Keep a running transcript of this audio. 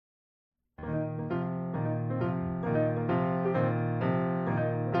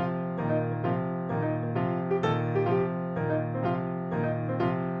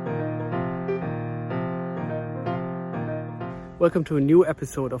Welcome to a new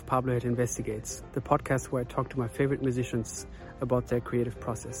episode of Pablo Head Investigates, the podcast where I talk to my favorite musicians about their creative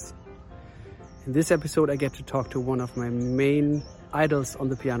process. In this episode, I get to talk to one of my main idols on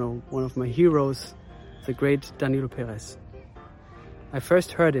the piano, one of my heroes, the great Danilo Perez. I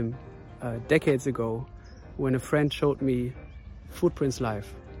first heard him decades ago when a friend showed me Footprints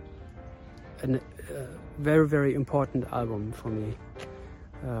Live, a very, very important album for me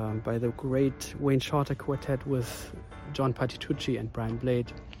by the great Wayne Shorter Quartet with John Patitucci and Brian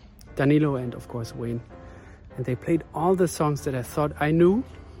Blade, Danilo and of course Wayne. And they played all the songs that I thought I knew,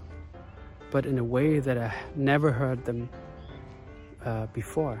 but in a way that I never heard them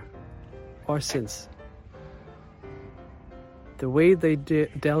before or since. The way they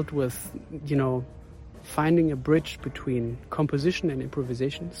dealt with, finding a bridge between composition and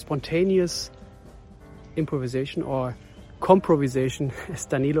improvisation, spontaneous improvisation or comprovisation, as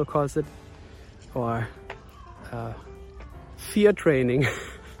Danilo calls it, or fear training,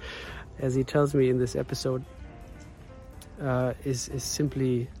 as he tells me in this episode, is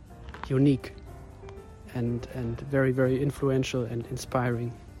simply unique and very, very influential and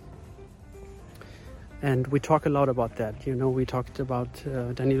inspiring. And we talk a lot about that. We talked about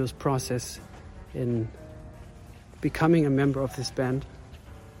Danilo's process in becoming a member of this band,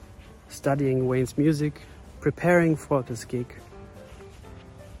 studying Wayne's music, preparing for this gig,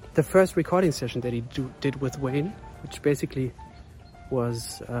 the first recording session that he did with Wayne, which basically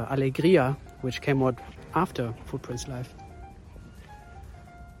was Alegria, which came out after Footprints Live.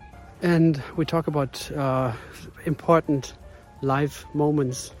 And we talk about important live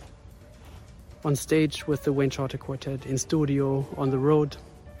moments on stage with the Wayne Shorter Quartet, in studio, on the road.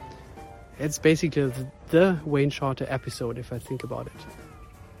 It's basically the Wayne Shorter episode, if I think about it.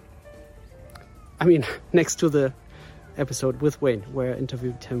 I mean, next to the episode with Wayne, where I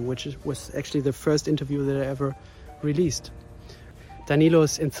interviewed him, which was actually the first interview that I ever released.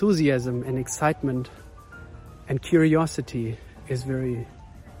 Danilo's enthusiasm and excitement and curiosity is very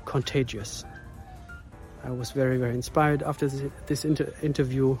contagious. I was very, very inspired after this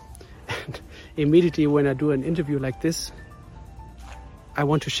interview. And immediately when I do an interview like this, I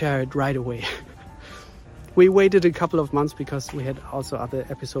want to share it right away. We waited a couple of months because we had also other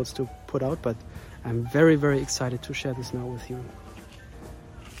episodes to put out, but I'm very, very excited to share this now with you.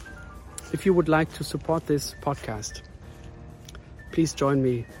 If you would like to support this podcast, please join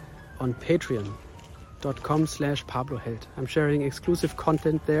me on patreon.com/PabloHeld. I'm sharing exclusive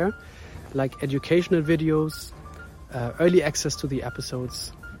content there, like educational videos, early access to the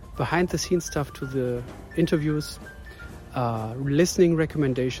episodes, behind the scenes stuff to the interviews, listening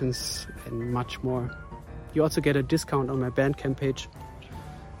recommendations, and much more. You also get a discount on my Bandcamp page.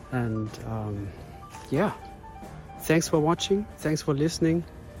 And thanks for watching, thanks for listening,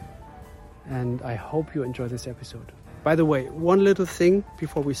 and I hope you enjoy this episode. By the way, one little thing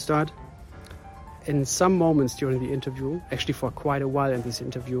before we start. In some moments during the interview, actually for quite a while in this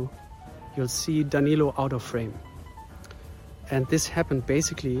interview, you'll see Danilo out of frame. And this happened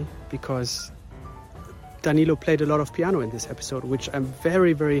basically because Danilo played a lot of piano in this episode, which I'm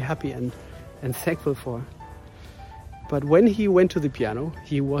very, very happy and thankful for. But when he went to the piano,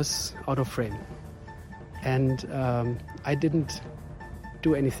 he was out of frame. And I didn't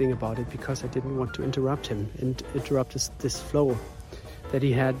do anything about it because I didn't want to interrupt him and interrupt this flow that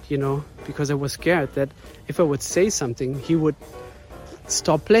he had, because I was scared that if I would say something, he would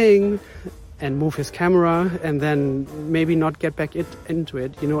stop playing and move his camera and then maybe not get back into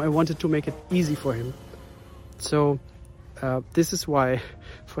it. I wanted to make it easy for him. So this is why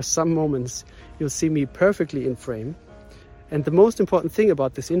for some moments you'll see me perfectly in frame. And the most important thing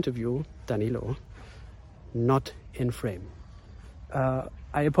about this interview, Danilo, not in frame.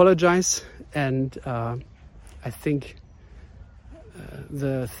 I apologize, and I think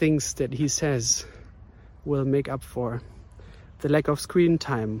the things that he says will make up for the lack of screen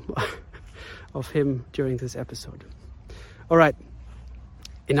time of him during this episode. All right,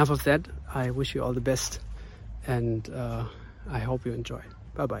 enough of that. I wish you all the best, and I hope you enjoy.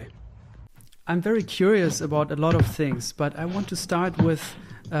 Bye-bye. I'm very curious about a lot of things, but I want to start with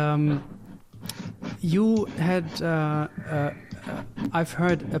you had, I've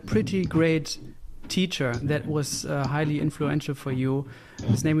heard, a pretty great teacher that was highly influential for you.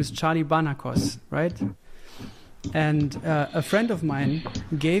 His name is Charlie Barnacos, right? And a friend of mine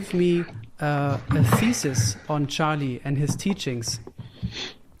gave me a thesis on Charlie and his teachings.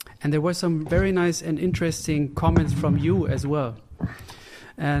 And there were some very nice and interesting comments from you as well.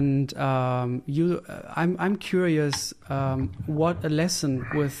 And I'm curious what a lesson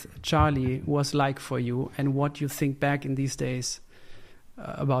with Charlie was like for you and what you think back in these days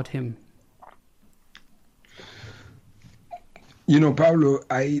about him. Pablo,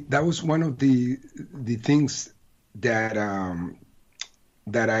 that was one of the things that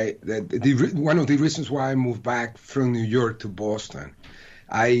one of the reasons why I moved back from New York to Boston.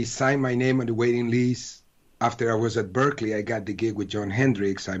 I signed my name on the waiting list after I was at Berkeley. I got the gig with Jon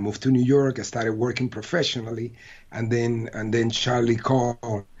Hendricks. I moved to New York. I started working professionally, and then Charlie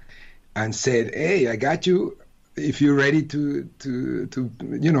called and said, "Hey, I got you. If you're ready to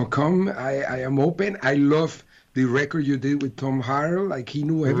come, I am open. I love the record you did with Tom Harrell. Like, he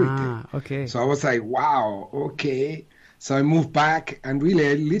knew everything." Okay. So I was like, wow, okay. So I moved back, and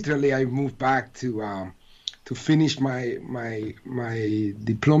literally I moved back to finish my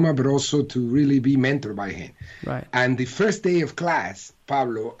diploma, but also to really be mentored by him. Right. And the first day of class,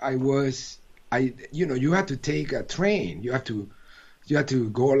 Pablo, you had to take a train. You had to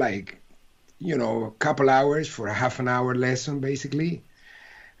go like, a couple hours for a half an hour lesson, basically.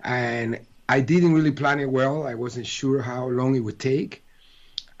 And I didn't really plan it well. I wasn't sure how long it would take.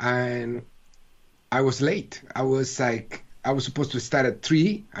 And I was late. I was supposed to start at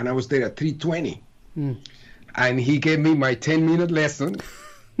 3, and I was there at 3:20. And he gave me my 10-minute lesson,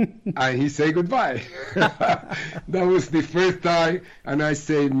 and he said goodbye. That was the first time, and I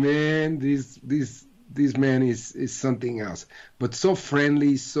said, man, this man is something else. But so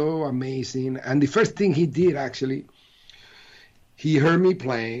friendly, so amazing. And the first thing he did, actually, he heard me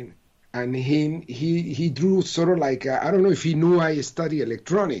playing, and he drew sort of like, I don't know if he knew I study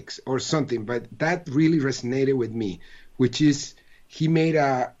electronics or something, but that really resonated with me, which is he made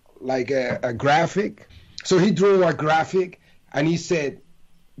a graphic. So he drew a graphic, and he said,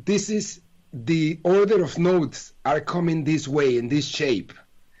 this is the order of notes are coming this way, in this shape.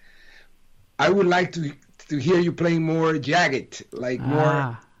 I would like to hear you playing more jagged, like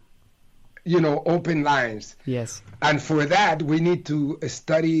more, open lines. Yes. And for that, we need to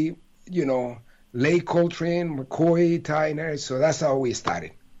study, Lake Coltrane, McCoy, Tyner. So that's how we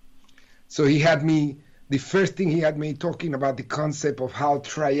started. So the first thing he had me talking about the concept of how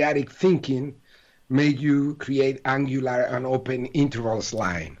triadic thinking made you create angular and open intervals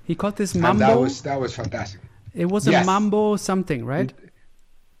line. He called this mambo. And that was fantastic. It was a mambo something, right?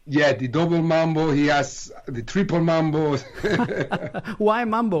 Yeah, the double mambo. He has the triple mambo. Why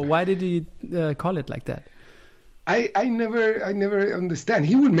mambo? Why did he call it like that? I never understand.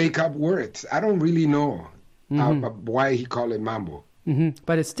 He would make up words. I don't really know why he called it mambo.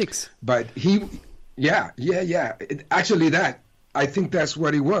 But it sticks. But actually, I think that's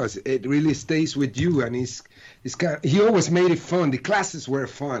what it was. It really stays with you, and he always made it fun. The classes were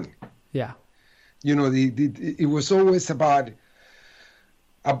fun. Yeah. It was always about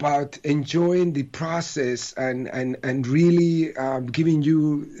enjoying the process and really giving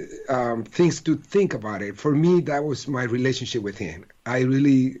you things to think about it. For me, that was my relationship with him. I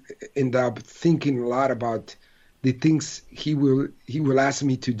really end up thinking a lot about the things he will ask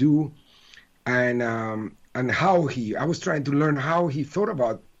me to do, and how I was trying to learn how he thought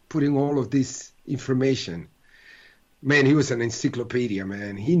about putting all of this information. Man, he was an encyclopedia,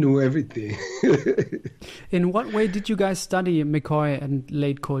 man. He knew everything. In what way did you guys study McCoy and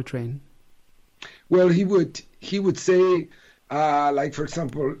late Coltrane? Well, he would say, like, for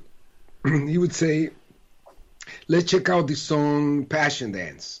example, he would say, let's check out the song Passion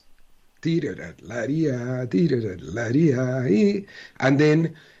Dance. And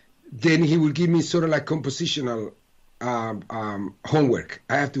then he would give me sort of like compositional homework.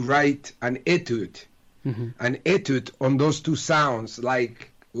 I have to write an etude. An etude on those two sounds,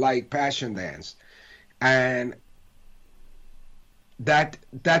 like Passion Dance, and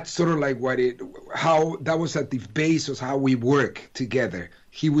that's sort of like how that was at the base of how we work together.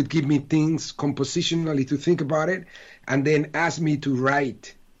 He would give me things compositionally to think about it, and then ask me to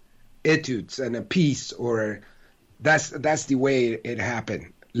write etudes and a piece, or that's the way it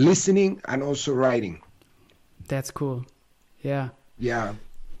happened. Listening and also writing. That's cool. Yeah. Yeah.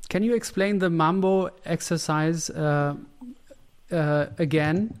 Can you explain the mambo exercise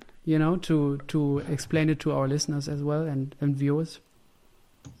again, to explain it to our listeners as well and viewers?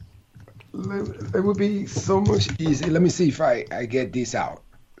 It would be so much easier. Let me see if I get this out.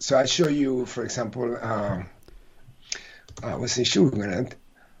 So I show you, for example, what's in Sugar?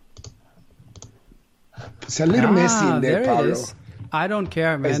 It's a little messy in there, Pablo. It is. I don't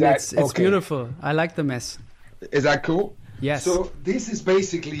care, man. It's okay. Beautiful. I like the mess. Is that cool? Yes. So this is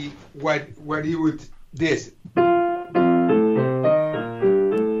basically what you would this.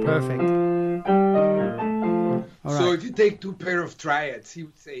 Perfect. All so right. if you take two pair of triads, he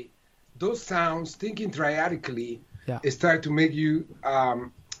would say those sounds, thinking triadically, start to make you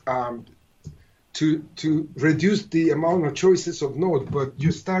to reduce the amount of choices of notes, but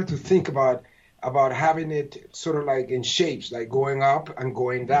you start to think about about having it sort of like in shapes, like going up and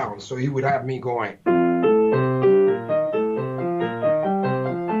going down. So he would have me going.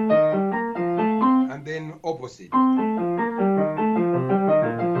 And then opposite.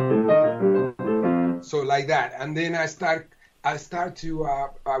 So like that. And then I start to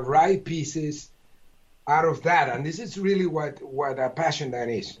write pieces out of that. And this is really what a passion that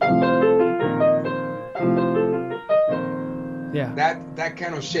is. Yeah. That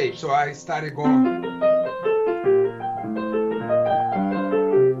kind of shape. So I started going.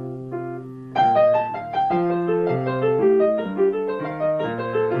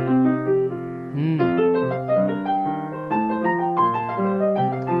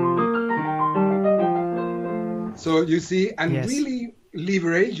 So you see, and yes. really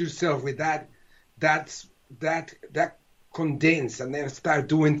liberate yourself with that condense, and then start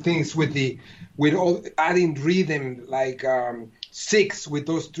doing things with all adding rhythm, like 6 with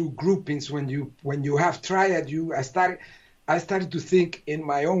those 2 groupings. When you have triad, I started to think in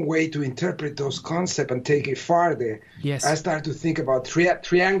my own way to interpret those concepts and take it farther. Yes. I started to think about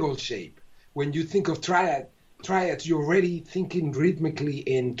triangle shape. When you think of triads, you're already thinking rhythmically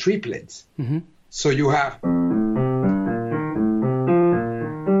in triplets. Mm-hmm. So you have.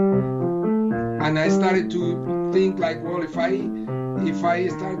 And I started to think like, well, if I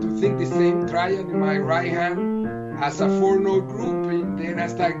start to think the same triad in my right hand as a 4-note grouping, then I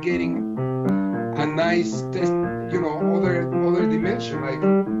start getting a nice test, other dimension. Like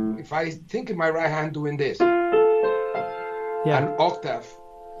if I think in my right hand doing this, an octave,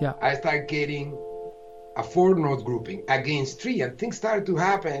 I start getting a 4-note grouping against 3, and things start to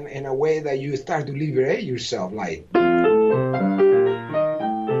happen in a way that you start to liberate yourself, like.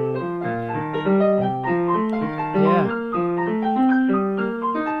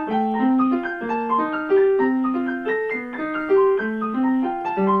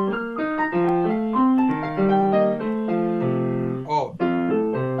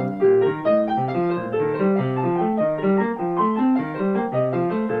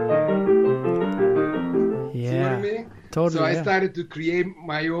 Totally, so I started to create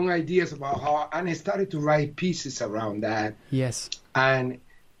my own ideas about how, and I started to write pieces around that. Yes. And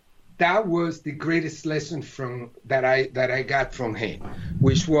that was the greatest lesson that I got from him,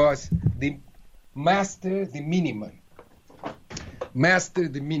 which was the master the minimum. Master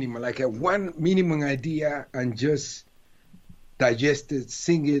the minimum, like a one minimum idea, and just digest it,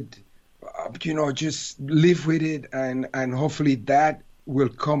 sing it, just live with it, and hopefully that will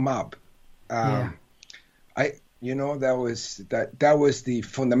come up. That was the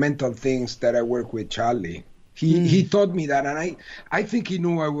fundamental things that I work with Charlie. He taught me that, and I think he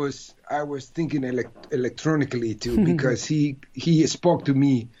knew I was thinking electronically too, because he spoke to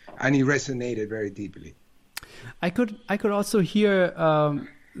me and he resonated very deeply. I could also hear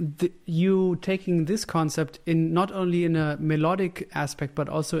you taking this concept in not only in a melodic aspect but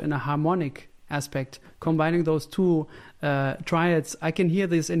also in a harmonic aspect, combining those 2 triads. I can hear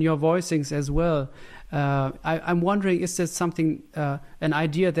this in your voicings as well. I'm wondering, is there something, an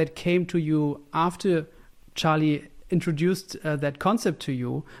idea that came to you after Charlie introduced that concept to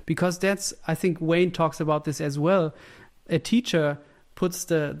you? Because that's, I think Wayne talks about this as well. A teacher puts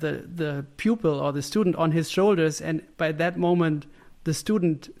the pupil or the student on his shoulders, and by that moment, the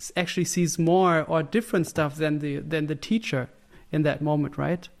student actually sees more or different stuff than the teacher in that moment,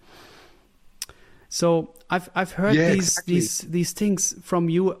 right? So I've heard these things from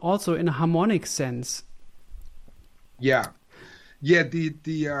you also in a harmonic sense. Yeah.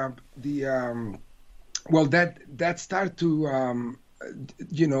 Well, that start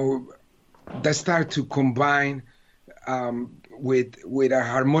to combine with a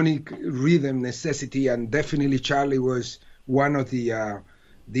harmonic rhythm necessity, and definitely Charlie was one of the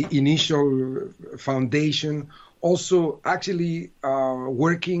initial foundation. Also, actually,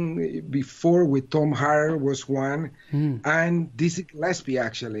 working before with Tom Harrer was one, and Dizzy Gillespie,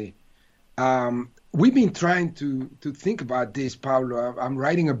 actually. We've been trying to think about this, Pablo. I'm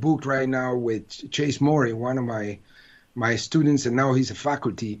writing a book right now with Chase Morey, one of my students, and now he's a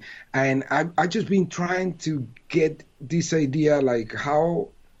faculty. And I've just been trying to get this idea, like how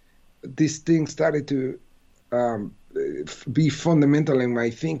this thing started to be fundamental in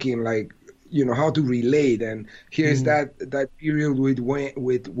my thinking, like, how to relate. And here's that period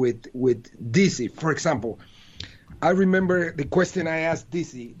with Dizzy, for example. I remember the question I asked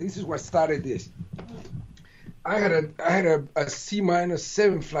Dizzy. This is what started this. I had a C minor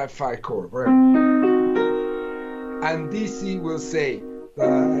 7 flat 5 chord, right? And Dizzy will say, da,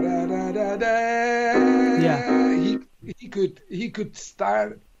 da, da, da, da. Yeah. He could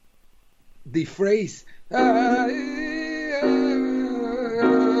start the phrase,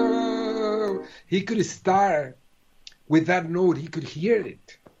 he could start with that note. He could hear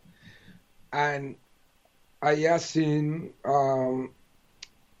it. And I asked him,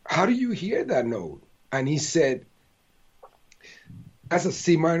 how do you hear that note? And he said, that's a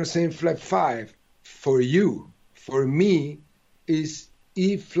C minor 7 flat 5 for you. For me, is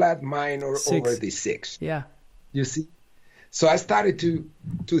E flat minor 6 over the 6. Yeah. You see? So I started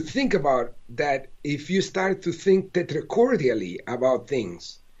to think about that. If you start to think tetrachordially about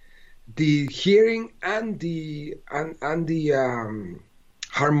things, the hearing and the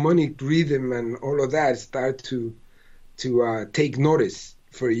harmonic rhythm and all of that start to take notice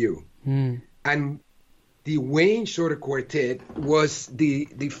for you. And the Wayne Shorter Quartet was the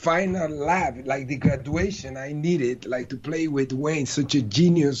final lab, like the graduation I needed, like to play with Wayne, such a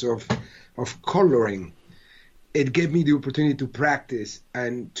genius of coloring. It gave me the opportunity to practice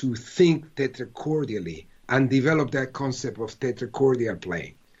and to think tetrachordially and develop that concept of tetrachordial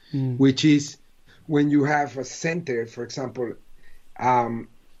playing, which is when you have a center, for example, I'll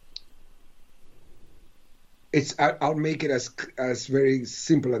make it as very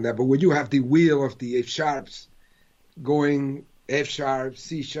simple as that, but when you have the wheel of the F sharps going F sharp,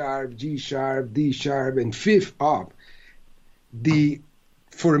 C sharp, G sharp, D sharp, and fifth up,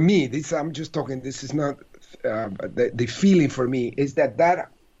 for me, I'm just talking, this is not the feeling for me is that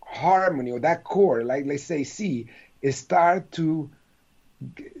harmony or that chord, like let's say C, it's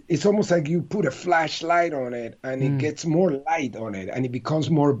almost like you put a flashlight on it and it gets more light on it and it becomes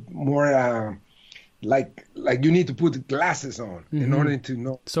more like you need to put glasses on in order to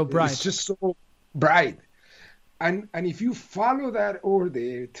know. So bright. It's just so bright. And if you follow that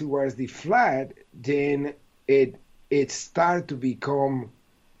order towards the flat, then it starts to become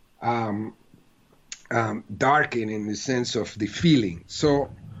darkened in the sense of the feeling. So,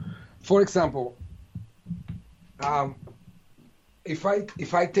 for example, if I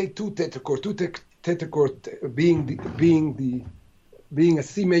take two tetrachord being a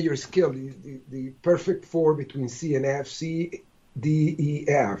C major scale, the perfect 4 between C and F, C, D, E,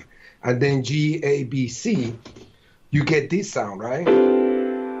 F, and then G, A, B, C, you get this sound, right?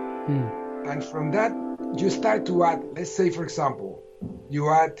 And from that, you start to add, let's say, for example, you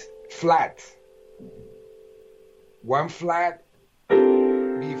add flat. 1 flat,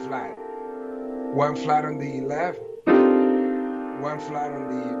 B flat. 1 flat on the left, 1 flat on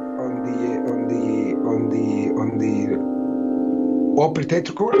the upper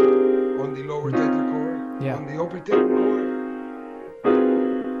tetrachord, on the lower tetrachord, on the upper tetrachord,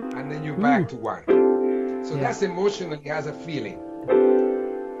 and then you're back to 1. So that's emotionally has a feeling.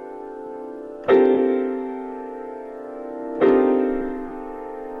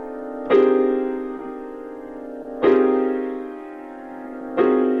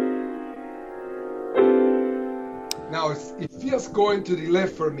 Now it feels going to the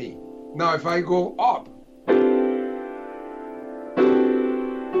left for me. Now if I go up,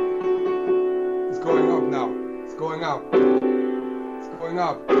 going up. It's going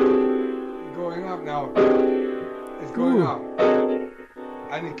up. It's going up now. It's going up.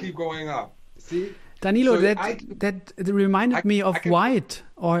 And it keep going up. See? Danilo, so that reminded me of White.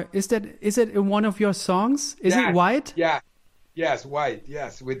 Or is it in one of your songs? Is it White? Yeah. Yes, White.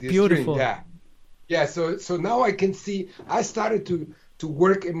 Yes, with the beautiful string. Yeah. Yeah, so now I can see I started to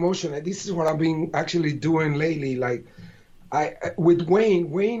work emotion. And this is what I've been actually doing lately. Like with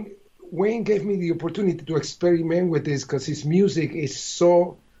Wayne gave me the opportunity to experiment with this because his music is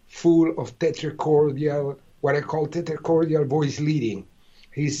so full of tetrachordial, what I call tetrachordial voice leading.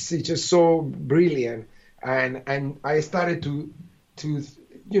 He's just so brilliant, and I started to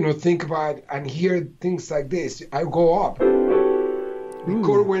think about and hear things like this. I go up, the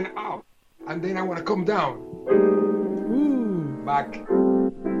chord went up, and then I want to come down, back,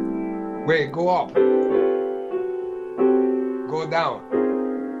 wait, go up, go down.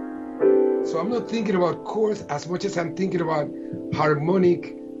 So I'm not thinking about chords as much as I'm thinking about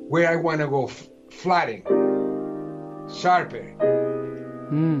harmonic, where I want to go flatting, sharper,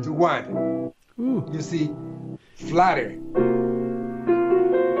 to 1. You see, flatter.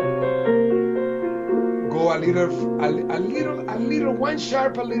 Go a little, 1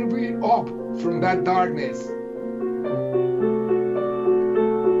 sharp, a little bit up from that darkness.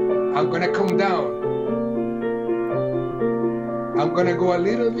 I'm gonna come down. I'm gonna go a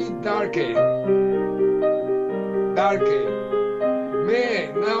little bit darker.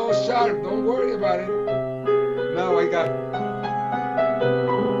 Man, now sharp, don't worry about it. Now I got,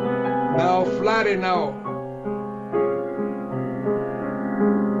 now flatter now.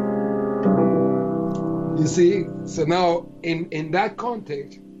 You see, so now in that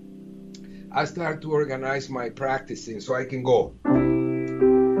context, I start to organize my practicing so I can go.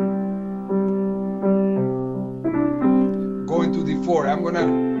 4. I'm gonna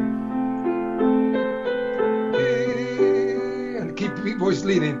and keep voice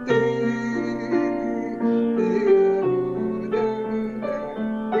leading.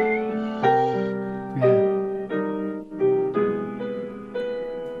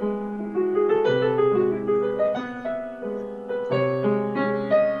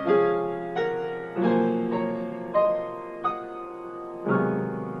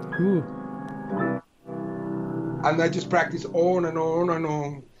 And I just practice on and on and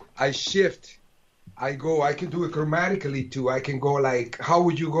on. I shift. I can do it chromatically too. I can go like, how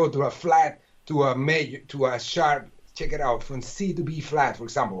would you go to a flat, to a major, to a sharp? Check it out, from C to B flat, for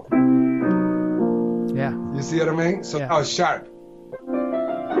example. Yeah. You see what I mean? So now it's sharp.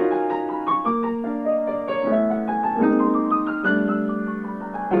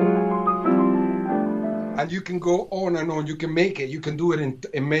 And you can go on and on. You can make it. You can do it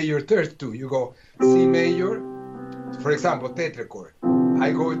in major thirds too. You go C major, for example, tetrachord.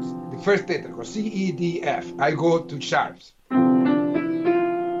 I go to the first tetrachord, C, E, D, F. I go to sharps.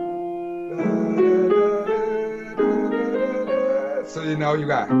 So now you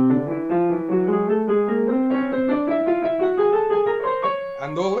got.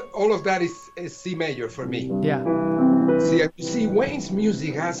 And all of that is C major for me. Yeah. See, you see, Wayne's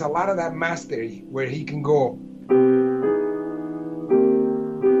music has a lot of that mastery where he can go.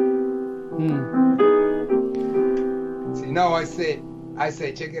 See, now I say,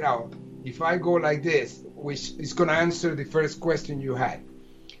 check it out. If I go like this, which is going to answer the first question you had.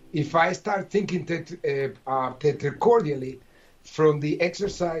 If I start thinking tetracordially from the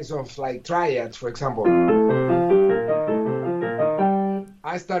exercise of like triads, for example,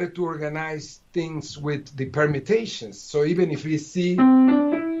 I started to organize things with the permutations. So even if it's C,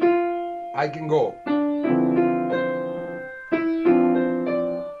 I can go.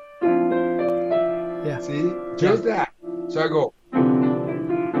 Yeah. See? Just that. So I go.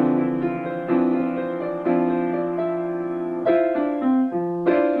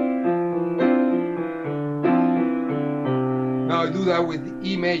 Now I do that with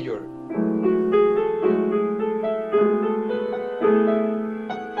E major.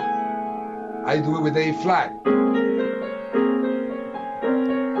 I do it with A flat.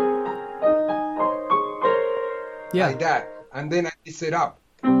 Yeah. Like that. And then I mix it up.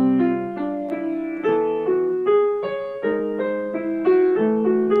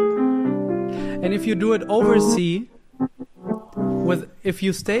 And if you do it over C, if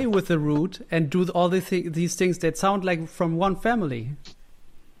you stay with the root and do all these things that sound like from one family.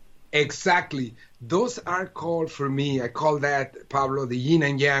 Exactly. Those are called, for me, I call that, Pablo, the yin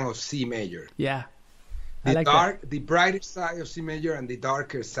and yang of C major. Yeah. The brighter side of C major and the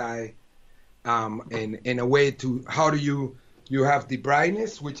darker side, in a way to, how do you have the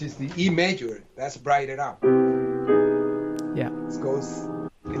brightness, which is the E major, that's brightened up. Yeah. It goes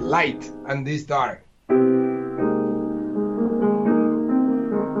light and this dark.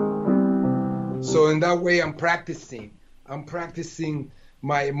 So in that way, I'm practicing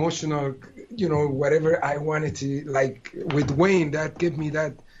my emotional, whatever I wanted to, like with Wayne, that gave me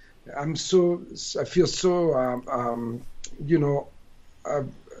that. I feel so,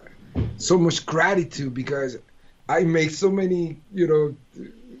 so much gratitude because I make so many,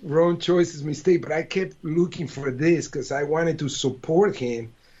 wrong choices, mistakes, but I kept looking for this because I wanted to support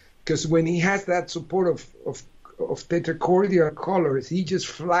him. Because when he has that support of tetracordial colors, he just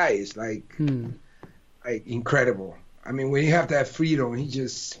flies like incredible. I mean, when you have that freedom, he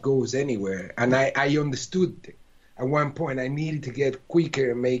just goes anywhere. And I understood at one point I needed to get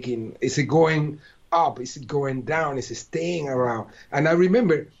quicker making, is it going up? Is it going down? Is it staying around? And I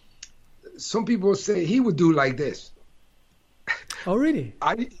remember some people say he would do like this. Oh, really?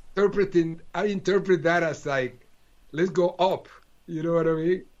 I interpret that as like, let's go up. You know what I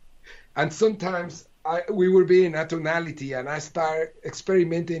mean? And sometimes we will be in a tonality and I start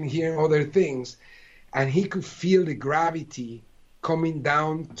experimenting, hearing other things. And he could feel the gravity coming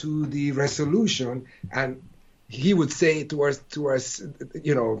down to the resolution, and he would say towards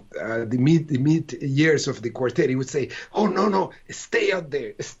the mid years of the quartet, he would say, "Oh no, stay out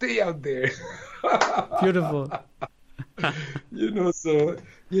there." Beautiful.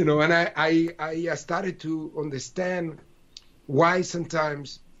 And I started to understand why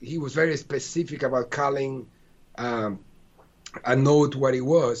sometimes he was very specific about calling a note what it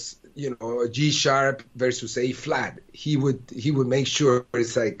was. A G sharp versus A flat. He would make sure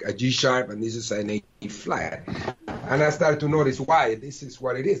it's like a G sharp and this is an A flat. And I started to notice why this is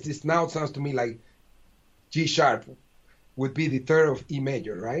what it is. This now sounds to me like G sharp would be the third of E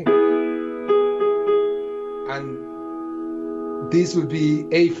major, right? And this would be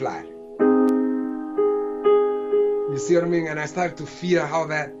A flat. You see what I mean? And I started to feel how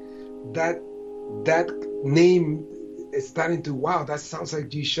that name is starting to, wow, that sounds like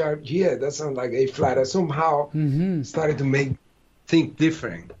G sharp. Yeah, that sounds like A flat. I somehow started to think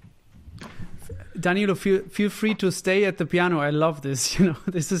different. Danilo, feel free to stay at the piano. I love this. You know,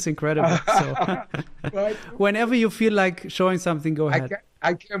 this is incredible. So, Right. whenever you feel like showing something, go ahead.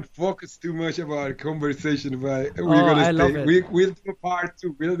 I can't focus too much about conversation, but I love it. We'll do a part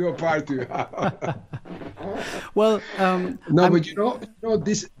two. We'll do a part two. Well, but you know,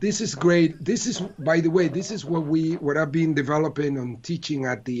 this is great. This is, by the way, this is what I've been developing and teaching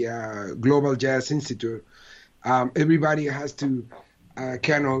at the Global Jazz Institute. Everybody has to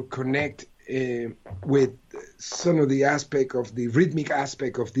kind of connect with some of the aspect of the rhythmic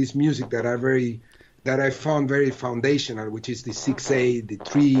aspect of this music that I found very foundational, which is the 6/8, the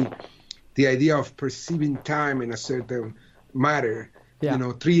 3, the idea of perceiving time in a certain matter. Yeah. You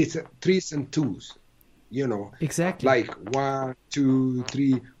know, threes and twos. You know, exactly. Like 1, 2,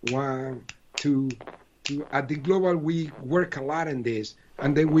 3, 1, 2, 2. At the Global, we work a lot in this,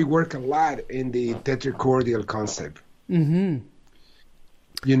 and then we work a lot in the tetrachordial concept. Mm-hmm.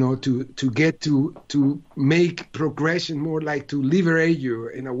 You know, to get to make progression more like to liberate you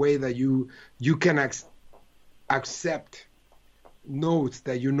in a way that you can accept notes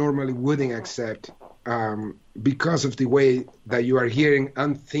that you normally wouldn't accept because of the way that you are hearing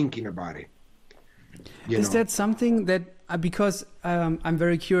and thinking about it. Is that something that, because I'm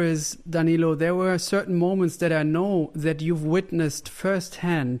very curious, Danilo, there were certain moments that I know that you've witnessed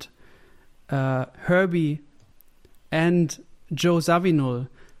firsthand, Herbie and Joe Zawinul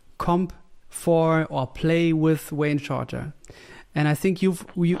comp for or play with Wayne Shorter. And I think you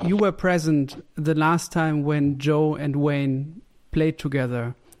were present the last time when Joe and Wayne played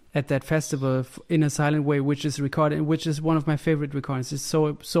together at that festival in a silent way, which is recorded, which is one of my favorite recordings. It's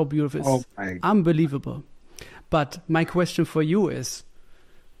so beautiful. It's unbelievable. But my question for you is,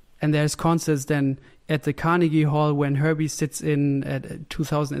 and there's concerts then at the Carnegie Hall when Herbie sits in at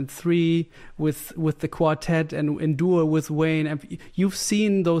 2003 with the quartet and in duo with Wayne. And you've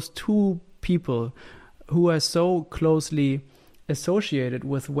seen those two people who are so closely associated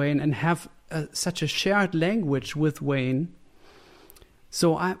with Wayne and have such a shared language with Wayne.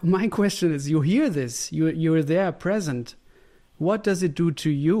 So my question is, you hear this, you're there present. What does it do to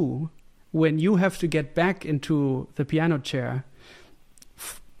you when you have to get back into the piano chair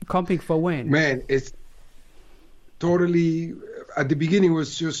comping for Wayne? Man, it's totally, at the beginning it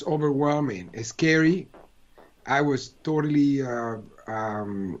was just overwhelming. It's scary. I was totally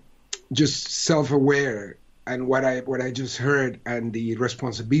just self-aware and what I just heard and the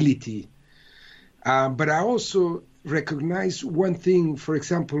responsibility. But I also recognize one thing. For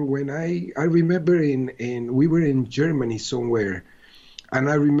example, when I remember we were in Germany somewhere, and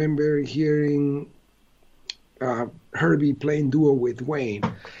I remember hearing Herbie playing duo with Wayne,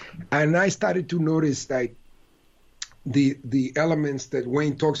 and I started to notice like the elements that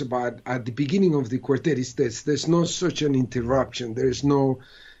Wayne talks about at the beginning of the quartet is this: there's no such an interruption. There's no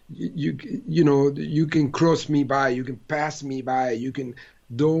you know, you can cross me by, you can pass me by, you can,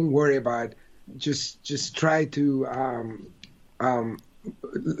 don't worry about, just try to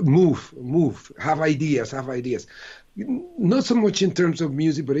move, have ideas. Not so much in terms of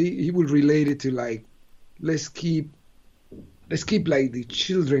music, but he would relate it to like, let's keep like the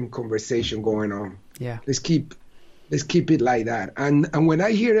children conversation going on. Yeah. Let's keep it like that. And when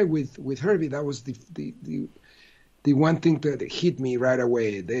I hear it with Herbie, that was the one thing that hit me right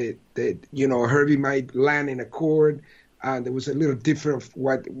away. That you know, Herbie might land in a chord, there was a little different of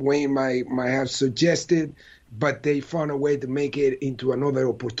what Wayne might have suggested, but they found a way to make it into another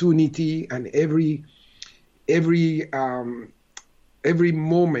opportunity, and every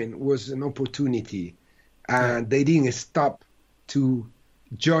moment was an opportunity, and they didn't stop to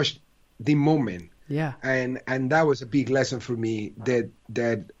judge the moment. Yeah. And that was a big lesson for me, that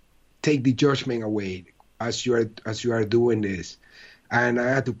take the judgment away as you are doing this. And I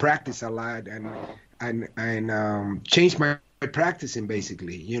had to practice a lot and change my practicing,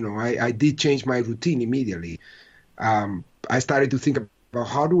 basically. You know, I did change my routine immediately. I started to think about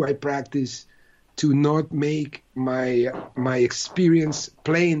how do I practice to not make my experience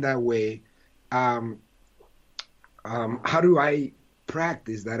playing that way. How do I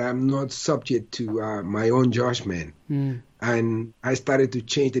practice that I'm not subject to my own judgment? And I started to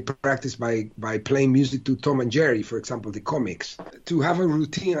change the practice by playing music to Tom and Jerry, for example, the comics. To have a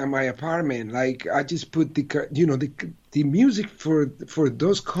routine at my apartment, like I just put the music for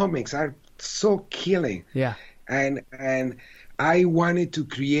those comics are so killing. Yeah. And I wanted to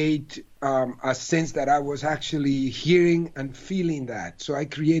create a sense that I was actually hearing and feeling that. So I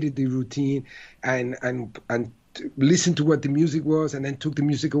created the routine and listened to what the music was and then took the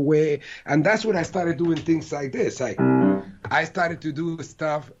music away. And that's when I started doing things like this. I started to do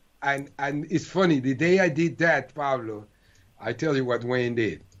stuff, and it's funny, the day I did that, Pablo, I tell you what Wayne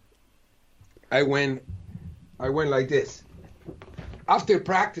did. I went like this. After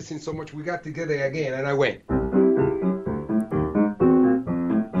practicing so much, we got together again, and I went.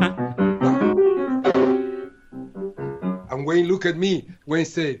 And Wayne looked at me. Wayne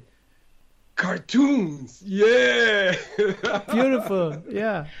said, "Cartoons, yeah." Beautiful,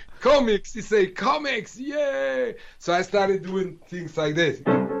 yeah. Comics, he said, "Comics, yeah." So I started doing things like this.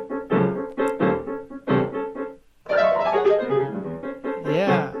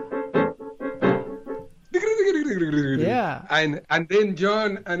 Yeah. Yeah. And then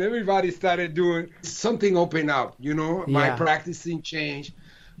John and everybody started doing something, open up, you know, my practicing changed.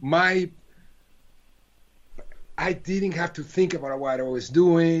 I didn't have to think about what I was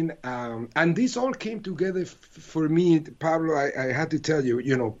doing. And this all came together for me, Pablo. I had to tell you,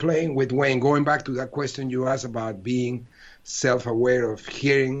 you know, playing with Wayne, going back to that question you asked about being self-aware of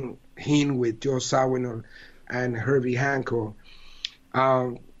hearing him with Joe Zawinul and Herbie Hancock.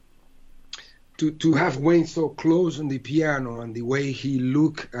 To have Wayne so close on the piano and the way he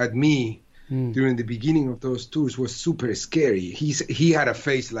looked at me during the beginning of those tours was super scary. He had a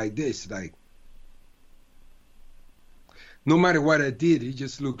face like this, like, no matter what I did, he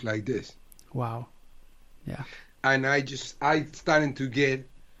just looked like this. Wow. Yeah. And I started to get,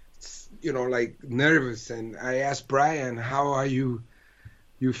 you know, like nervous. And I asked Brian, "How are you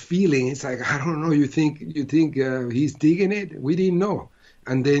feeling?" It's like, "I don't know. You think he's digging it?" We didn't know.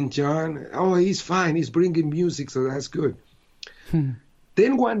 And then John, "Oh, he's fine. He's bringing music, so that's good."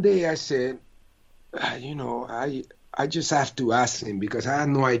 Then one day I said, you know, I just have to ask him, because I had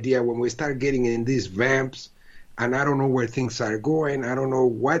no idea when we start getting in these vamps, and I don't know where things are going. I don't know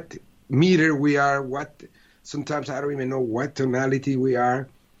what meter we are, sometimes I don't even know what tonality we are.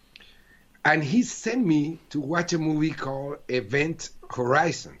 And he sent me to watch a movie called Event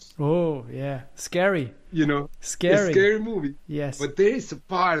Horizons. Oh, yeah. Scary. You know? Scary. A scary movie. Yes. But there is a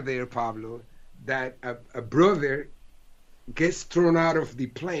part there, Pablo, that a brother gets thrown out of the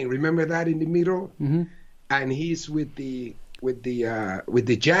plane. Remember that in the middle? Mm-hmm. And he's with the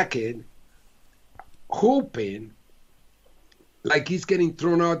jacket, hoping, like he's getting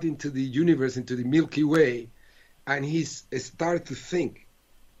thrown out into the universe, into the Milky Way, and he's started to think,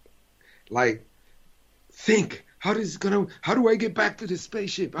 how do I get back to the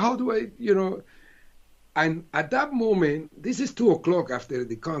spaceship? How do I, you know? And at that moment, this is 2:00 after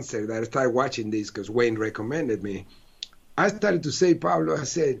the concert that I started watching this because Wayne recommended me. I started to say, Pablo, I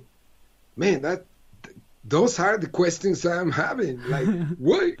said, "Man, those are the questions I'm having. Like,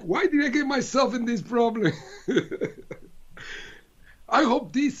 why did I get myself in this problem?" I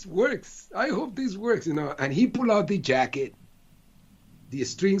hope this works. You know. And he pulled out the jacket, the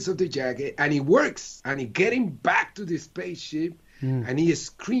strings of the jacket, and it works. And he get him back to the spaceship, and he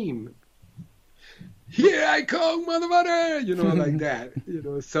screamed, "Here I come, motherfucker!" You know, like that. You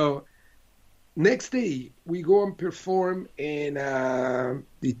know. So next day we go and perform in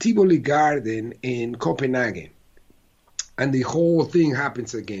the Tivoli Garden in Copenhagen, and the whole thing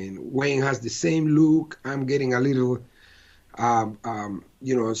happens again. Wayne has the same look. I'm getting a little,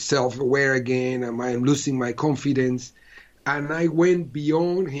 you know, self-aware again. I'm losing my confidence, and I went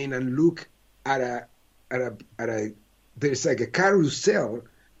beyond him and look at a there's like a carousel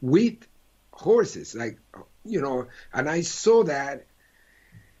with horses, like, you know, and I saw that,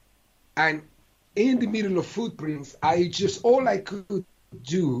 and in the middle of Footprints, all I could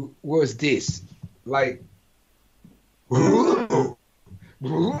do was this, like, whoa,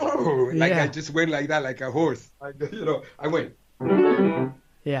 whoa, like I just went like that, like a horse, like, you know, I went,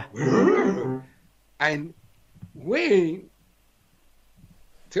 yeah, and Wayne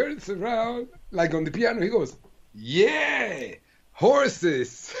turns around, like on the piano, he goes, "Yeah,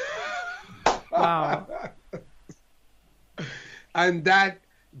 horses." Wow. And that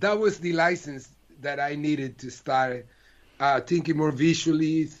was the license that I needed to start thinking more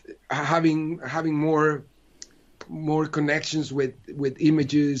visually, having more connections with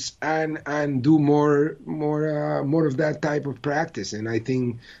images, and do more of that type of practice. And I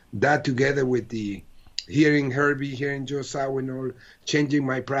think that, together with the hearing Herbie, hearing Joe Zawinul, changing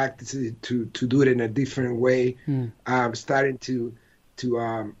my practice to do it in a different way, starting to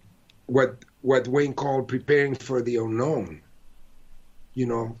what Wayne called preparing for the unknown, you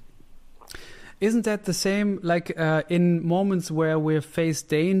know. Isn't that the same, like in moments where we face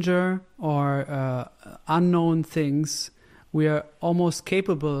danger or unknown things, we are almost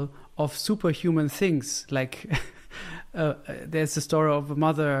capable of superhuman things, like there's the story of a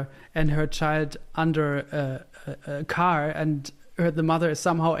mother and her child under a car, and the mother is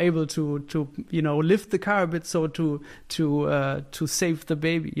somehow able to lift the car a bit so to save the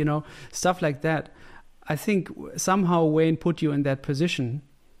baby, stuff like that. I think somehow Wayne put you in that position,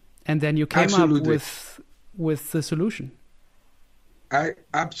 and then you came Absolutely. up with the solution.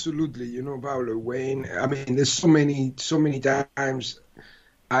 Absolutely, Paulo, Wayne. I mean, there's so many times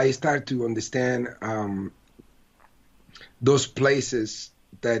I start to understand those places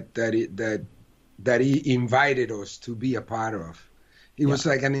that he invited us to be a part of. It was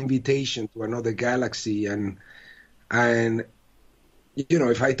like an invitation to another galaxy, and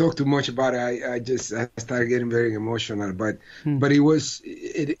if I talk too much about it, I start getting very emotional. But it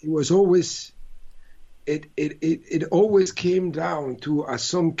was always. It always came down to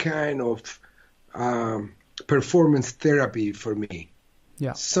some kind of performance therapy for me.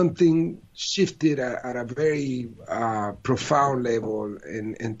 Yeah, something shifted at a very profound level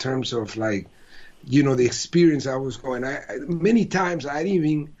in terms of the experience I was going. Many times I didn't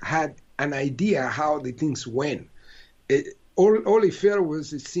even had an idea how the things went. All it felt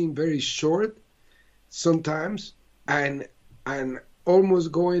was it seemed very short sometimes, and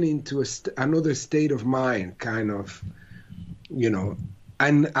almost going into another state of mind, kind of,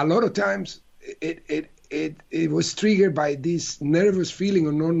 and a lot of times it was triggered by this nervous feeling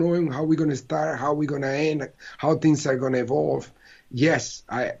of not knowing how we're going to start, how we're going to end, how things are going to evolve. Yes,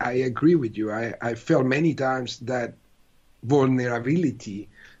 I agree with you. I felt many times that vulnerability,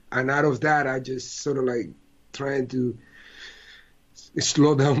 and out of that I just sort of trying to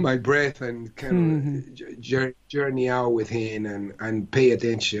slow down my breath and kind of journey out with him and pay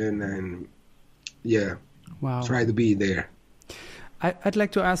attention and try to be there. I'd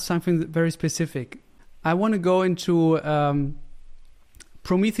like to ask something very specific. I want to go into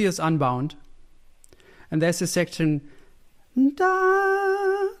Prometheus Unbound, and there's a section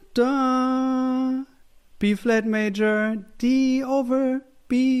da da B flat major D over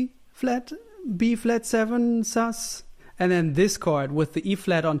B flat 7 sus. And then this chord with the E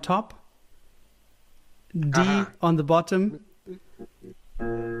flat on top, D on the bottom.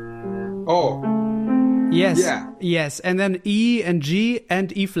 Oh. Yes. Yeah. Yes. And then E and G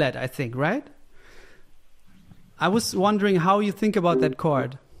and E flat, I think, right? I was wondering how you think about that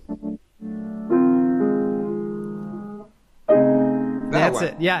chord. That's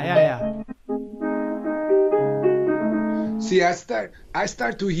it. Yeah. See, I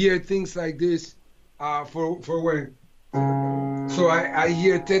start to hear things like this for when. So I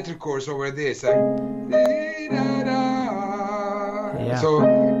hear tetrachords over this. So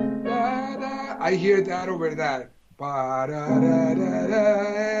I hear that over that.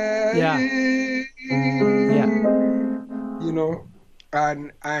 Yeah.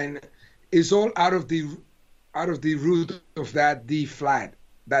 And it's all out of the root of that D flat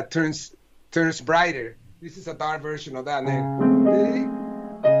that turns brighter. This is a dark version of that.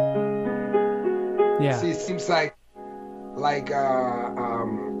 Yeah. See, it seems like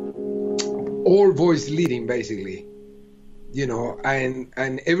all voice leading, basically,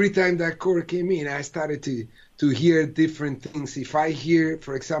 and every time that chord came in, I started to hear different things. If I hear,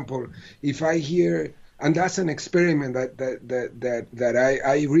 for example, and that's an experiment that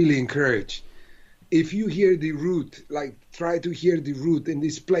I really encourage. If you hear the root, try to hear the root in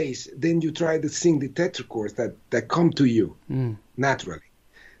this place, then you try to sing the tetrachords that come to you naturally.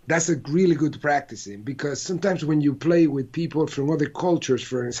 That's a really good practicing, because sometimes when you play with people from other cultures,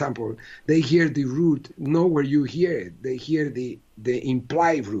 for example, they hear the root, know where you hear it. They hear the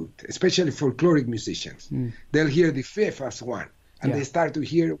implied root, especially folkloric musicians. They'll hear the fifth as one, and they start to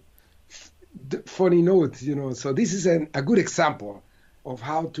hear funny notes, So this is a good example of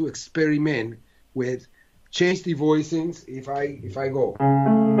how to experiment with change the voicings. If I go,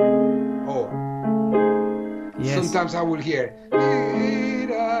 yes. Sometimes I will hear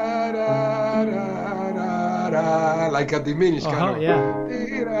like a diminished kind of. Yeah.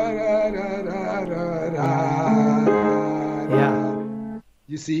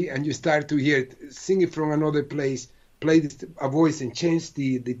 You see, and you start to hear it, sing it from another place, play a voice and change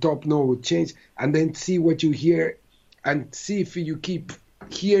the top note, change, and then see what you hear, and see if you keep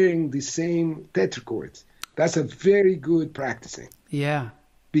hearing the same tetrachords. That's a very good practicing. Yeah.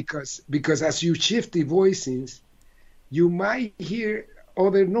 Because as you shift the voicings, you might hear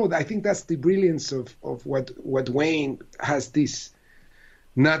other notes. I think that's the brilliance of what Wayne has, these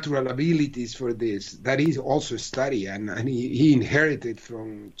natural abilities for this that he also studied and he inherited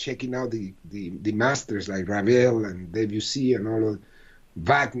from checking out the masters like Ravel and Debussy and all of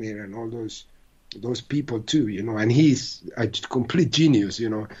Wagner and all those people too, and he's a complete genius,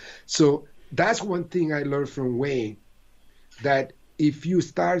 So that's one thing I learned from Wayne, that if you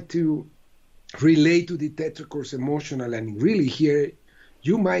start to relate to the tetrachords emotional and really hear it,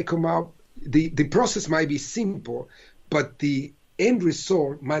 you might come out, the process might be simple, but the end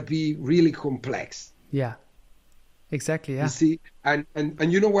result might be really complex. Yeah, exactly. Yeah. You see, and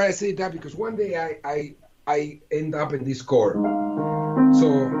you know why I say that? Because one day I end up in this chord.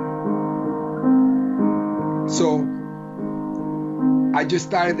 So I just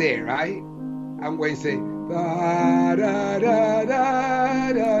started there, right? I'm going to say da da da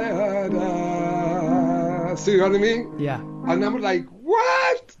da da da. See what I mean? Yeah. And I'm like,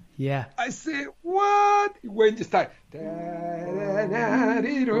 what? Yeah. I said, what? When you start, and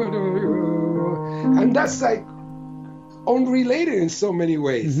that's like unrelated in so many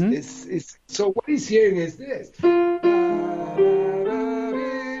ways. Mm-hmm. It's so what he's hearing is this.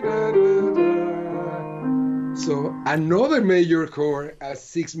 So another major chord, a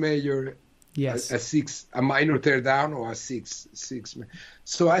six major, yes, a minor third down, or a six.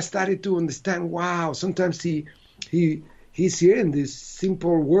 So I started to understand. Wow, sometimes he's hearing these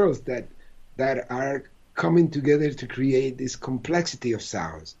simple words that are coming together to create this complexity of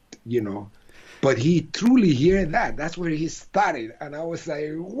sounds, you know. But he truly heard that. That's where he started, and I was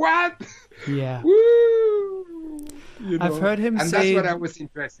like, what? Yeah. Woo! You know? I've heard him and say. And that's what I was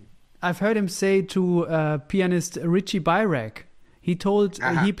interested. I've heard him say to pianist Richie Byrack. He told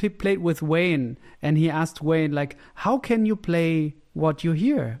he played with Wayne, and he asked Wayne, like, how can you play what you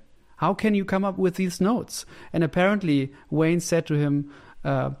hear? How can you come up with these notes? And apparently Wayne said to him,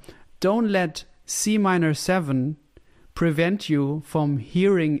 don't let C minor 7 prevent you from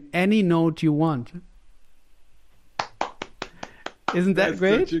hearing any note you want. Isn't that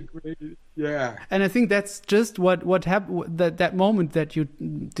great? Such a great, yeah. And I think that's just what happened, that moment that you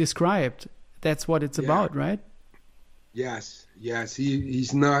described. That's what it's about, right? Yes.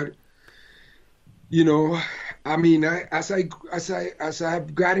 He's not, you know, I mean, as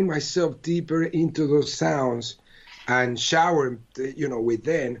I've gotten myself deeper into those sounds and showered, you know,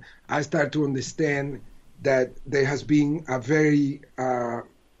 within, I start to understand that there has been a very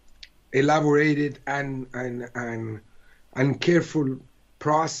elaborated and careful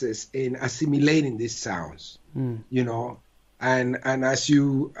process in assimilating these sounds, you know, and as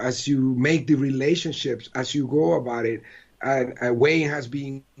you make the relationships, as you go about it, and Wayne has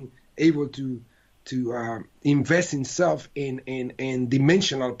been able to invest himself in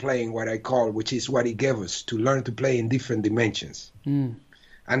dimensional playing, what I call, which is what he gave us, to learn to play in different dimensions, and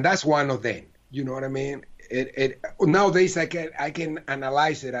that's one of them. You know what I mean? It nowadays I can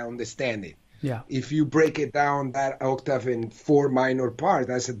analyze it, I understand it. Yeah. If you break it down, that octave in 4 minor part,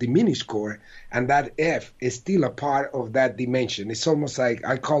 that's a diminished chord, and that F is still a part of that dimension. It's almost like,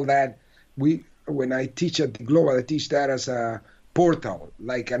 I call that, when I teach at the Global, I teach that as a portal,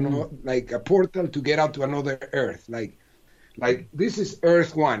 like a portal to get out to another Earth. Like this is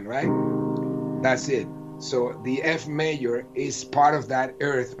Earth 1, right? That's it. So the F major is part of that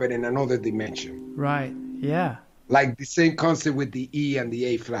Earth, but in another dimension. Right. Yeah. Like the same concept with the E and the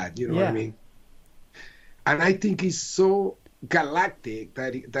A flat. You know what I mean? And I think it's so galactic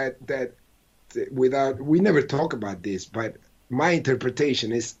that without, we never talk about this, but my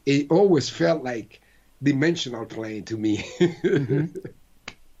interpretation is it always felt like dimensional playing to me.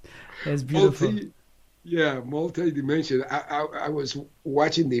 It's beautiful. Multi-dimensional. I was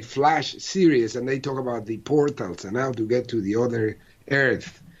watching the Flash series, and they talk about the portals and how to get to the other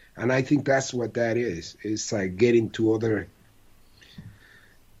Earth. And I think that's what that is. It's like getting to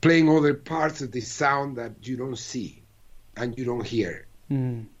playing other parts of the sound that you don't see and you don't hear.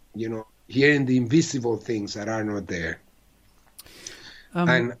 You know, hearing the invisible things that are not there.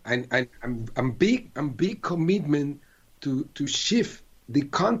 And I'm big commitment to shift the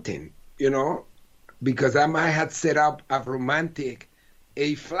content, you know, because I might have set up a romantic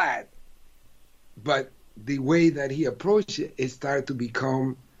A flat, but the way that he approached it started to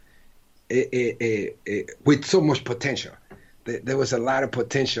become with so much potential. There was a lot of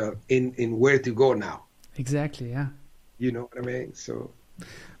potential in where to go now. Exactly, yeah. You know what I mean? So,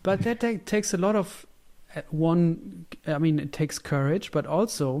 but that takes a lot of it takes courage, but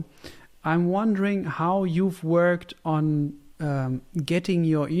also I'm wondering how you've worked on getting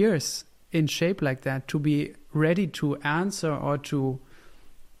your ears in shape like that to be ready to answer or to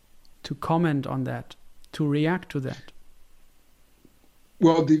comment on that, to react to that.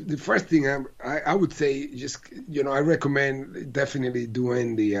 Well, the first thing I would say, just, you know, I recommend definitely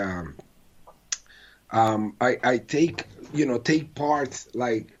doing the I take parts,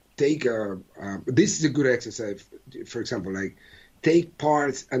 like this is a good exercise, for example, like take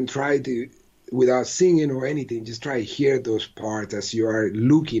parts and try to without singing or anything, just try to hear those parts as you are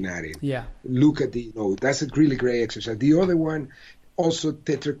looking at it. Yeah. Look at the note. That's a really great exercise. The other one, also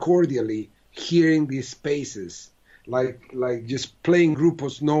tetracordially, hearing these spaces, like just playing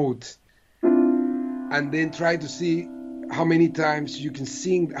grupos notes, and then try to see how many times you can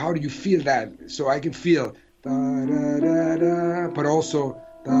sing. How do you feel that? So I can feel da da da da, but also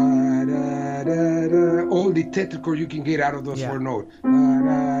da da da da. All the tetrachord you can get out of those four notes. Da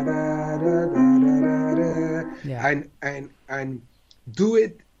da da da da da da. Yeah. And do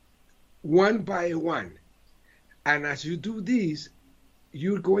it one by one. And as you do this,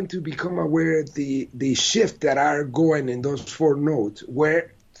 you're going to become aware of the shift that are going in those four notes,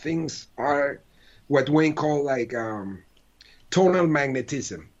 where things are what Wayne called like tonal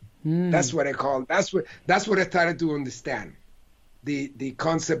magnetism. That's what I call. That's what I started to understand, the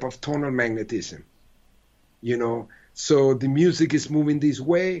concept of tonal magnetism. You know, so the music is moving this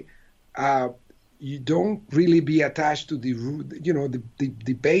way. You don't really be attached to the root. You know,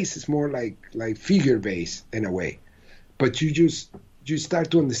 the bass is more like figure bass in a way, but you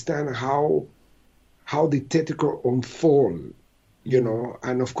start to understand how the tetrachord unfold. You know,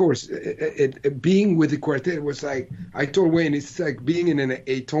 and of course, being with the quartet was like, I told Wayne, it's like being in an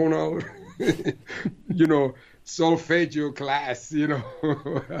atonal, you know, solfeggio class, you know,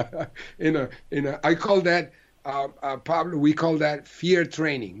 I call that, Pablo, we call that fear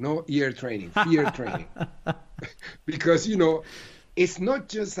training, no ear training, fear training. Because, you know, it's not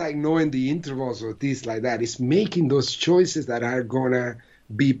just like knowing the intervals or this like that, it's making those choices that are going to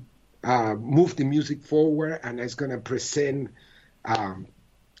be, move the music forward, and it's going to present,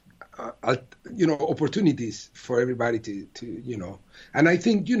 you know, opportunities for everybody to you know. And I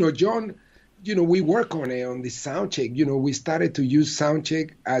think, you know, John, you know, we work on it on the sound check. You know, we started to use sound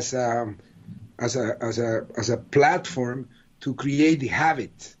check as a platform to create the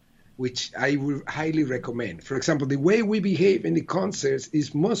habit, which I would highly recommend. For example, the way we behave in the concerts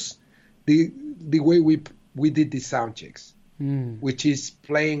is the way we did the sound checks, which is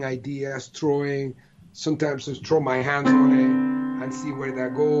playing ideas, throwing. Sometimes just throw my hands on it and see where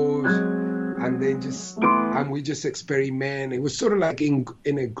that goes, and then we just experiment. It was sort of like in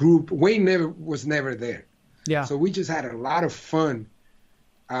a group. Wayne was never there, so we just had a lot of fun.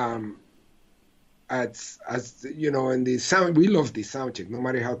 As you know, and the sound, we loved the sound check, no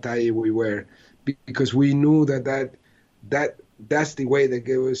matter how tired we were, because we knew that's the way that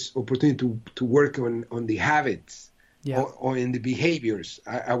gave us opportunity to work on the habits, or in the behaviors.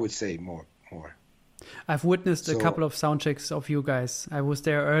 I would say more. I've witnessed a couple of sound checks of you guys. I was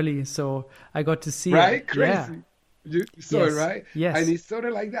there early, so I got to see right? it. Crazy. Yeah. You saw it, right? Yes. And it's sort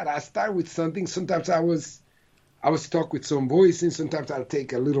of like that. I start with something. Sometimes I was stuck with some voicing. Sometimes I'll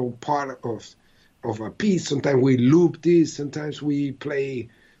take a little part of a piece. Sometimes we loop this. Sometimes we play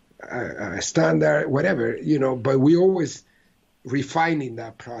a standard, whatever, you know. But we always refining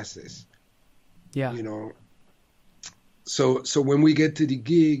that process. Yeah. You know. So when we get to the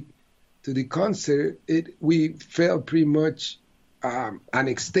gig, to the concert, we felt pretty much an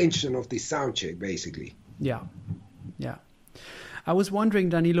extension of the sound check, basically. Yeah. I was wondering,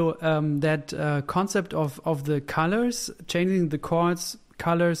 Danilo, that concept of the colors, changing the chords,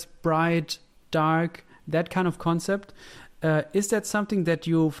 colors, bright, dark, that kind of concept, is that something that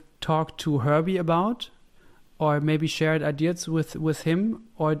you've talked to Herbie about, or maybe shared ideas with him,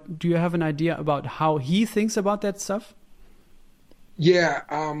 or do you have an idea about how he thinks about that stuff? Yeah.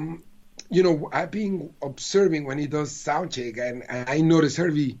 You know, I've been observing when he does sound check, and I notice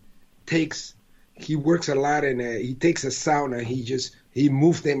Herbie he works a lot, and he takes a sound and he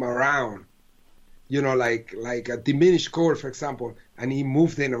moves them around, you know, like a diminished chord, for example, and he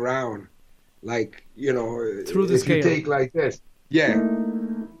moves them around, like, you know, through the scale. You take like this, yeah.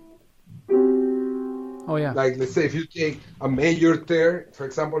 Oh yeah. Like, let's say if you take a major third, for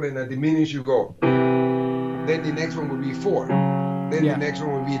example, in a diminished, you go, then the next one will be 4. Then the next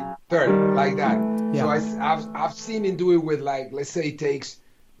one will be third, like that. Yeah. So I've seen him do it with, like, let's say he takes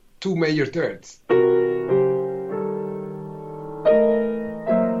 2 major thirds.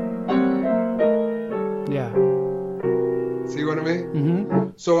 Yeah. See what I mean? Mm-hmm.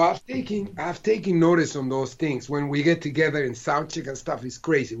 So I've taken notice on those things. When we get together in sound check and stuff, it's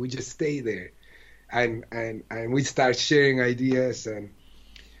crazy. We just stay there, and we start sharing ideas. And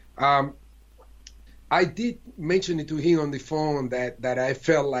I did mention it to him on the phone that I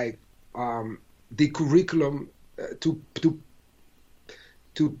felt like the curriculum to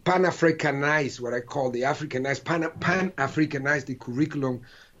Pan-Africanize, what I call the Africanize, Pan-Africanize the curriculum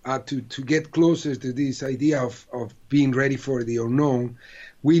to get closer to this idea of being ready for the unknown.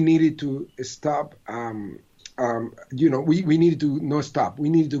 We needed to stop, we needed to not stop. We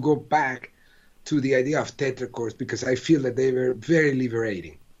needed to go back to the idea of tetrachords because I feel that they were very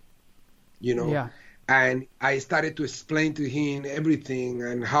liberating, you know. Yeah. And I started to explain to him everything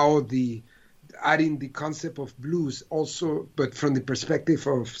and how adding the concept of blues also, but from the perspective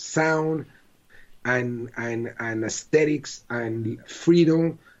of sound and aesthetics and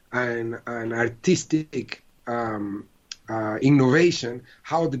freedom and artistic innovation,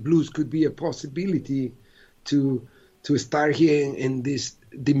 how the blues could be a possibility to start hearing in this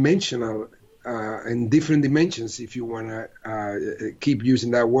dimensional in different dimensions, if you want to keep using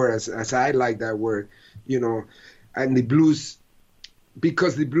that word as I like that word, you know. And the blues,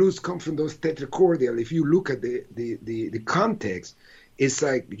 because the blues come from those tetrachordial, if you look at the context, it's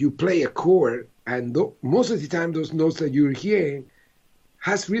like you play a chord and most of the time those notes that you're hearing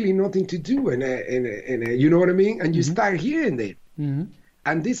has really nothing to do in a you know what I mean? And you start hearing it. Mm-hmm.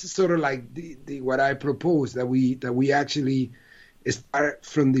 And this is sort of like the what I propose, that we actually start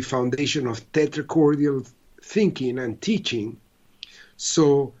from the foundation of tetrachordial thinking and teaching.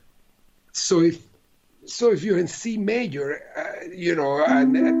 So if you're in C major, you know,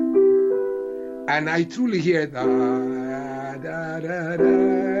 and I truly hear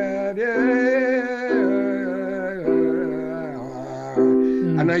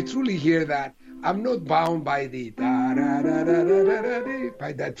and I truly hear that. I'm not bound by the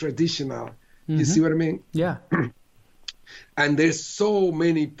by that traditional. Mm-hmm. You see what I mean? Yeah. And there's so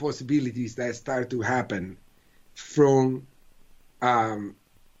many possibilities that start to happen from the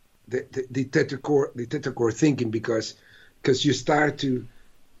tetrachord thinking, because you start to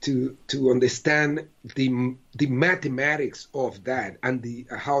understand the mathematics of that and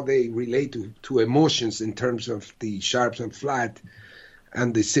how they relate to emotions in terms of the sharps and flat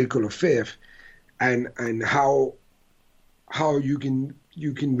and the circle of fifth, and how you can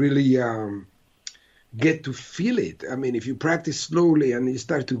really get to feel it. I mean, if you practice slowly and you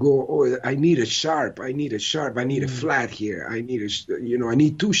start to go, oh, I need a sharp, I need a flat here, I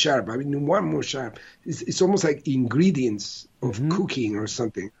need two sharp, I need one more sharp. It's almost like ingredients of cooking or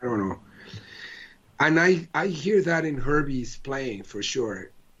something. I don't know. And I hear that in Herbie's playing for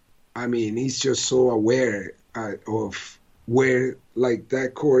sure. I mean, he's just so aware of where, like,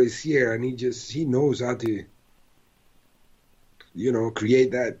 that chord is here, and he knows how to, you know,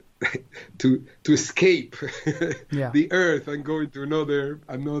 create that to escape the earth and go into another.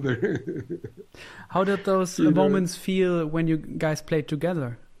 How did those moments feel when you guys played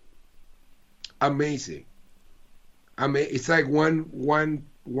together? Amazing. I mean, it's like one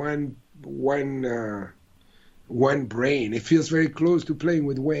brain. It feels very close to playing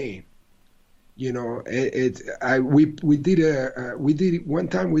with Wayne. You know, we did one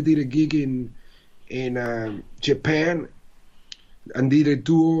time. We did a gig in Japan, and did a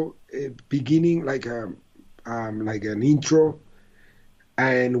duo beginning, like an intro.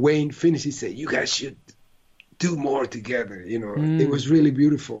 And Wayne finished. He said, "You guys should do more together." You know, It was really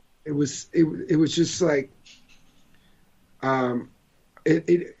beautiful. It was just like,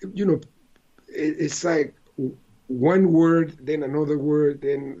 it's like one word, then another word,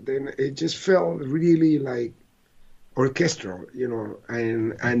 then it just felt really like orchestral, you know.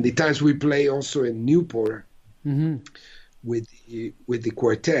 And the times we play also in Newport with the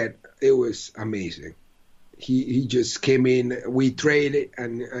quartet, it was amazing. He just came in, we traded,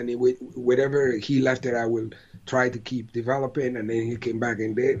 and whatever he left it, I will try to keep developing, and then he came back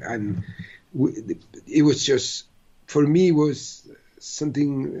and did, and it was just, for me, it was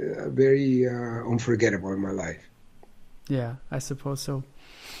something very unforgettable in my life. Yeah, I suppose so.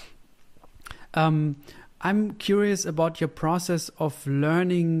 I'm curious about your process of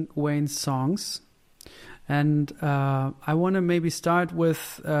learning Wayne's songs. And I want to maybe start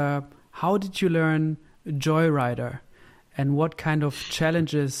with how did you learn Joyrider? And what kind of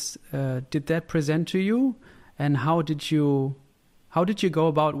challenges did that present to you? And how did you go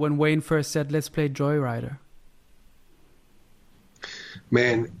about when Wayne first said, let's play Joyrider?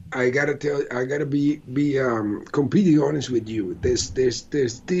 Man, I gotta be completely honest with you. There's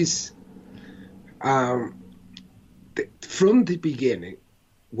this from the beginning,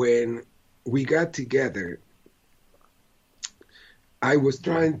 when we got together, I was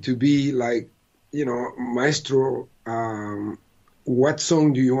trying to be like, you know, maestro, what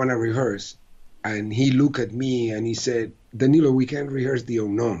song do you want to rehearse? And he looked at me and he said, Danilo, we can't rehearse The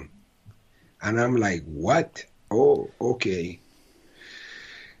Unknown. And I'm like, what? Oh, okay.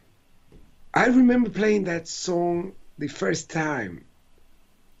 I remember playing that song the first time,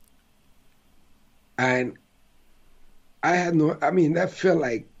 and that felt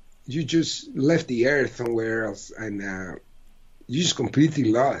like you just left the earth somewhere else, and you just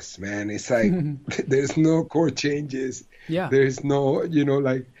completely lost, man. It's like there's no chord changes. Yeah. There's no, you know,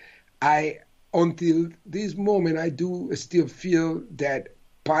 like I until this moment, I do still feel that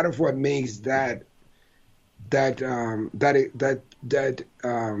part of what makes that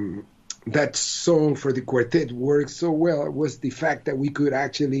song for the quartet work so well was the fact that we could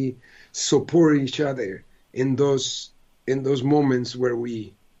actually support each other in those moments where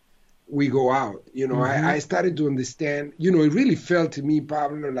we go out. You know, I started to understand. You know, it really felt to me,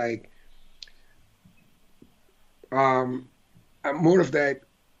 Pablo, like more of that.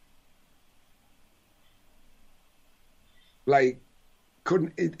 Like,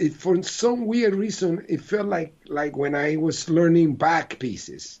 it for some weird reason, it felt like when I was learning Bach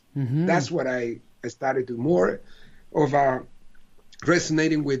pieces. That's what I started to more of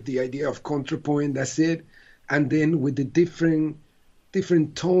resonating with the idea of contrapoint. That's it, and then with the different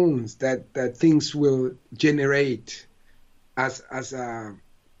tones that things will generate as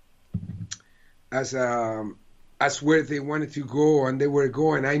where they wanted to go, and they were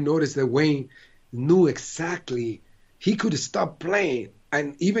going. I noticed that Wayne knew exactly. He could stop playing,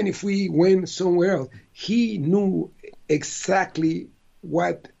 and even if we went somewhere else, he knew exactly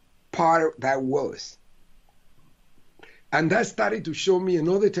what part that was. And that started to show me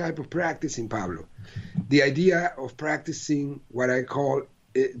another type of practicing, Pablo. The idea of practicing what I call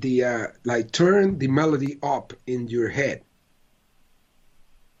like turn the melody up in your head.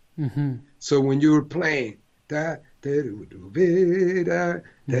 So when you're playing, and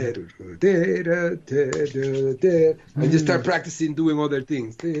you start practicing doing other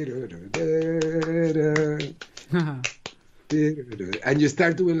things. And you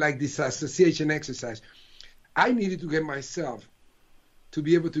start doing like this association exercise. I needed to get myself to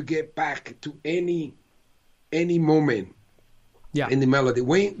be able to get back to any moment in the melody.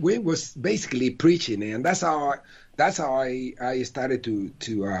 Wayne was basically preaching, and that's how I started to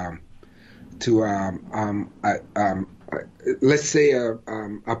let's say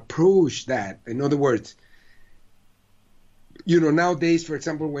approach that. In other words, you know, nowadays, for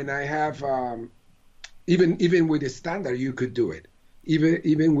example, when I have even with a standard, you could do it.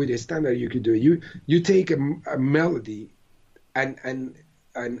 Even with a standard, you could do it. You take a melody and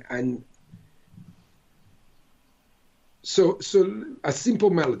so a simple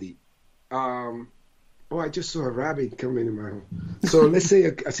melody. Oh, I just saw a rabbit coming in my home. So let's say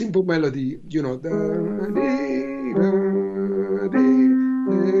a simple melody, you know.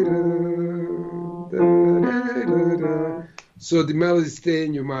 So the melody stay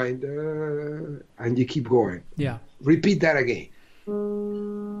in your mind, and you keep going. Yeah. Repeat that again.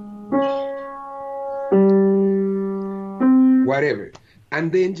 Whatever.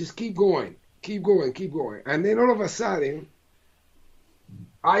 And then just keep going. And then all of a sudden,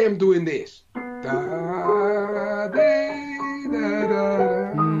 I am doing this.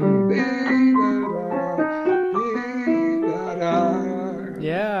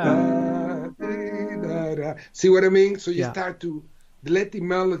 See what I mean? So you start to let the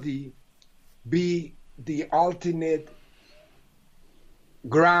melody be the alternate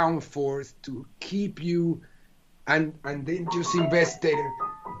ground force to keep you, and then just invest it,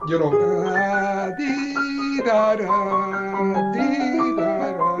 you know.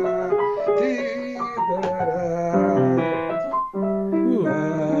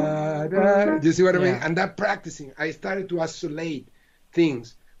 You see what I mean? And that practicing, I started to isolate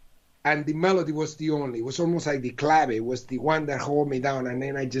things, and the melody was the only. It was almost like the clave was the one that held me down, and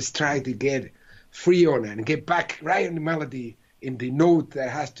then I just tried to get free on it and get back right on the melody in the note that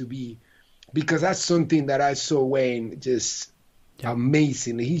has to be, because that's something that I saw Wayne just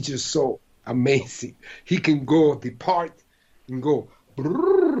amazing. He's just so amazing. He can go depart and go,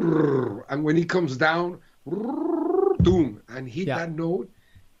 and when he comes down, boom, and hit that note.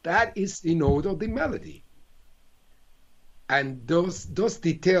 That is the note of the melody. And those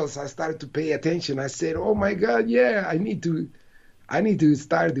details, I started to pay attention. I said, "Oh my God, yeah, I need to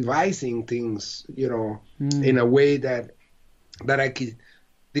start devising things, you know, in a way that I could."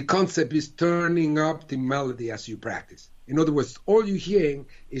 The concept is turning up the melody as you practice. In other words, all you're hearing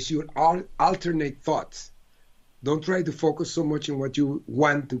is your alternate thoughts. Don't try to focus so much on what you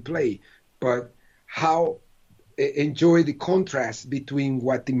want to play, but enjoy the contrast between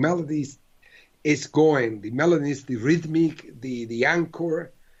what the melody is going. The melody is the rhythmic, the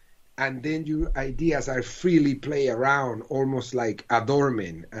anchor, and then your ideas are freely play around, almost like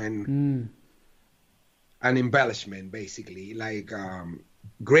adornment and embellishment, basically, like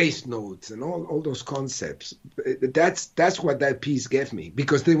grace notes and all those concepts. That's what that piece gave me,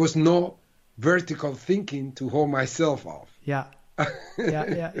 because there was no vertical thinking to hold myself off. Yeah.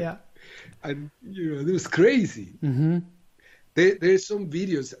 And you know, it was crazy. There's some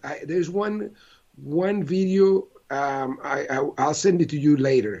videos. There's one video. I'll send it to you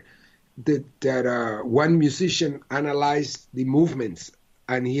later. one musician analyzed the movements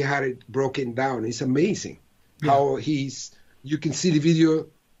and he had it broken down. It's amazing how you can see the video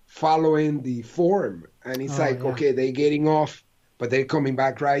following the form, and it's okay, they're getting off, but they're coming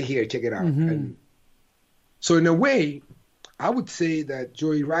back right here. Check it out. And so in a way, I would say that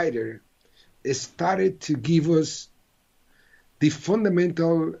Joey Ryder started to give us the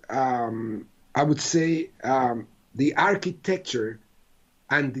fundamental, I would say, the architecture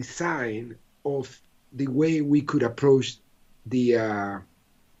and design of the way we could approach the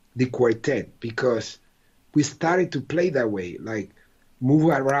quartet, because we started to play that way, like move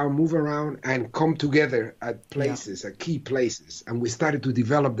around and come together at places, at key places. And we started to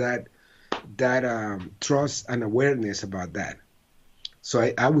develop that trust and awareness about that.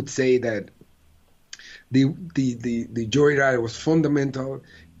 So I would say that the Joey Ryder was fundamental.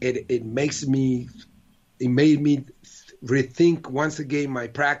 It made me rethink once again my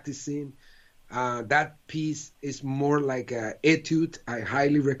practicing. That piece is more like an etude. I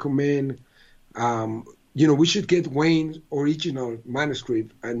highly recommend. We should get Wayne's original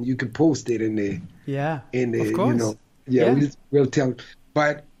manuscript, and you can post it in the of course. We'll tell.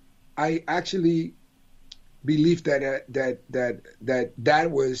 But I actually believe that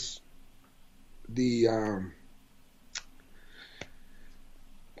was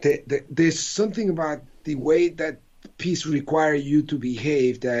there's something about the way that piece require you to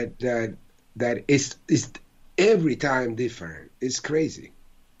behave that is every time different. It's crazy.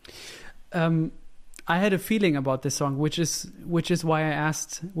 I had a feeling about this song, which is why I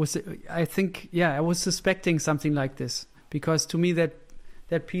asked. I was suspecting something like this, because to me that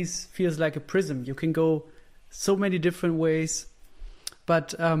piece feels like a prism. You can go so many different ways,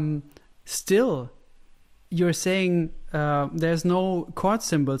 but still, you're saying there's no chord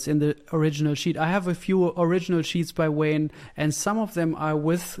symbols in the original sheet. I have a few original sheets by Wayne, and some of them are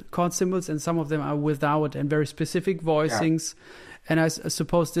with chord symbols and some of them are without, and very specific voicings. Yeah. And I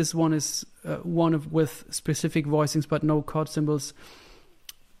suppose this one is with specific voicings but no chord symbols.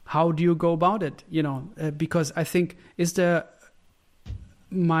 How do you go about it? Because I think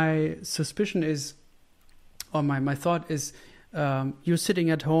my suspicion is, or my thought is, you're sitting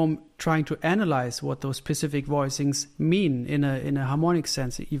at home trying to analyze what those specific voicings mean in a harmonic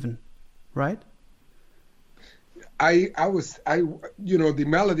sense, even, right? The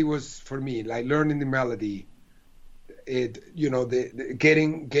melody was for me, like learning the melody. The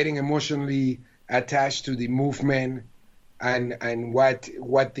getting emotionally attached to the movement and what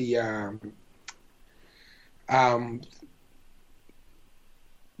the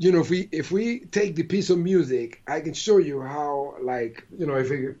if we take the piece of music, I can show you how, like,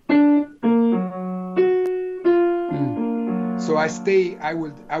 if so I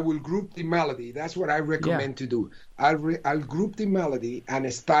will group the melody. That's what I recommend to do. I'll group the melody, and I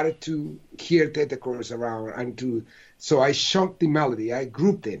started to hear tetachords around, so I chunked the melody. I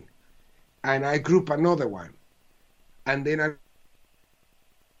grouped it, and I group another one, and then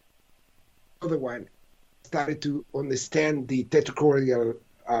another one. Started to understand the tetrachordial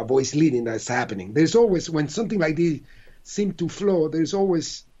voice leading that's happening. There's always, when something like this seems to flow, there's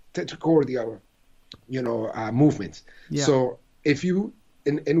always tetrachordial, movements. Yeah. So if you,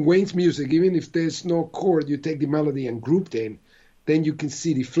 in Wayne's music, even if there's no chord, you take the melody and group them, then you can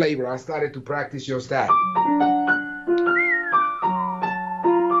see the flavor. I started to practice just that.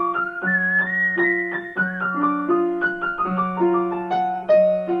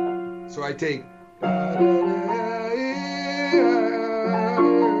 So I take...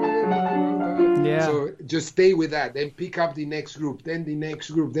 So just stay with that, then pick up the next group, then the next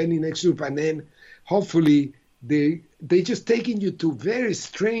group, then the next group, and then hopefully they just taking you to very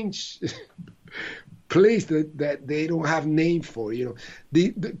strange place that they don't have name for.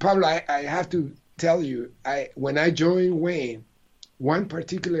 Pablo, I have to tell you, when I joined Wayne, one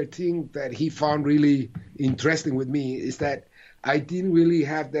particular thing that he found really interesting with me is that I didn't really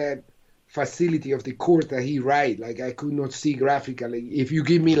have that facility of the chord that he write. Like, I could not see graphically. If you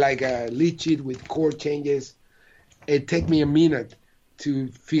give me like a lead sheet with chord changes, it take me a minute to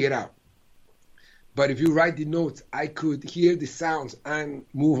figure it out. But if you write the notes, I could hear the sounds and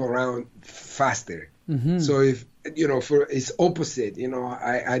move around faster. Mm-hmm. So if it's opposite.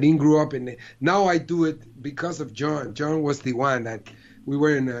 I didn't grow up in it. Now I do it because of John. John was the one that we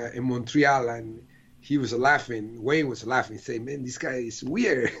were in Montreal, and he was laughing. Wayne was laughing, saying, "Man, this guy is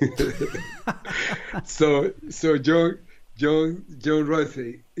weird." So John wrote,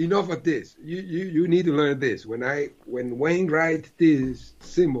 say, "Enough of this. You need to learn this." When Wayne writes this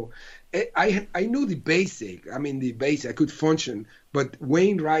symbol, I knew the basic. I mean, the basic. I could function, but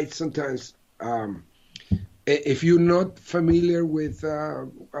Wayne writes sometimes if you're not familiar with a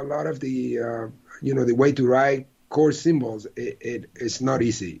lot of the the way to write chord symbols, it's not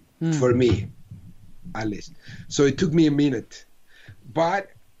easy for me, at least. So it took me a minute,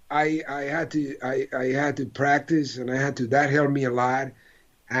 but I had to practice, and that helped me a lot.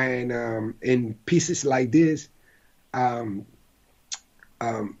 And in pieces like this, I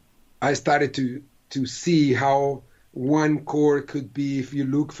started to see how one chord could be, if you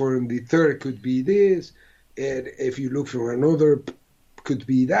look for the third, could be this, and if you look for another, could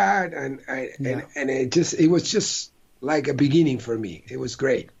be that, and it was just like a beginning for me. It was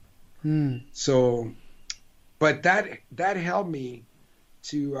great. So, but that helped me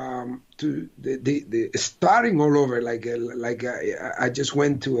to the starting all over. I just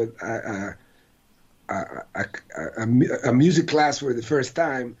went to a music class for the first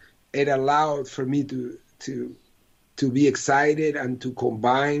time. It allowed for me to be excited and to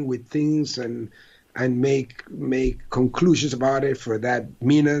combine with things and make conclusions about it for that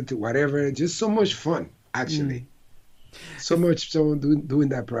minute, whatever. Just so much fun, actually. So much fun doing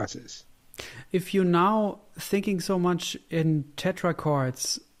that process. If you're now thinking so much in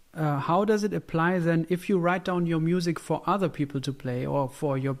tetrachords, how does it apply then if you write down your music for other people to play or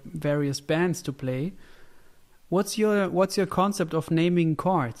for your various bands to play? What's your concept of naming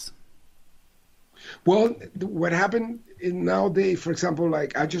chords? Well, what happened nowadays, for example,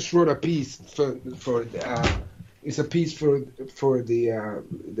 like I just wrote a piece for it's a piece for the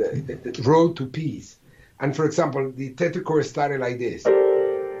Road to Peace, and for example, the tetrachord started like this.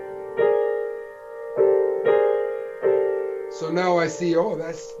 So now I see,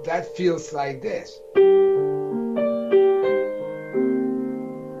 that feels like this.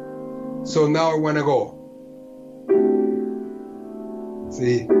 So now I want to go.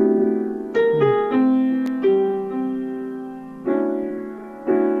 See.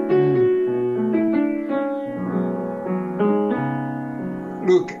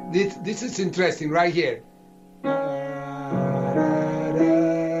 Look, this is interesting right here.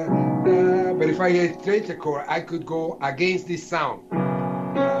 But if I hit tetrachord, I could go against this sound.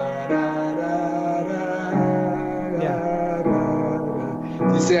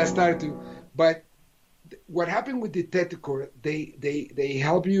 You see, I started to. But what happened with the tetrachord? They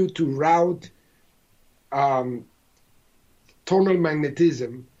help you to route tonal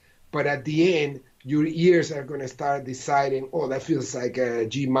magnetism, but at the end, your ears are going to start deciding, that feels like a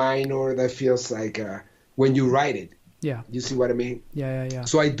G minor, that feels like when you write it. Yeah. You see what I mean? Yeah.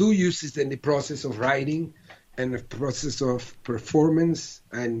 So I do use it in the process of writing and the process of performance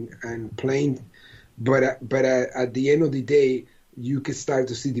and playing. But at the end of the day, you can start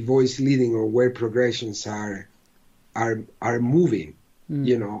to see the voice leading or where progressions are moving,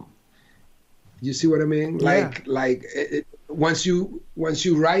 You see what I mean? Yeah. Once you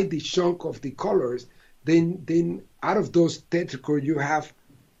write the chunk of the colors, then out of those tetrachords you have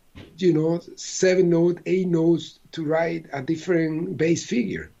 7 notes, 8 notes to write a different bass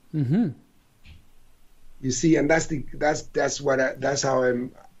figure. You see, and that's how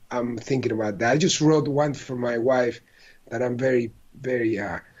I'm thinking about that. I just wrote one for my wife that I'm very, very.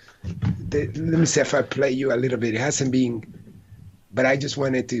 Let me see if I play you a little bit. It hasn't been, but I just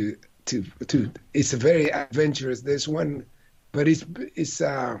wanted to. It's a very adventurous. There's one, but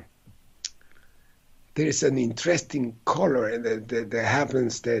there's an interesting color that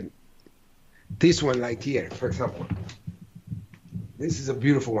happens. That this one, like here, for example, this is a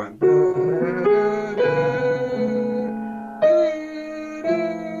beautiful one.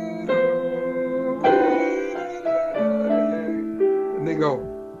 And they go.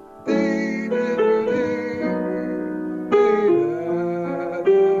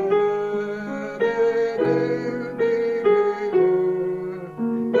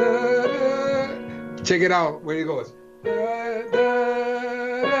 Check it out where it goes.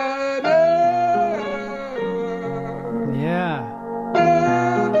 Yeah.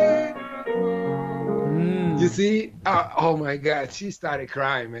 You see? Oh my God, she started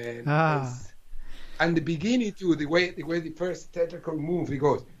crying, man. And the beginning too, the way the first tetrachord move, it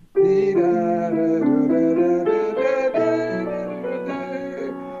goes.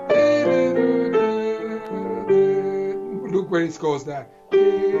 Look where it goes now.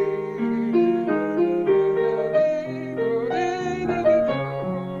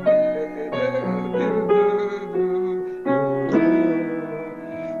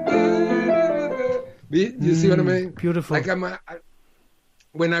 You see what I mean? Beautiful. Like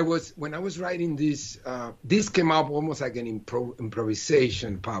when I was writing this, this came up almost like an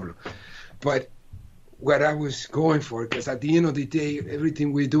improvisation, Pablo. But what I was going for, because at the end of the day,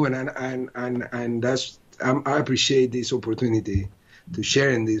 everything we're doing, and that's I appreciate this opportunity to share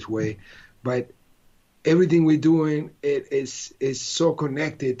in this way. But everything we're doing is so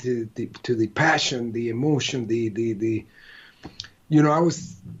connected to the passion, the emotion, the you know,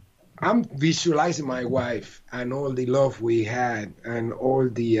 I'm visualizing my wife and all the love we had and all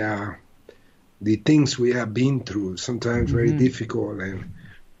the things we have been through, sometimes very difficult,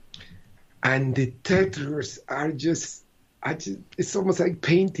 and the textures are just, it's almost like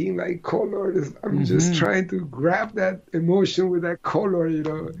painting, like colors. I'm just trying to grab that emotion with that color, you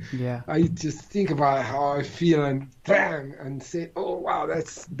know. Yeah. I just think about how I feel and bang, and say, oh wow,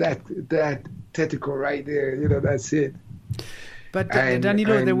 that's that tentacle right there, you know, that's it. But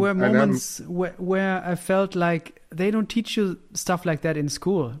Danilo, there were moments where I felt like they don't teach you stuff like that in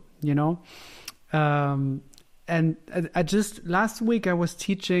school, you know. And I just, last week I was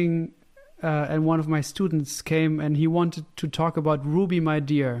teaching, and one of my students came and he wanted to talk about Ruby, My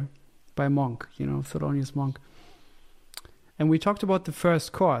Dear by Monk, you know, Thelonious Monk. And we talked about the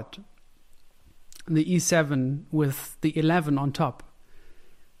first chord, the E7 with the 11 on top.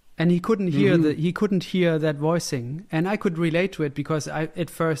 And he couldn't hear he couldn't hear that voicing. And I could relate to it because at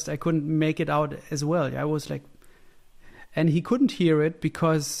first I couldn't make it out as well. I was like, and he couldn't hear it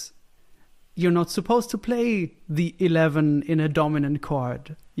because you're not supposed to play the 11 in a dominant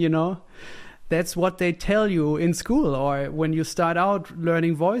chord, you know? That's what they tell you in school or when you start out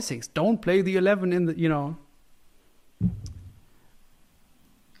learning voicings. Don't play the 11 in the, you know.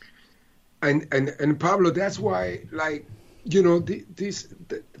 And Pablo, that's why, like, you know,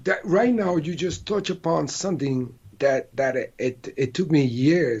 that right now you just touch upon something that it took me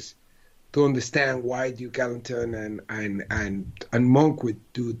years to understand why Duke Ellington and Monk would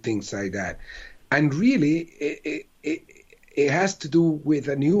do things like that. And really, it has to do with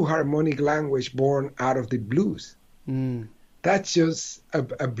a new harmonic language born out of the blues. That's just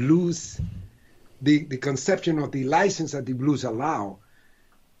a blues, the conception of the license that the blues allow.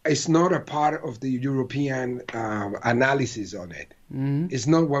 It's not a part of the European analysis on it. It's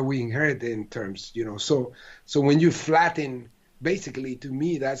not what we inherit in terms, you know. So when you flatten, basically, to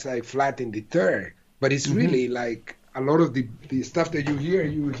me, that's like flatten the third. But it's really like a lot of the stuff that you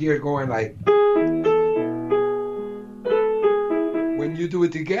hear going like, when you do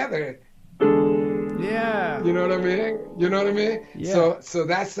it together. Yeah. You know what I mean? You know what I mean? Yeah. So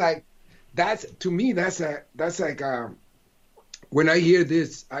that's like, to me, that's like, when I hear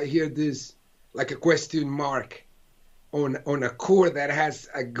this like a question mark on a chord that has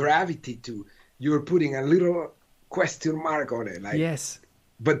a gravity to, you're putting a little question mark on it. Like, yes.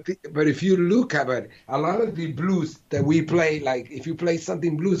 But if you look at it, a lot of the blues that we play, like if you play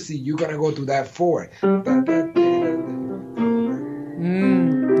something bluesy, you're gonna go to that 4. Yeah.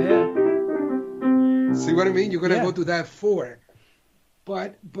 See what I mean? You're gonna go to that 4.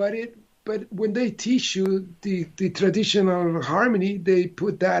 But when they teach you the traditional harmony, they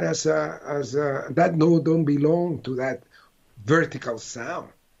put that as a that note don't belong to that vertical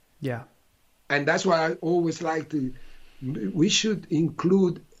sound. Yeah. And that's why I always like we should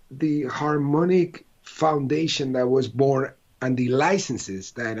include the harmonic foundation that was born and the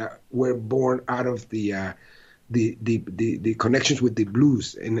licenses that were born out of the connections with the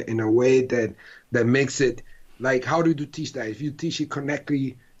blues in a way that makes it like, how do you teach that? If you teach it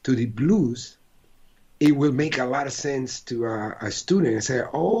correctly to the blues, it will make a lot of sense to a student and say,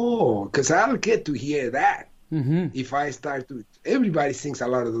 oh, because I'll get to hear that if I start to. Everybody sings a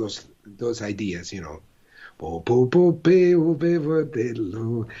lot of those ideas, you know. Like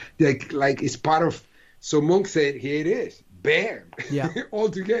it's part of. So Monk said, here it is, bam, all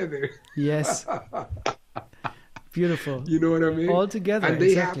together. Yes. Beautiful. You know what I mean? All together, and they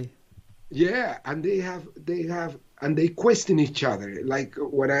exactly. And they have. And they question each other. Like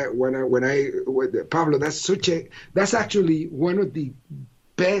when Pablo, that's actually one of the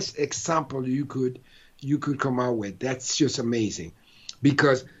best examples you could come out with. That's just amazing,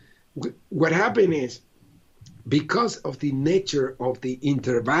 because what happened is, because of the nature of the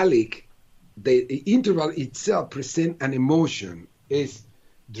intervallic, the interval itself present an emotion is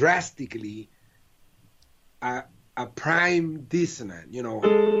drastically a prime dissonant, you know.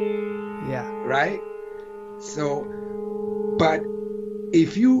 Yeah. Right. So, but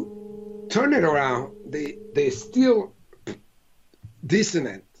if you turn it around, they still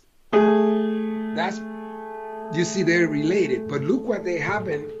dissonant. That's, you see, they're related. But look what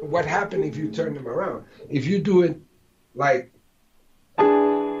happened if you turn them around. If you do it like,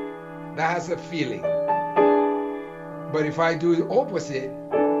 that has a feeling. But if I do the opposite,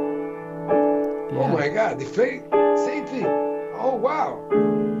 oh my God, same thing. Oh wow.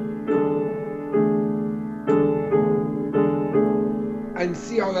 And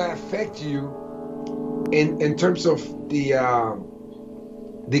see how that affects you in terms of the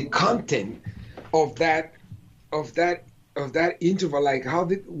content of that of that of that interval. Like,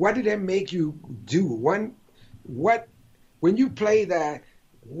 what did that make you do? What when you play that?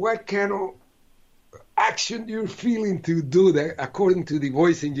 What kind of action you're feeling to do that according to the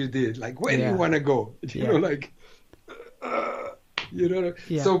voicing you did? Like, where do you want to go? You know, like, you know.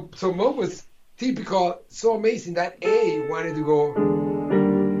 Yeah. So Mo was typical, so amazing that A wanted to go.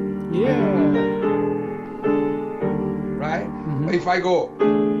 Yeah. Right? If I go.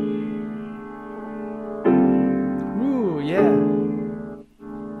 Ooh, yeah.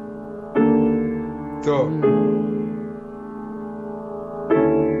 So.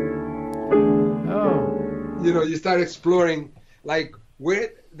 You know, you start exploring, like, where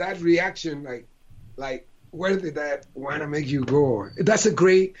that reaction, like where did that want to make you go? That's a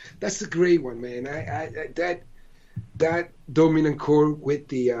great one, man. That dominant chord with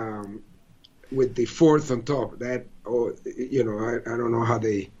the fourth on top. That, you know, I don't know how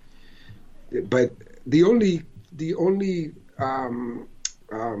they, but the only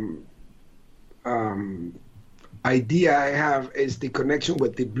idea I have is the connection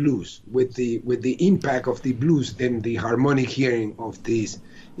with the blues, with the impact of the blues and the harmonic hearing of these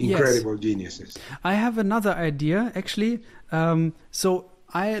incredible geniuses. I have another idea, actually. So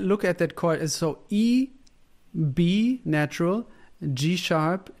I look at that chord as so E, B natural, G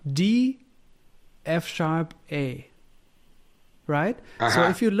sharp, D, F sharp, A. Right? So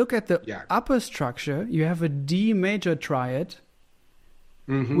if you look at the upper structure, you have a D major triad.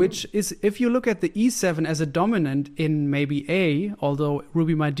 Which is, if you look at the E7 as a dominant in maybe A, although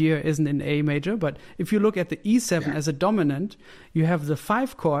Ruby My Dear isn't in A major, but if you look at the E7 as a dominant, you have the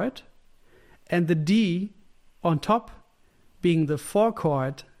 5 chord and the D on top being the 4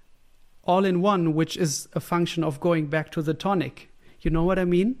 chord all in one, which is a function of going back to the tonic. You know what I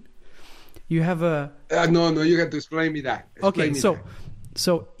mean? You have a... no, you have to explain me that. So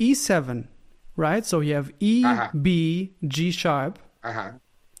E7, right? So you have E, B, G sharp.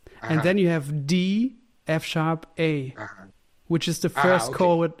 And then you have D, F sharp, A, which is the first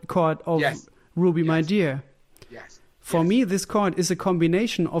chord of Ruby My Dear. For me, this chord is a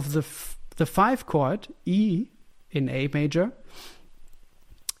combination of the 5 chord, E in A major,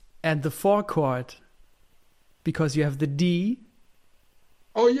 and the 4 chord, because you have the D.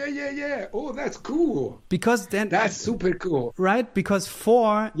 Oh, yeah. Oh, that's cool. Because then... That's super cool. Right? Because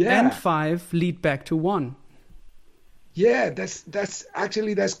 4 and 5 lead back to 1. Yeah, that's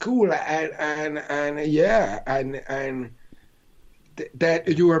cool, and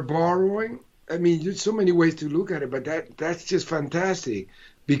that you are borrowing. I mean, there's so many ways to look at it, but that's just fantastic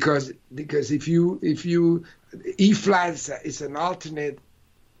because if you E flat is an alternate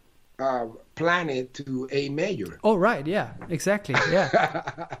planet to A major. Oh right, yeah, exactly, yeah,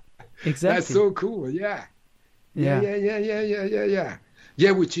 exactly. That's so cool, yeah.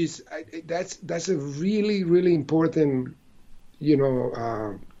 Yeah, which is that's a really, really important, you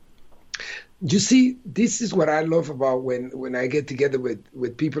know. You see, this is what I love about when I get together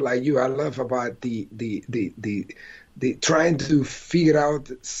with people like you. I love about the trying to figure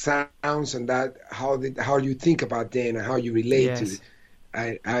out sounds and that how you think about them and how you relate to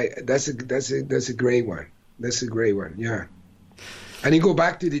it. That's a great one. That's a great one. Yeah. And you go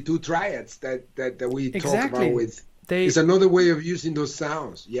back to the 2 triads that we talked about with. It's another way of using those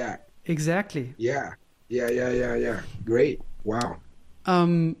sounds. Yeah. Exactly. Yeah. Great. Wow.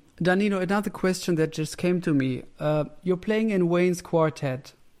 Danilo, another question that just came to me. You're playing in Wayne's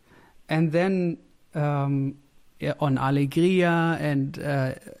quartet, and then on Alegria,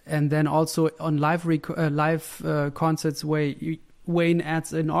 and then also on live concerts where Wayne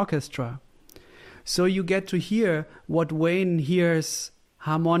adds an orchestra. So you get to hear what Wayne hears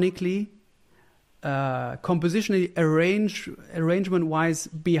harmonically, compositionally, arrangement-wise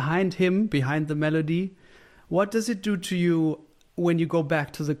behind him, behind the melody. What does it do to you when you go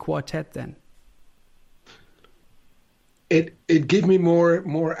back to the quartet then? It gives me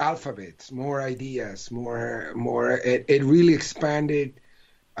more alphabets, more ideas, more. It really expanded.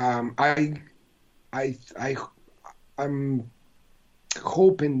 I'm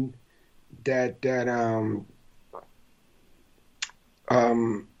hoping that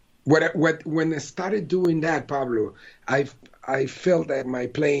when I started doing that, Pablo, I felt that my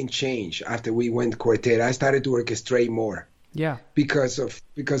playing changed after we went quartet. I started to orchestrate more. Yeah. Because of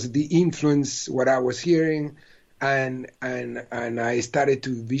the influence, what I was hearing, and I started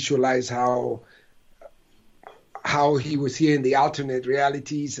to visualize how he was hearing the alternate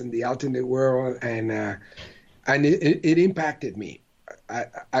realities and the alternate world, and it impacted me.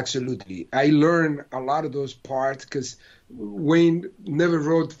 Absolutely. I learned a lot of those parts because Wayne never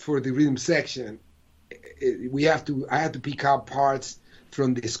wrote for the rhythm section. I had to pick out parts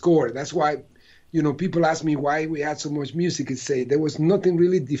from the score. That's why, you know, people ask me why we had so much music. And say there was nothing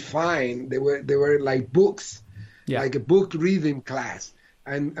really defined. They were like books, like a book reading class,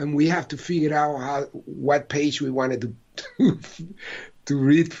 and we have to figure out what page we wanted to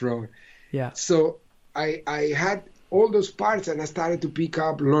read from. Yeah. So I had all those parts, and I started to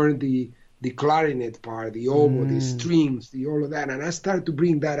learn the clarinet part, the oboe, the strings, all of that, and I started to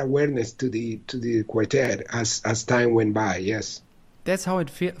bring that awareness to the quartet as time went by. Yes. That's how it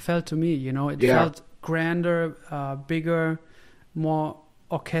felt to me, you know. It felt grander, bigger, more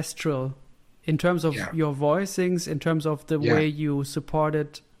orchestral in terms of your voicings, in terms of the way you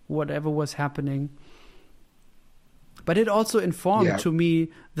supported whatever was happening. But it also informed to me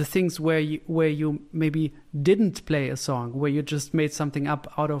the things where you maybe didn't play a song, where you just made something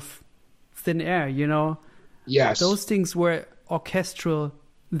up out of thin air, you know. Yes. Those things were orchestral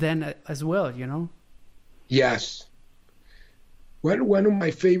then as well, you know. Yes. Well, one of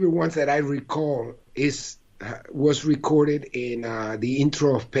my favorite ones that I recall was recorded in the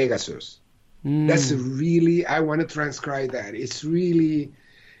intro of Pegasus. That's really, I want to transcribe that. It's really,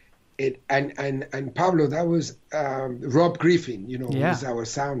 and Pablo, that was Rob Griffin, you know, who's our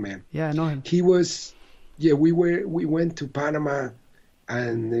sound man. Yeah, I know him. He was, we went to Panama,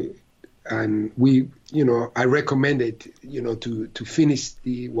 and we, you know, I recommended, you know, to finish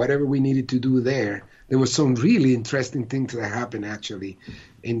whatever we needed to do there. There was some really interesting things that happened actually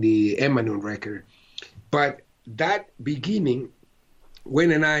in the Emanuel record. But that beginning,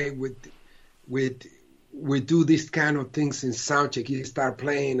 when and I would do this kind of things in soundcheck, he start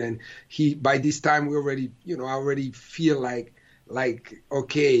playing, and by this time we already, you know, I already feel like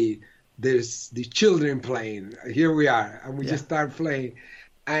okay, there's the children playing. Here we are, and we just start playing,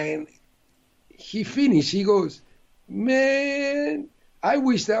 and he finished. He goes, "Man, I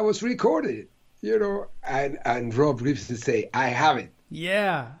wish that was recorded." You know, and Rob Griffin say, "I have it."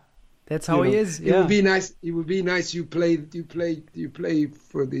 Yeah, that's how he is. Yeah. It would be nice. It would be nice. You play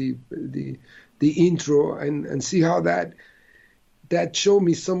for the intro and see how that showed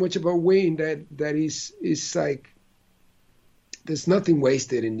me so much about Wayne that is like there's nothing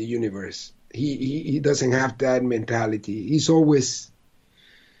wasted in the universe. He doesn't have that mentality.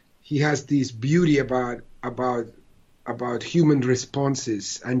 He has this beauty about human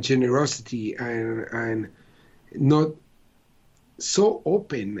responses and generosity and not so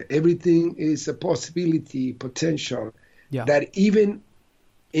open. Everything is a possibility, potential. Yeah. That even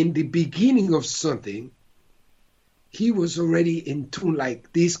in the beginning of something, he was already in tune.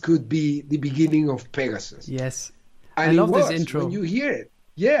 Like this could be the beginning of Pegasus. Yes, and I love this intro. When you hear it,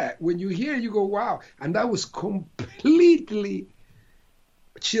 when you hear it, you go, "Wow!" And that was completely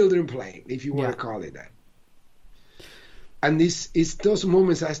children playing, if you want to call it that. And this is those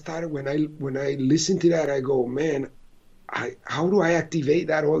moments I started when I listen to that, I go, man, how do I activate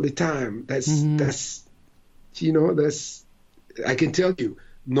that all the time? That's you know, I can tell you,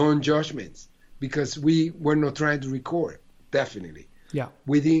 non-judgments, because we were not trying to record, definitely. Yeah.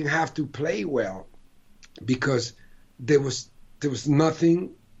 We didn't have to play well because there was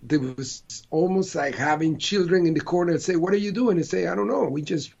nothing. There was almost like having children in the corner and say, "What are you doing?" And say, "I don't know. We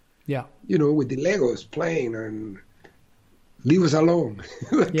just, you know, with the Legos playing and leave us alone."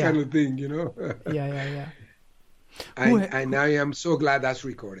 That kind of thing, you know. Yeah. And I am so glad that's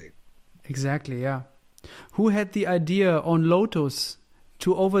recorded. Exactly. Yeah. Who had the idea on Lotus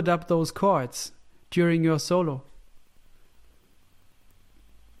to overdub those chords during your solo?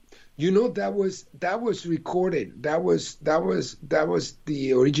 You know, that was recorded. That was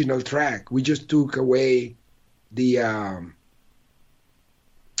the original track. We just took away the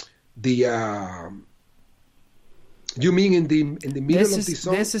you mean in the middle of the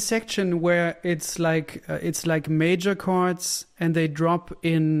song? There's a section where it's like major chords and they drop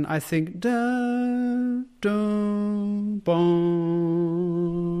in, I think, da da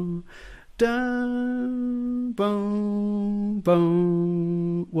boom da boom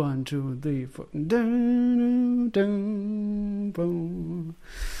boom 1 2 3 4 da da boom.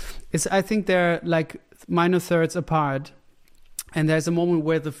 I think they're like minor thirds apart. And there's a moment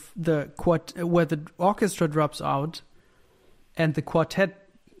where where the orchestra drops out, and the quartet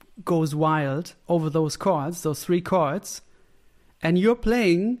goes wild over those chords, those 3 chords, and you're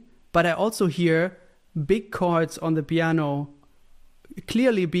playing. But I also hear big chords on the piano,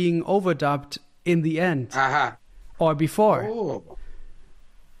 clearly being overdubbed in the end or before.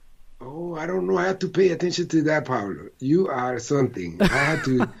 Oh, I don't know. I have to pay attention to that, Pablo. You are something. I had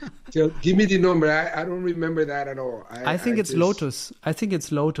to give me the number. I don't remember that at all. I think it's Lotus. I think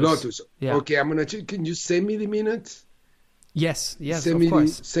it's Lotus. Lotus. Yeah. Okay, I'm gonna check. Can you send me the minutes? Yes, of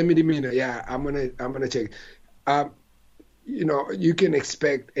course. Send me the minute. Yeah, I'm gonna check. you know, you can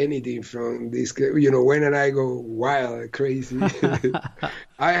expect anything from this. You know, when and I go wild, crazy,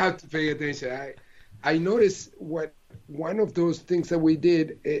 I have to pay attention. I noticed what one of those things that we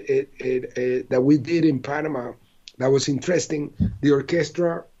did that we did in Panama that was interesting. The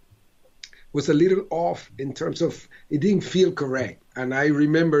orchestra was a little off in terms of it didn't feel correct, and I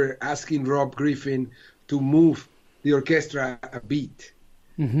remember asking Rob Griffin to move the orchestra a beat,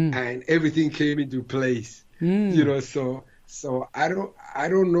 and everything came into place. You know, so I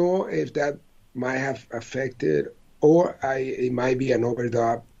don't know if that might have affected, or it might be an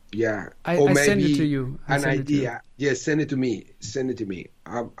overdub. Yeah, or I maybe send it to you. an idea. Yes, send it to me. Send it to me.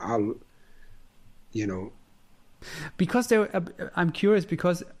 I'll you know. Because I'm curious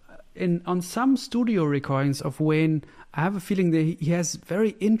because on some studio recordings of Wayne, I have a feeling that he has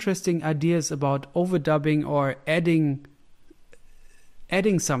very interesting ideas about overdubbing or adding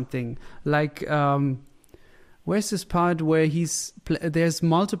something. Like where's this part where there's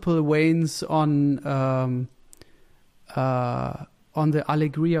multiple Waynes on the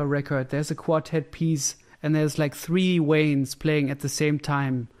Alegria record. There's a quartet piece and there's like 3 Waynes playing at the same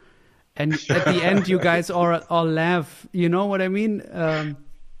time. And at the end, you guys all laugh. You know what I mean?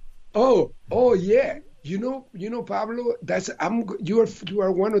 Oh yeah. You know, Pablo. You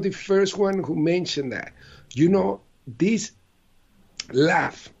are one of the first one who mentioned that. You know, this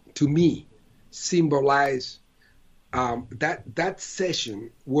laugh to me symbolize that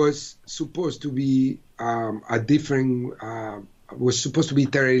session was supposed to be was supposed to be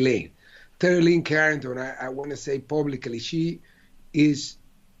Terry Lane. Terry Lane Carrington. I want to say publicly, she is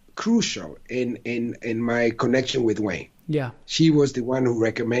crucial in my connection with Wayne. Yeah, she was the one who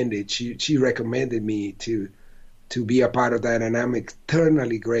recommended. She recommended me to be a part of that, and I'm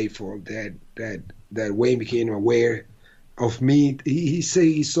eternally grateful that Wayne became aware of me. He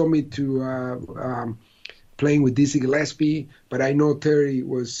saw me to playing with Dizzy Gillespie, but I know Terry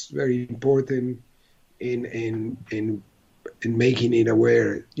was very important in making it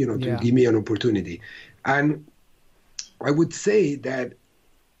aware, you know, to give me an opportunity. And I would say that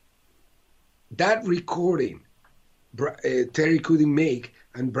recording Terry couldn't make,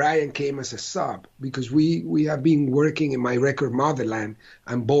 and Brian came as a sub because we have been working in my record Motherland,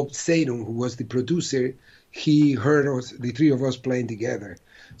 and Bob Sadon, who was the producer, he heard us, the 3 of us playing together,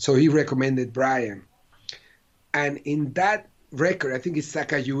 so he recommended Brian. And in that record, I think it's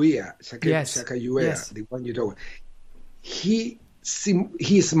Sacagawea, yes. The one you know, he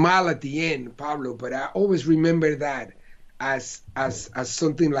smiled at the end, Pablo, but I always remember that as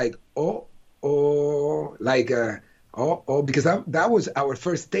something like because that was our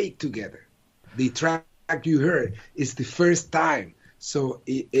first take together. The track you heard is the first time, so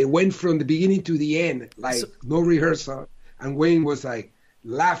it went from the beginning to the end, like no rehearsal, and Wayne was like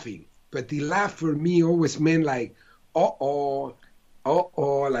laughing, but the laugh for me always meant like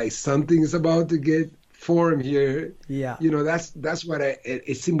like something's about to get formed here. Yeah, you know, that's what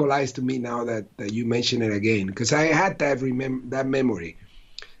it symbolized to me now that you mention it again, because I had that memory.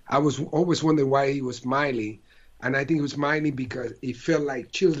 I was always wondering why he was smiling. And I think he was smiling because it felt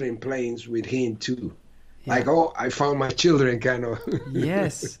like children playing with him too. Yeah. Like, I found my children, kind of.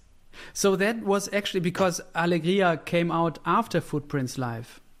 Yes. So that was actually because Alegria came out after Footprints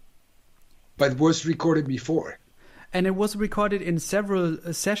Live. But was recorded before. And it was recorded in several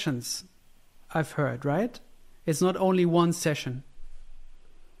sessions, I've heard, right? It's not only one session.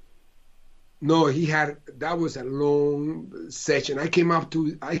 No, that was a long session. I came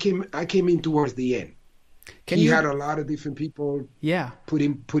in towards the end. He had a lot of different people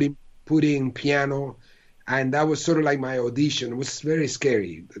putting piano, and that was sort of like my audition. It was very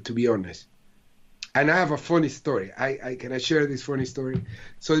scary, to be honest. And I have a funny story. Can I share this funny story?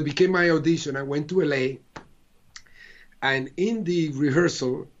 So it became my audition. I went to LA, and in the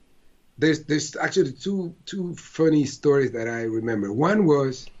rehearsal, there's actually two funny stories that I remember. One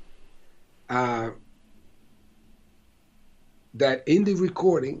was that in the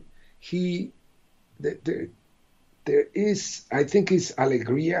recording, there is, I think it's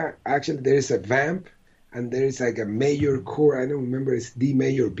Alegria. Actually, there is a vamp, and there is like a major chord. I don't remember, it's D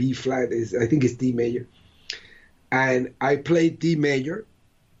major, B flat. I think it's D major. And I played D major,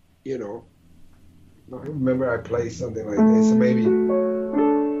 you know. I don't remember, I played something like that. So maybe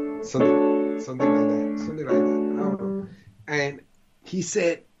something like that. I don't know. And he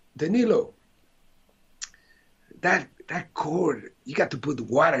said, Danilo, that chord, you got to put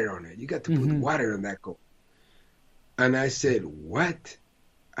water on it. You got to put water on that chord. And I said, what?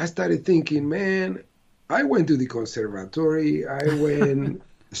 I started thinking, man, I went to the conservatory. I went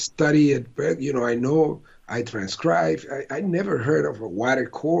study at Berkeley. You know, I transcribed. I never heard of a water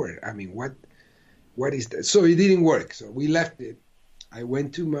chord. I mean, what what is that? So it didn't work. So we left it. I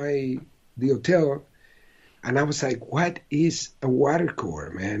went to the hotel, and I was like, what is a watercolor,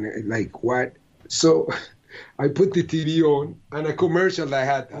 man? Like, what? So I put the TV on, and a commercial that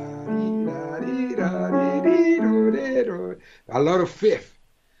had a lot of Fifth.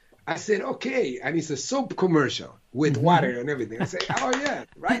 I said, okay, and it's a soap commercial with water and everything. I said, oh yeah,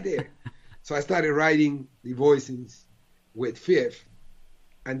 right there. So I started writing the voices with Fifth,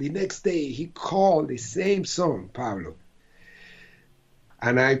 and the next day he called the same song, Pablo,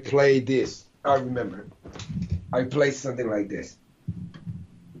 and I played this. I remember. I played something like this.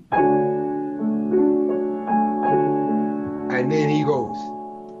 And then he goes,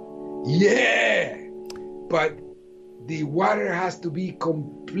 yeah, but the water has to be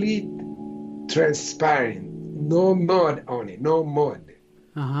complete transparent. No mud on it, no mud.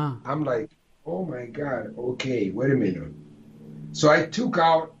 Uh-huh. I'm like, oh my God, okay, wait a minute. So I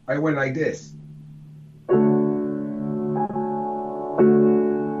went like this.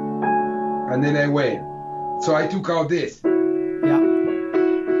 And then I went. So I took out this. Yeah.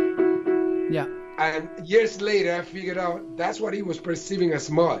 Yeah. And years later, I figured out that's what he was perceiving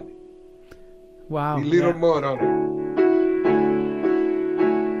as mud. Wow. The little mud on it.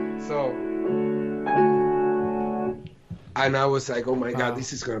 So, and I was like, oh my God,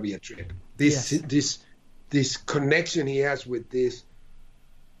 this is going to be a trip. This connection he has with this,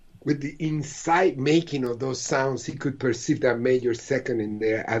 with the inside making of those sounds, he could perceive that major second in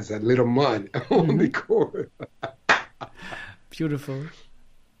there as a little mud on the chord. Beautiful.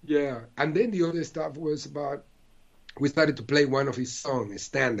 Yeah. And then the other stuff was about, we started to play one of his songs, his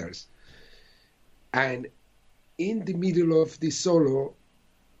standards. And in the middle of the solo,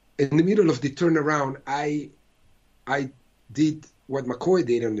 in the middle of the turnaround, I did what McCoy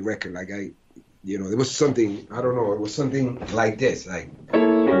did on the record. Like there was something, I don't know, it was something like this, like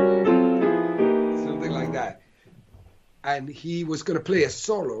something like that. And he was going to play a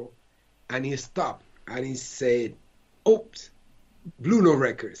solo, and he stopped, and he said, oops, Blue Note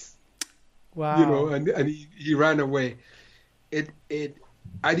Records. Wow. And he ran away.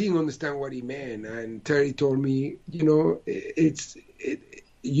 I didn't understand what he meant, and Terry told me,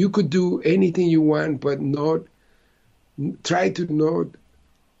 you could do anything you want, but try to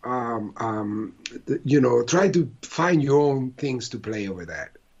try to find your own things to play over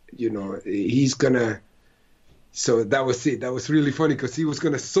that. He's gonna. So that was it. That was really funny because he was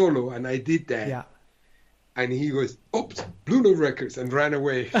gonna solo, and I did that. Yeah. And he goes, oops, Blue Note Records, and ran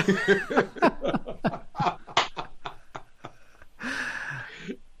away.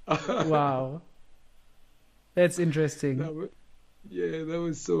 Wow. That's interesting. That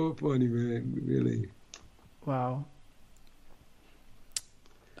was so funny, man. Really. Wow.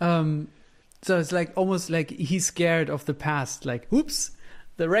 So it's like almost like he's scared of the past. Like, oops,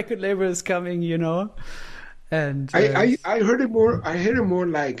 the record label is coming, And I heard it more. I heard it more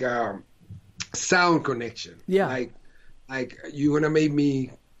like sound connection. Yeah. Like you wanna make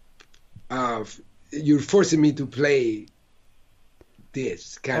me. You're forcing me to play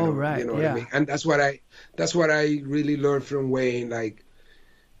this kind of. Right. You know what I mean? And that's what I really learned from Wayne. Like,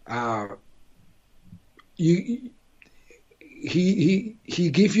 he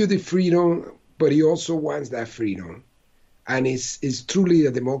gives you the freedom, but he also wants that freedom, and it's truly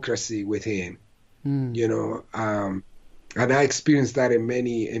a democracy with him. And I experienced that in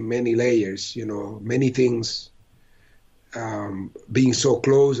many layers. Many things. Being so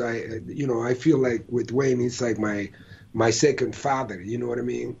close, I feel like with Wayne, it's like my second father. You know what I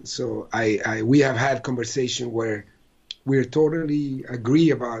mean? So we have had conversation where we're totally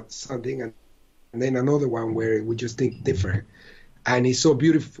agree about something, and then another one where we just think different, and it's so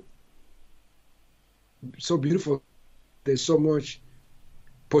beautiful. So beautiful. There's so much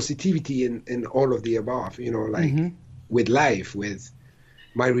positivity in all of the above. With life, with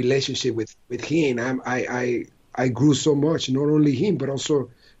my relationship with him. I grew so much, not only him, but also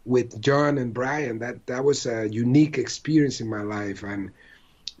with John and Brian. That was a unique experience in my life, and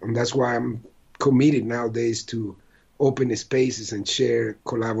that's why I'm committed nowadays to open spaces and share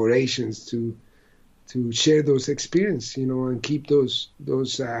collaborations to share those experiences, and keep those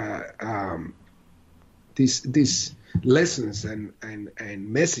these lessons and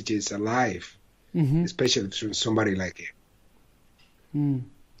messages alive, especially from somebody like him.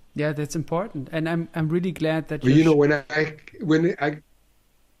 Yeah, that's important, and I'm really glad that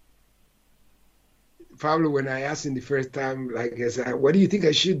Pablo, when I asked him the first time, like, I said, what do you think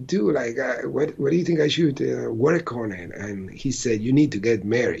I should do? Like, what do you think I should work on it? And he said, you need to get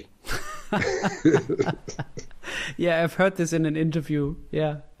married. Yeah, I've heard this in an interview.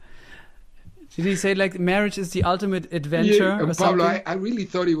 Yeah. Did he say like marriage is the ultimate adventure? Yeah, and or Pablo, something? I really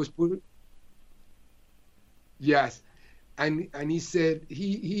thought he was putting. Yes. And he said,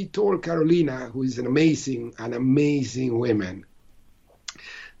 he told Carolina, who is an amazing woman,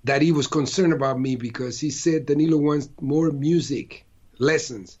 that he was concerned about me because he said Danilo wants more music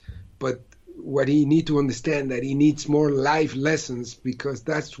lessons, but what he need to understand that he needs more life lessons because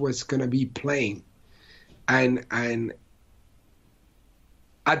that's what's gonna be playing. And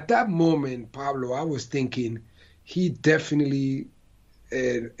at that moment, Pablo, I was thinking he definitely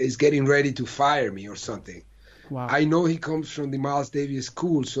is getting ready to fire me or something. Wow. I know he comes from the Miles Davis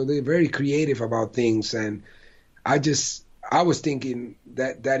school, so they're very creative about things. And I was thinking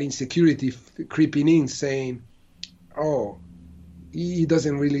that insecurity creeping in, saying, oh, he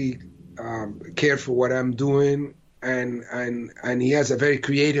doesn't really care for what I'm doing. And he has a very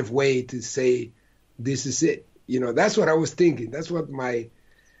creative way to say, this is it. You know, that's what I was thinking. This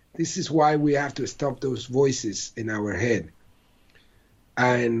is why we have to stop those voices in our head.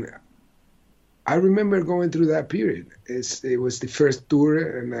 And I remember going through that period. It was the first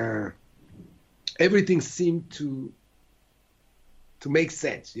tour, and everything seemed to make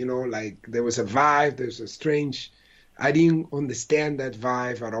sense. You know, like there was a vibe. There's a strange. I didn't understand that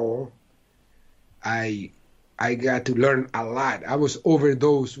vibe at all. I got to learn a lot. I was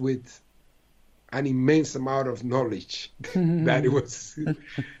overdosed with an immense amount of knowledge that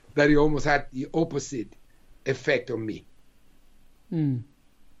it almost had the opposite effect on me. Mm.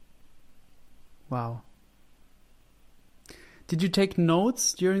 Wow. Did you take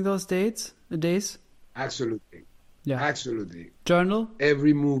notes during those days? Absolutely. Yeah. Absolutely. Journal?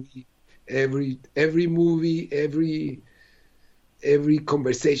 Every movie, every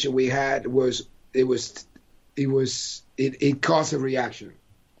conversation we had it caused a reaction.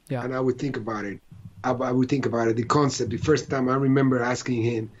 Yeah. And I would think about it. I would think about it. The concept. The first time I remember asking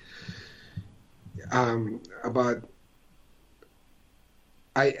him about.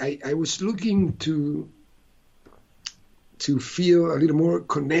 I was looking to feel a little more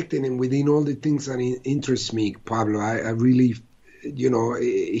connected and within all the things that interest me, Pablo. I really, you know,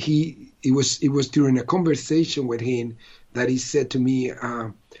 it was during a conversation with him that he said to me,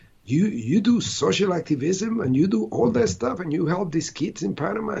 you do social activism and you do all that stuff and you help these kids in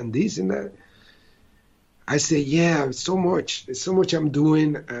Panama and this and that. I say, yeah, there's so much I'm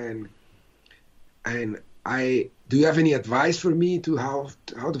doing, and do you have any advice for me to how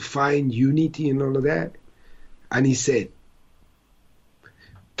to find unity and all of that? And he said,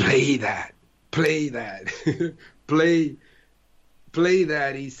 play that, play that,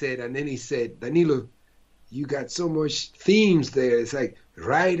 he said. And then he said, Danilo, you got so much themes there. It's like,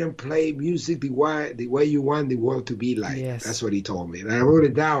 write and play music the way you want the world to be like. Yes. That's what he told me. And I wrote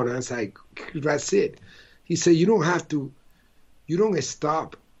it down. And I was like, that's it. He said, you don't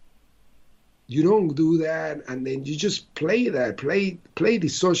stop. You don't do that, and then you just play that, play the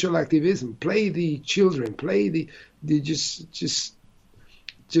social activism, play the children, play the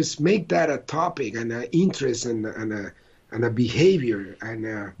just make that a topic and an interest and a behavior,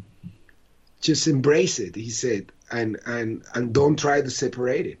 and just embrace it. He said, and don't try to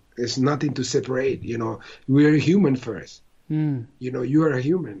separate it. There's nothing to separate. You know, we're human first. Mm. You know, you are a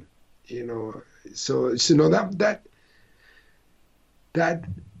human. You know, so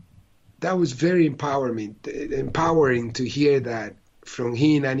that was very empowering to hear that from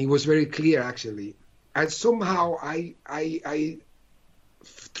him, and it was very clear actually. And somehow I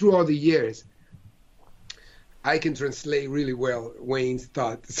throughout the years, I can translate really well Wayne's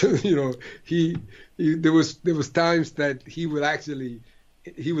thoughts. So, you know, there was times that he would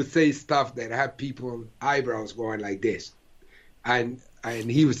say stuff that had people eyebrows going like this, and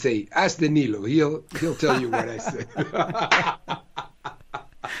he would say, "Ask Danilo, he'll tell you what I said."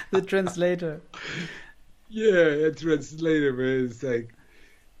 The translator. Yeah, a translator, man. It's like,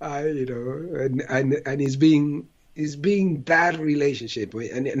 you know, and it's being that relationship,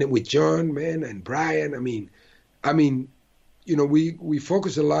 and with John, man, and Brian. I mean, you know, we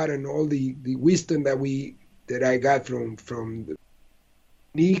focus a lot on all the wisdom that I got from the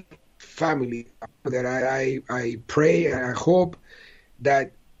unique family. That I pray and I hope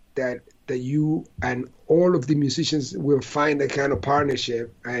that you and all of the musicians will find that kind of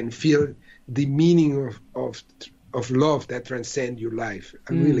partnership and feel the meaning of love that transcends your life.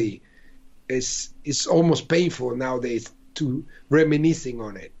 And really, it's almost painful nowadays to reminiscing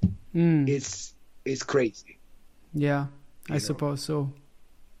on it. It's crazy. Yeah, I suppose so.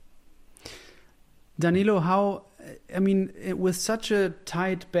 Danilo, with such a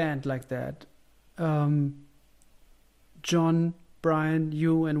tight band like that, John, Brian,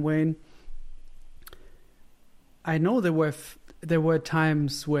 you, and Wayne, I know there were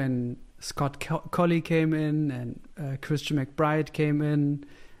times when Scott Colley came in and Christian McBride came in,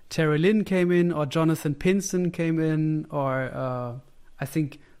 Terry Lynn came in, or Jonathan Pinson came in, or I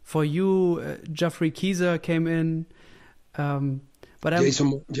think for you, Geoffrey Keyser came in. But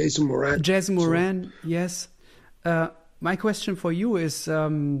Jason Moran. Jason Moran, yes. My question for you is,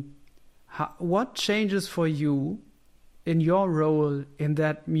 what changes for you in your role in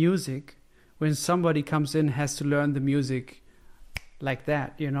that music when somebody comes in, has to learn the music like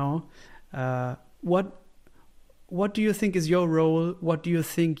that, you know? What do you think is your role? What do you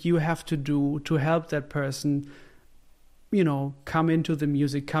think you have to do to help that person, you know, come into the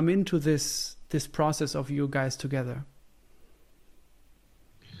music, come into this process of you guys together?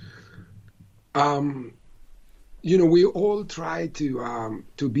 You know, we all try to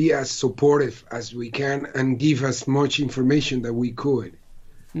be as supportive as we can and give as much information that we could.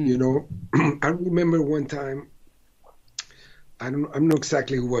 You know, I remember one time, I'm not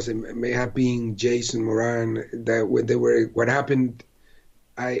exactly who was it. It may have been Jason Moran. That when what happened,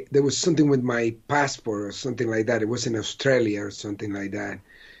 there was something with my passport or something like that. It was in Australia or something like that.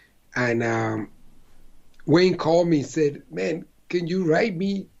 And Wayne called me and said, "Man, can you write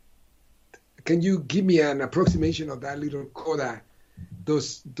me? Can you give me an approximation of that little coda?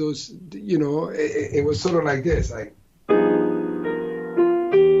 Those, you know, it was sort of like this, like."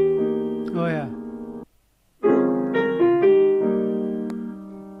 Oh yeah.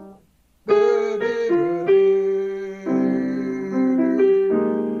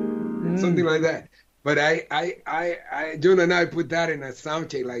 Something like that. But John and I put that in a sound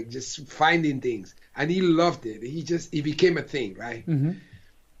check, like just finding things, and he loved it. It became a thing, right? Mm-hmm.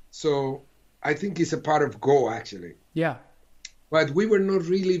 So I think it's a part of Go, actually. Yeah. But we were not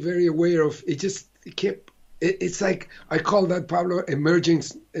really very aware of it. It's like, I call that, Pablo, emerging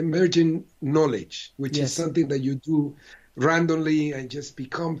knowledge, which Yes. is something that you do randomly and just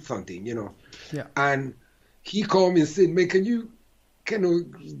become something, you know. Yeah. And he called me and said, "Man, can you kind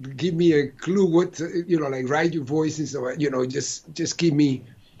of give me a clue what, you know, like write your voices, or, you know, just give me,"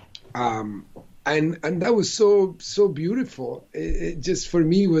 and that was so beautiful. It just, for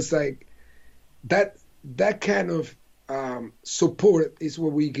me, was like that kind of support is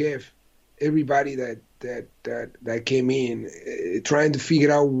what we gave everybody that came in, trying to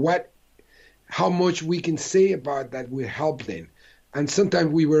figure out how much we can say about that will help them. And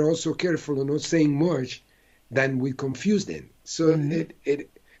sometimes we were also careful of not saying much, then we confused them. So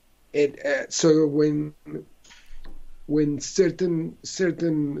so when certain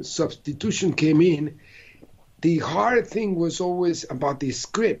substitution came in, the hard thing was always about the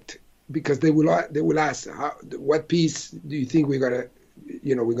script, because they will ask, what piece do you think we're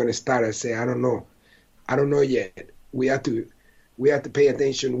gonna start? I say, I don't know yet. We have to pay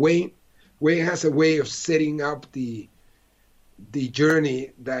attention. Wayne has a way of setting up the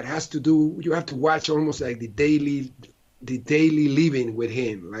journey that has to do. You have to watch almost like the daily living with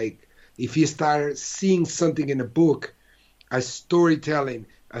him. Like if you start seeing something in a book, a storytelling,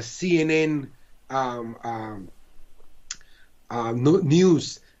 a CNN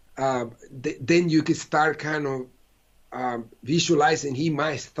news, then you can start kind of visualizing he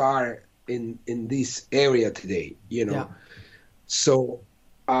might start in this area today, you know. Yeah. So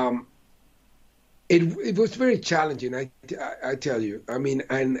it was very challenging, I tell you. I mean,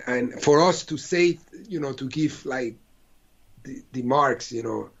 and for us to say, you know, to give like the marks, you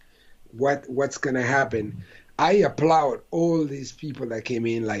know, what's gonna happen. I applaud all these people that came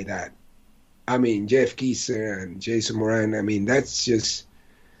in like that. I mean, Jeff Keyser and Jason Moran. I mean, that's just,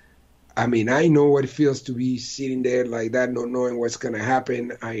 I mean, I know what it feels to be sitting there like that, not knowing what's going to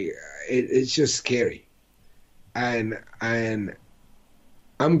happen. It's just scary. And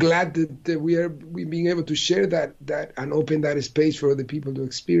I'm glad that we're being able to share that and open that space for other people to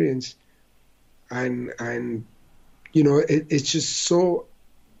experience. And you know, it's just so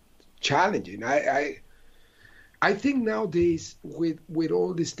challenging. I think nowadays with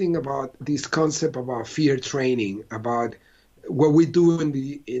all this thing about this concept about fear training, about what we do in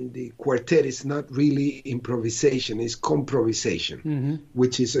the quartet is not really improvisation, it's comprovisation,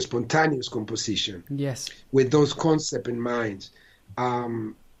 which is a spontaneous composition. Yes. With those concepts in mind.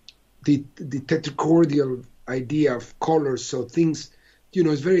 The tetrachordal idea of colors, so things, you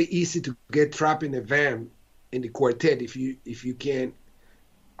know, it's very easy to get trapped in a van in the quartet if you can't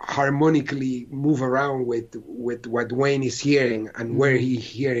harmonically move around with what Wayne is hearing and where he's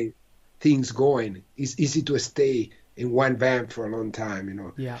hearing things going. It's easy to stay in one van for a long time, you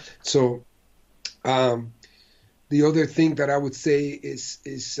know. Yeah. So the other thing that I would say is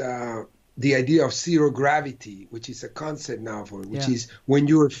the idea of zero gravity, which is a concept now which is when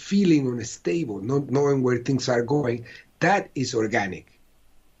you're feeling unstable, not knowing where things are going. That is organic.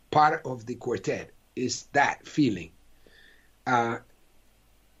 Part of the quartet is that feeling.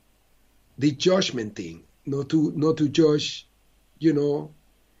 the judgment thing, not to judge, you know,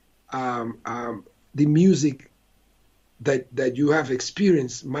 the music that you have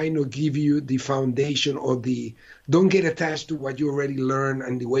experienced might not give you the foundation or don't get attached to what you already learned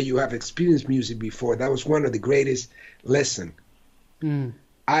and the way you have experienced music before. That was one of the greatest lessons.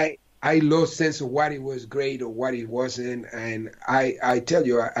 I lost sense of what it was great or what it wasn't. And I tell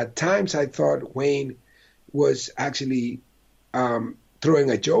you, at times I thought Wayne was actually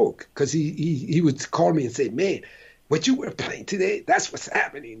throwing a joke, because he would call me and say, man, what you were playing today, that's what's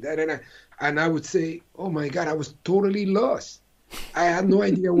happening. And I would say, oh my God, I was totally lost. I had no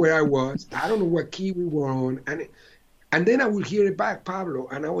idea where I was. I don't know what key we were on. And then I would hear it back, Pablo,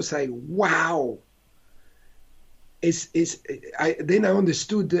 and I was like, wow. Then I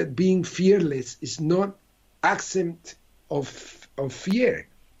understood that being fearless is not absent of fear.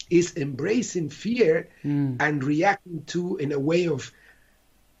 It's embracing fear and reacting to in a way of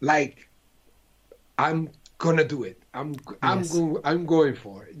like, I'm gonna do it. I'm going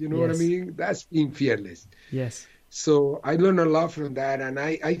for it. You know what I mean? That's being fearless. Yes. So I learned a lot from that, and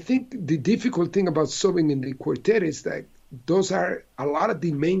I think the difficult thing about subbing in the quartet is that those are a lot of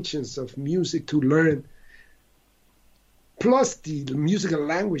dimensions of music to learn, plus the musical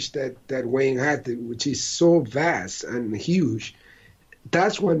language that Wayne had, which is so vast and huge.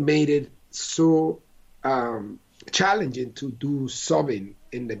 That's what made it so challenging to do subbing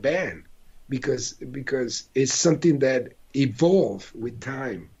in the band, because it's something that evolved with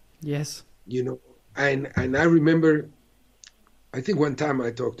time. Yes. You know, and I remember, I think one time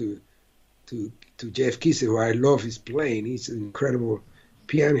I talked to Jeff Kisser, who I love his playing. He's an incredible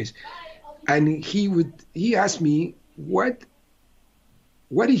pianist, and he asked me what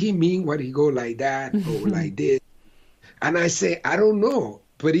did he mean? What did he go like that or like this? And I say, I don't know.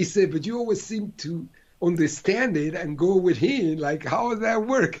 But he said, but you always seem to understand it and go with him. Like, how does that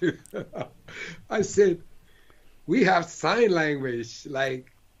work? I said, we have sign language.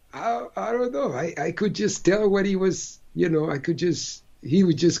 Like, I don't know. I could just tell what he was, you know, he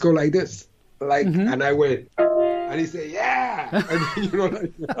would just go like this. Like, and I went, and he said, yeah. And, you know,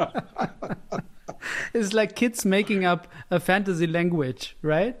 like, it's like kids making up a fantasy language,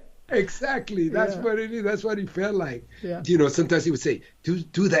 right? Exactly. That's what it is. That's what he felt like. Yeah. You know, sometimes he would say,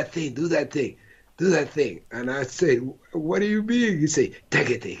 do that thing, do that thing, do that thing. And I said, what do you mean? He say, take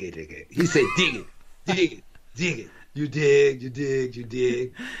it. He said, dig it. You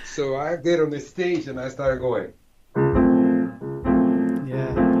dig. So I get on the stage and I start going.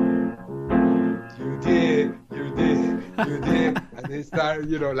 Yeah. You dig. And they start,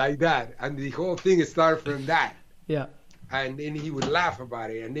 you know, like that. And the whole thing started from that. Yeah. And then he would laugh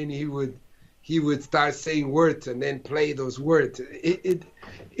about it, and then he would start saying words and then play those words.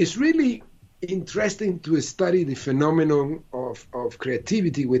 It's really interesting to study the phenomenon of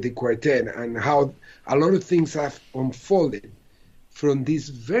creativity with the quartet and how a lot of things have unfolded from this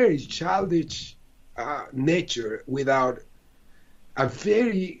very childish nature without a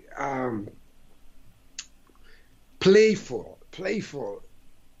very playful,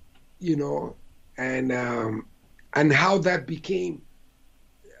 you know, and how that became,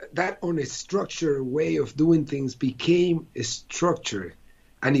 that on a structured way of doing things became a structure,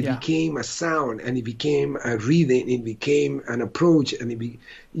 and it became a sound, and it became a rhythm, it became an approach, and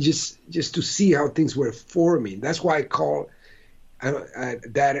just to see how things were forming. That's why I call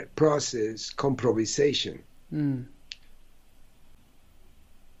that process improvisation.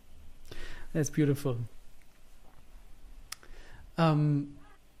 That's beautiful.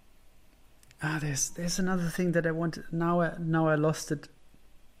 There's another thing that I wanted. Now I lost it.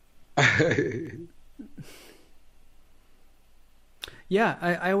 Yeah,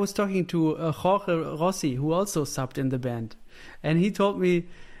 I was talking to Jorge Rossi, who also subbed in the band, and he told me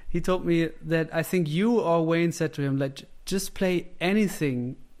that I think you or Wayne said to him, like, just play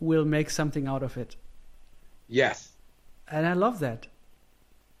anything, we'll make something out of it. Yes. And I love that.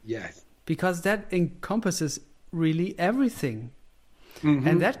 Yes. Because that encompasses really everything.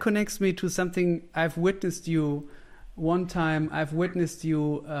 And that connects me to something I've witnessed you one time. I've witnessed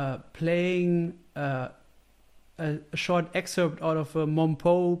you playing a short excerpt out of a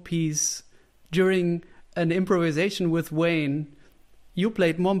Mompo piece during an improvisation with Wayne. You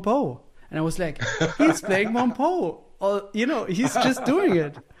played Mompo. And I was like, he's playing Mompo. Or, you know, he's just doing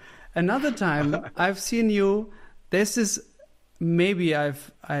it. Another time I've seen you, there's this, maybe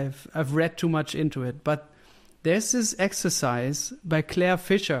I've read too much into it, but there's this exercise by Claire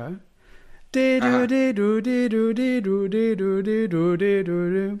Fischer. So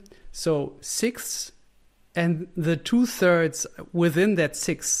sixths and the 2/3 within that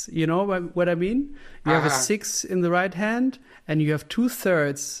six. You know what I mean? You have a six in the right hand and you have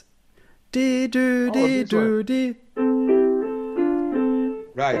 2/3 Dee do Oh, dee this do one. dee.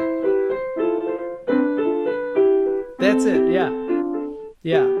 Right. That's it. Yeah.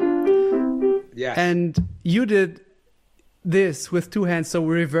 Yeah. Yes. And you did this with two hands, so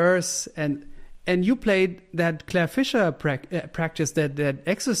reverse, and you played that Claire Fisher practice, that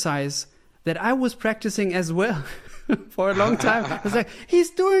exercise that I was practicing as well for a long time. I was like,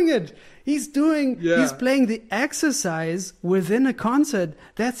 he's doing it. He's playing the exercise within a concert.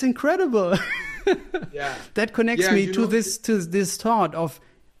 That's incredible. Yeah. That connects me to this thought of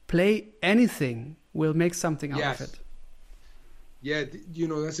play anything, we'll make something out of it. Yeah,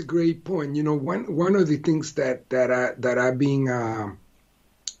 that's a great point. One of the things that I've been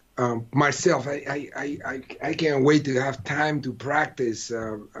myself, I can't wait to have time to practice,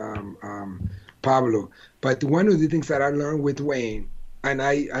 Pablo. But one of the things that I learned with Wayne, and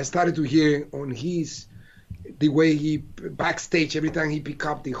I started to hear on the way he backstage, every time he picked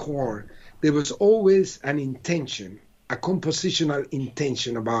up the horn, there was always an intention, a compositional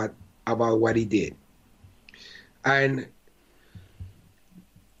intention about what he did. And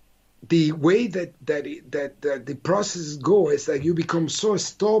the way that the process goes is that you become so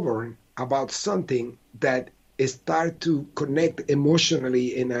stubborn about something that it start to connect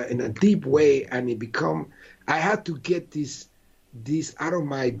emotionally in a deep way, and I had to get this out of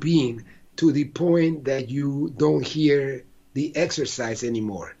my being to the point that you don't hear the exercise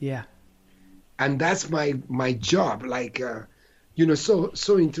anymore. Yeah. And that's my job,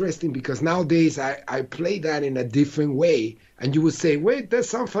 so interesting, because nowadays I play that in a different way, and you would say, wait, that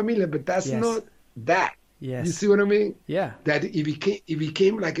sounds familiar, but that's not that. Yes. You see what I mean? Yeah. That it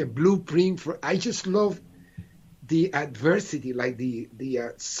became like a blueprint for. I just love the adversity, like the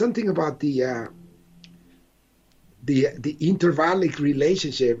something about the intervallic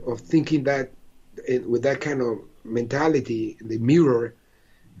relationship of thinking that with that kind of mentality, the mirror,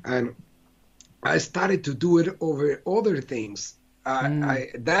 and I started to do it over other things.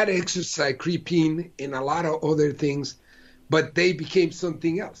 That exercise creep in a lot of other things, but they became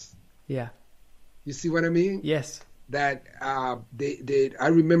something else. Yeah. You see what I mean? Yes. That I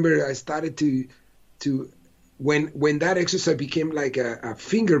remember I started to when that exercise became like a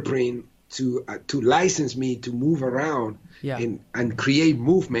fingerprint to license me to move around and create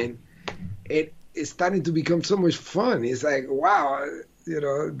movement. It started to become so much fun. It's like, wow,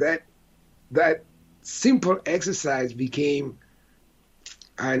 that simple exercise became,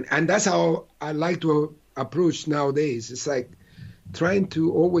 and that's how I like to approach nowadays. It's like trying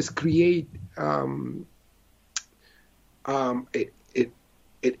to always create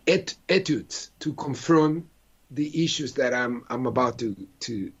etudes to confront the issues that I'm about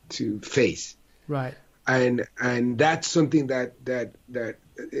to face. Right. And that's something that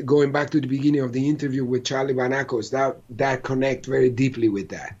going back to the beginning of the interview with Charlie Van Akos, that connect very deeply with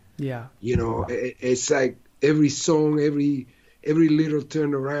that. Yeah. It's like every song, every little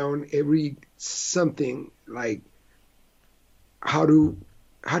turnaround, every something, like how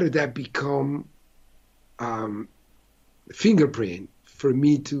did that become fingerprint for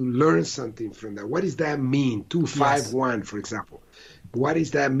me to learn something from that? What does that mean? 2-5-1, for example. What does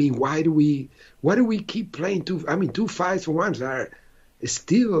that mean? Why do we keep playing 2-5-1s are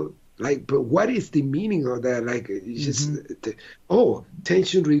still like, but what is the meaning of that? Like, it's just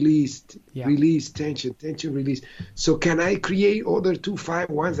tension released, release tension release. So can I create other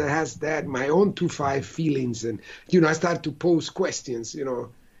 2-5-1s that has that my own 2-5 feelings? And I start to pose questions,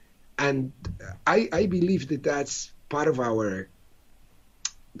 and I believe that that's part of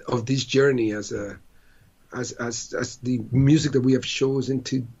this journey as the music that we have chosen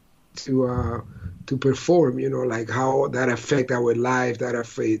to perform, like how that affect our life, that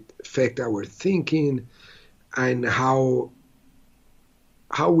affect our thinking, and how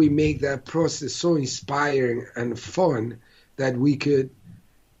we make that process so inspiring and fun that we could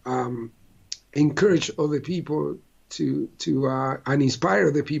encourage other people to and inspire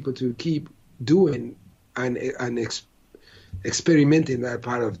other people to keep doing and experimenting that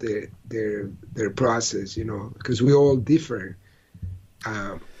part of their process, because we all differ.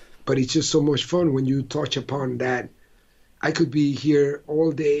 But it's just so much fun when you touch upon that. I could be here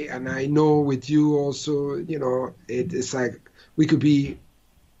all day, and I know with you also, it's like we could be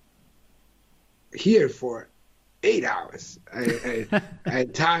here for 8 hours.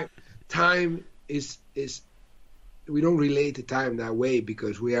 And time is we don't relate to time that way,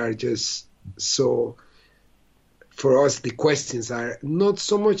 because we are just so. For us, the questions are not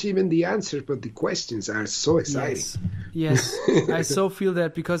so much even the answers, but the questions are so exciting. Yes. I so feel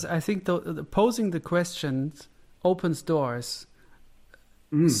that, because I think the posing the questions opens doors,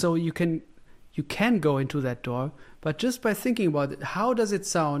 so you can you can go into that door, but just by thinking about it, how does it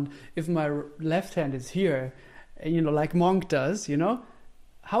sound if my left hand is here, like Monk does,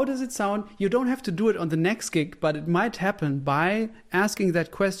 How does it sound? You don't have to do it on the next gig, but it might happen by asking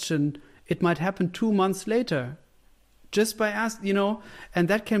that question. It might happen 2 months later. Just by asking, and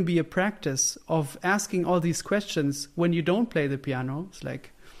that can be a practice of asking all these questions when you don't play the piano. It's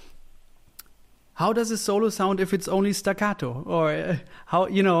like, how does a solo sound if it's only staccato? Or how,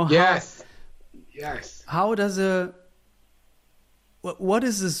 Yes. How does what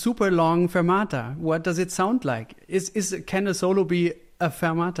is a super long fermata? What does it sound like? Can a solo be a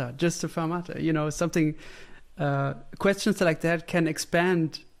fermata, just a fermata? Something, questions like that can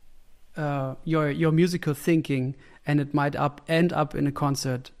expand your musical thinking, and it might end up in a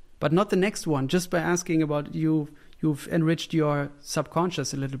concert, but not the next one. Just by asking about you've enriched your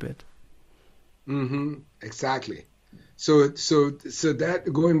subconscious a little bit. Mm-hmm. Exactly. So that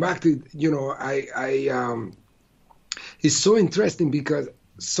going back to it's so interesting because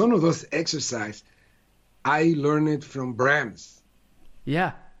some of those exercises I learned it from Brahms.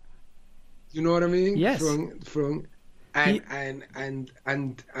 Yeah. You know what I mean? Yes. And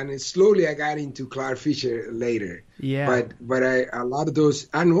slowly I got into Clark Fisher later. Yeah. But a lot of those,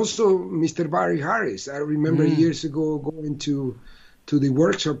 and also Mr. Barry Harris. I remember years ago going to the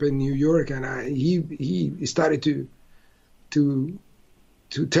workshop in New York, and he started to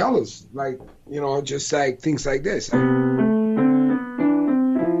tell us, like, just like things like this. And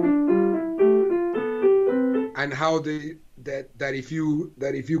how that if you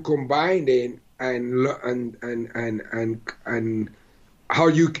combine it and how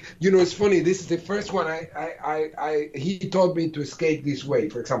it's funny. This is the first one he taught me to skate this way,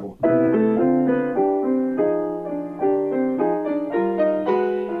 for example.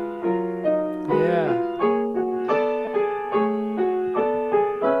 Yeah.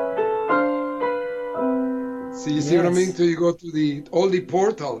 So you see what I mean? So you go to the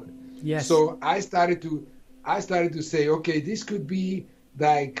portal. Yes. So I started to say, okay, this could be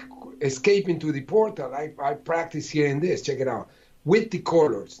like escaping to the portal. I practice here in this. Check it out. With the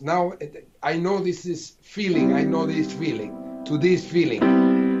colors. Now I know this is feeling. I know this feeling to this feeling.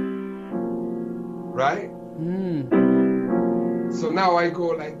 Right? So now I go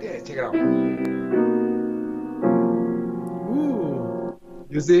like this. Check it out. Ooh.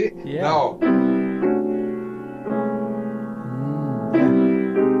 You see? Yeah. Now.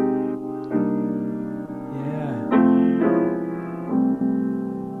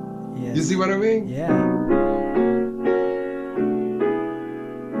 You see what I mean? Yeah.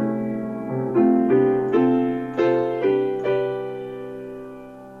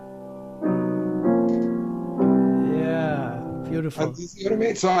 Yeah. Beautiful. And you see what I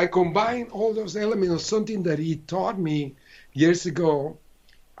mean? So I combine all those elements of something that he taught me years ago.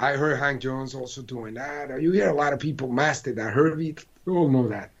 I heard Hank Jones also doing that. You hear a lot of people master that. Herbie, we all know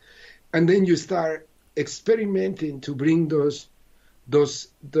that. And then you start experimenting to bring those once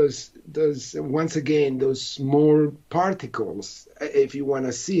again, those small particles, if you want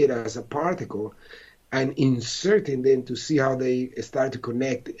to see it as a particle, and inserting them to see how they start to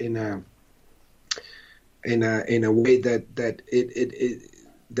connect in a way that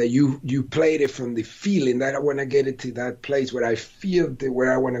you played it from the feeling that I want to get it to that place where I feel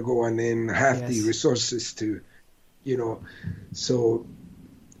where I want to go, and then have the resources to, so.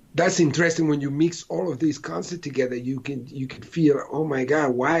 That's interesting. When you mix all of these concepts together, you can feel, oh my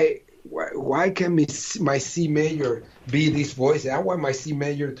God, why can my C major be this voice? I want my C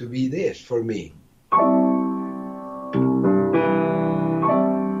major to be this for me.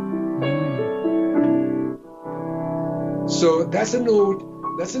 So that's a note.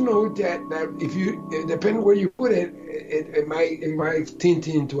 That's a note that if you, depending where you put it, it might tint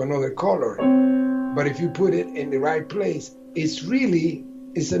into another color. But if you put it in the right place, it's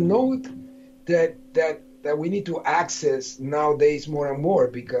a note that we need to access nowadays more and more,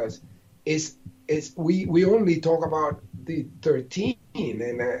 because we only talk about the 13,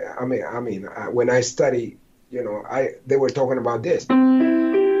 and I mean when I study, they were talking about this.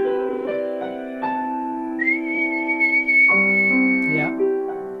 Yeah.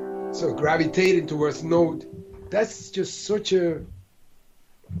 So gravitating towards note, that's just such a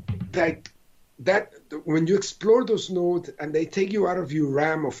that when you explore those notes and they take you out of your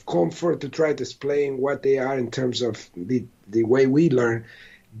realm of comfort to try to explain what they are in terms of the way we learn,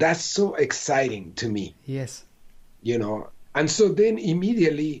 that's so exciting to me. Yes. And so then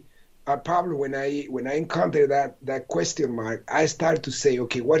immediately, Pablo, when I encounter that question mark, I start to say,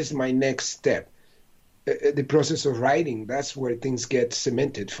 okay, what is my next step? The process of writing, that's where things get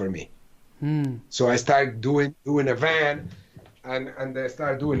cemented for me. So I start doing a van, and they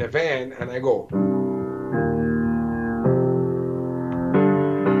start doing a band, and I go.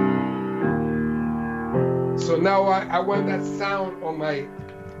 So now I want that sound on my.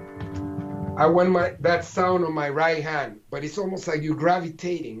 I want that sound on my right hand, but it's almost like you're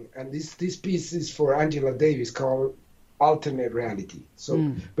gravitating. And this piece is for Angela Davis called Alternate Reality.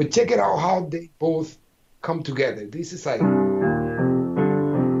 So, but check it out how they both come together. This is like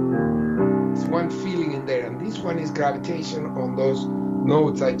it's one feeling in there, and this one is gravitation on those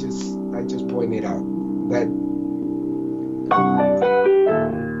notes I just pointed out. That.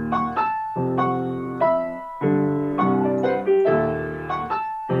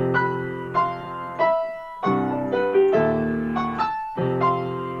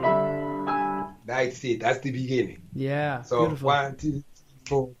 That's it. That's the beginning. Yeah. So beautiful. 1, 2, 3,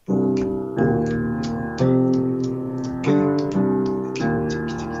 4.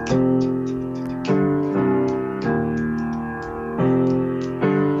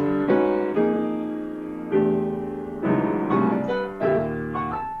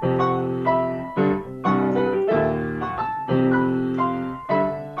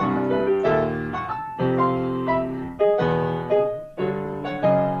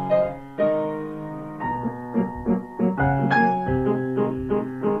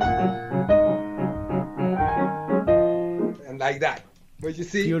 Like that, but you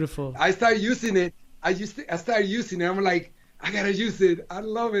see, beautiful. I start using it. I start using it. I'm like, I gotta use it. I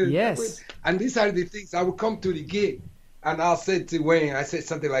love it. Yes. And these are the things I would come to the gig, and I'll say to Wayne, I say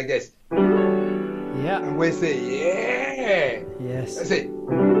something like this. Yeah. And Wayne say, yeah. Yes. I say.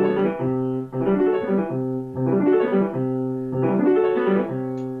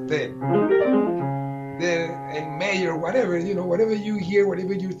 Then in major, whatever whatever you hear,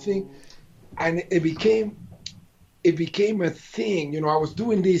 whatever you think, and it became a thing. I was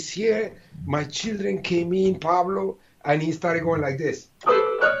doing this here. My children came in, Pablo, and he started going like this.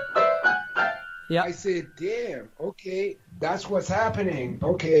 Yeah. I said, damn, okay, that's what's happening.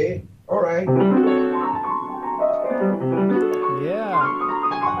 Okay, all right. Yeah.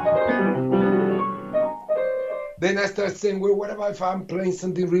 Then I start saying, well, what about if I'm playing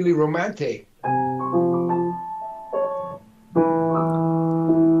something really romantic?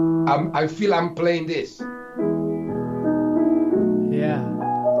 I feel I'm playing this. Yeah.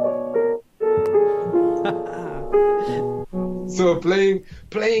 So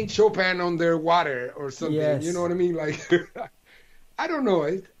playing Chopin underwater or something, yes. You know what I mean? Like, I don't know.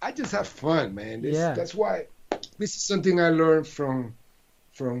 I just have fun, man. That's why this is something I learned from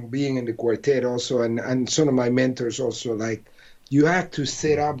being in the quartet also, and some of my mentors also. Like, you have to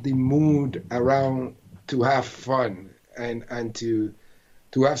set up the mood around to have fun and to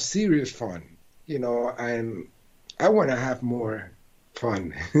have serious fun, and I want to have more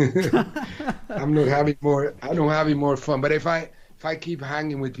fun. I don't have more fun. But if I keep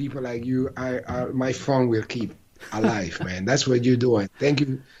hanging with people like you, my fun will keep alive, man. That's what you're doing. Thank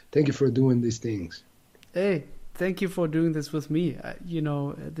you for doing these things. Hey, thank you for doing this with me.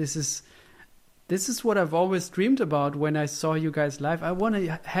 This is what I've always dreamed about when I saw you guys live. I want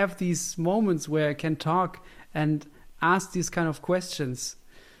to have these moments where I can talk and ask these kind of questions,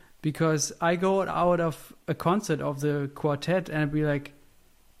 because I go out of a concert of the quartet and I'd be like,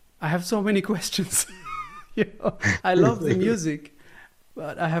 I have so many questions. I love the music,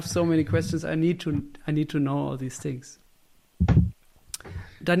 but I have so many questions. I need to know all these things.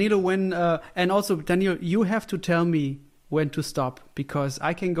 Danilo, and also Danilo, you have to tell me when to stop, because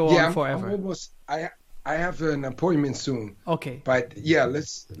I can go on forever. I have an appointment soon. Okay. But yeah,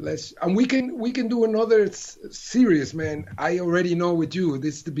 let's and we can do another series, man. I already know with you.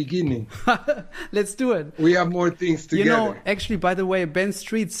 This is the beginning. Let's do it. We have more things together. Actually, by the way, Ben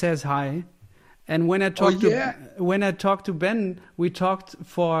Street says hi. And when I talked to Ben, we talked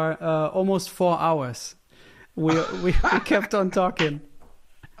for almost 4 hours. We kept on talking.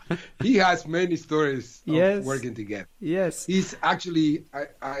 He has many stories of working together. Yes. He's actually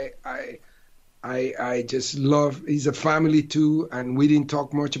I just love, he's a family too, and we didn't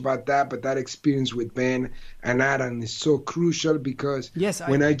talk much about that, but that experience with Ben and Adam is so crucial, because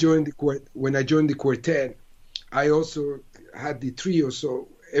when I joined the quartet, I also had the trio. So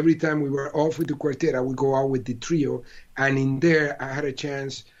every time we were off with the quartet, I would go out with the trio, and in there I had a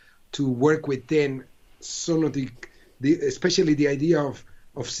chance to work with them some of the especially the idea of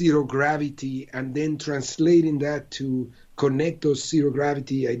zero gravity, and then translating that to connect those zero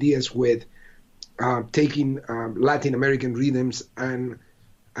gravity ideas with taking Latin American rhythms and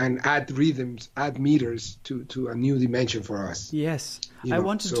add meters to a new dimension for us. Yes. I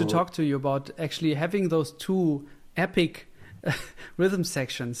wanted to talk to you about actually having those two epic rhythm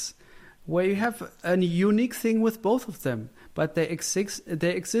sections where you have a unique thing with both of them. but they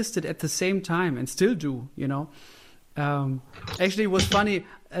existed at the same time and still do, you know. Actually, it was funny.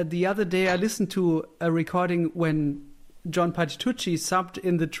 The other day, I listened to a recording when John Patitucci subbed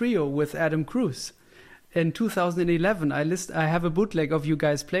in the trio with Adam Cruz. In 2011, I have a bootleg of you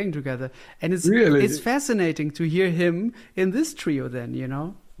guys playing together, and it's fascinating to hear him in this trio. Then, you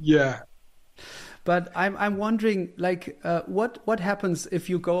know. Yeah. But I'm wondering, like, what happens if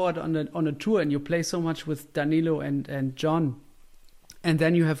you go out on a tour and you play so much with Danilo and John, and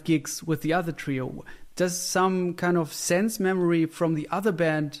then you have gigs with the other trio? Does some kind of sense memory from the other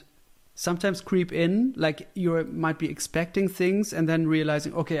band sometimes creep in? Like you might be expecting things and then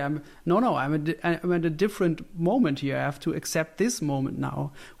realizing, okay, I'm at a different moment here. I have to accept this moment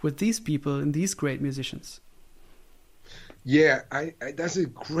now with these people and these great musicians. Yeah, that's a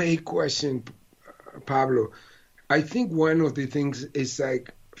great question, Pablo. I think one of the things is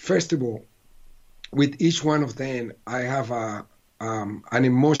like, first of all, with each one of them, I have an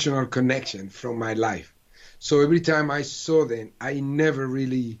emotional connection from my life. So every time I saw them, I never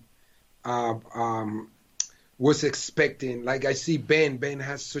really was expecting. Like I see Ben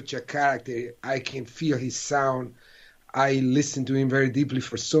has such a character. I can feel his sound. I listened to him very deeply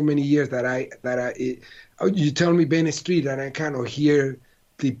for so many years you tell me Ben Street and I kind of hear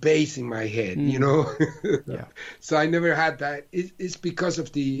the bass in my head, you know. Yeah. So I never had that. It's because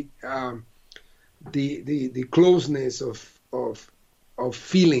of the closeness of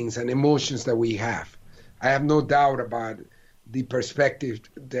feelings and emotions that we have. I have no doubt about the perspective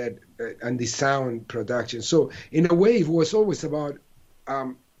that and the sound production. So in a way, it was always about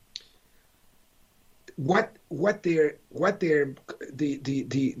the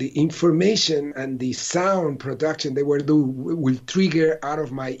information and the sound production they will trigger out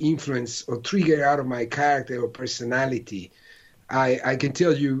of my influence or trigger out of my character or personality. I can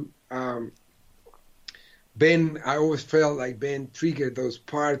tell you, Ben, I always felt like Ben triggered those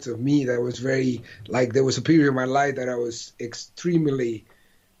parts of me that was very, like there was a period in my life that I was extremely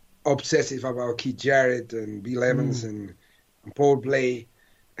obsessive about Keith Jarrett and Bill Evans and Paul Bley.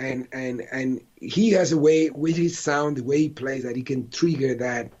 And he has a way with his sound, the way he plays, that he can trigger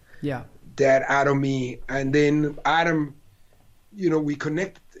that out of me. And then Adam, you know, we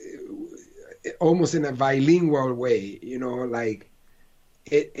connect almost in a bilingual way, you know, like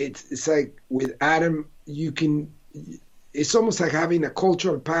it's like with Adam, it's almost like having a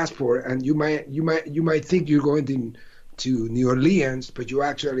cultural passport, and you might think you're going to New Orleans, but you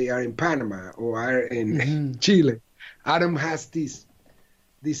actually are in Panama or are in Chile. Adam has this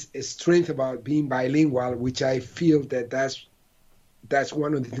strength about being bilingual, which I feel that's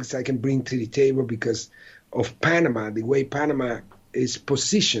one of the things I can bring to the table because of Panama. The way Panama is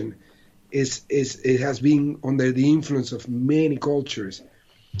positioned it has been under the influence of many cultures.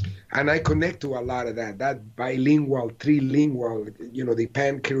 And I connect to a lot of that bilingual, trilingual, you know, the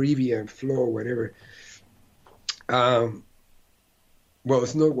Pan-Caribbean flow, whatever. Well,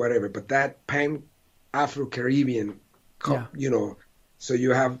 it's not whatever, but that Pan-Afro-Caribbean, you know, so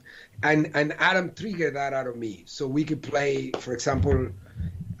you have, and Adam triggered that out of me. So we could play, for example,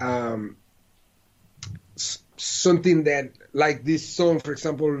 something that, like this song, for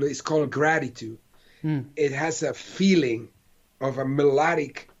example, is called Gratitude. It has a feeling of a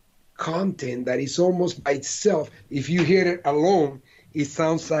melodic content that is almost by itself. If you hear it alone, it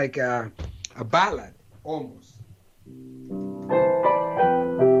sounds like a ballad, almost.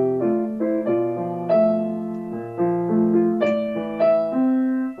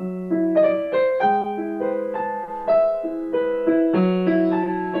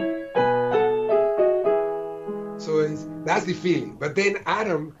 That's the feeling. But then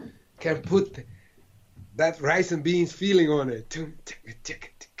Adam can put that rice and beans feeling on it.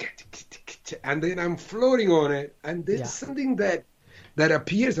 And then I'm floating on it. And there's something that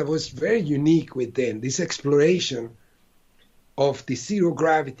appears that was very unique with them. This exploration of the zero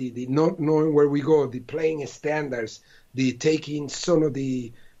gravity, the not knowing where we go, the playing standards, the taking some of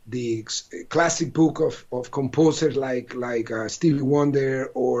the classic book of composers like Stevie Wonder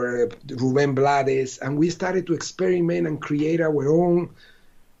or Rubén Blades, and we started to experiment and create our own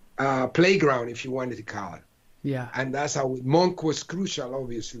playground, if you wanted to call it. Yeah. And that's how Monk was crucial,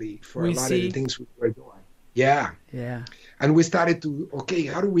 obviously, for a lot of the things we were doing. Yeah. Yeah. And we started to, okay,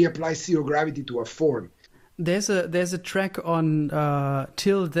 how do we apply zero gravity to a form? There's a track on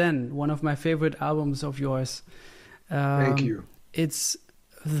Till Then, one of my favorite albums of yours. Thank you. It's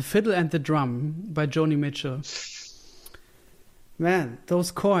The Fiddle and the Drum by Joni Mitchell. Man,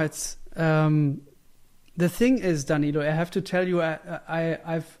 those chords. The thing is, Danilo, I have to tell you,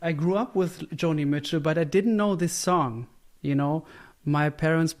 I grew up with Joni Mitchell, but I didn't know this song. You know, my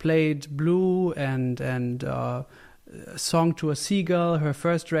parents played Blue and Song to a Seagull, her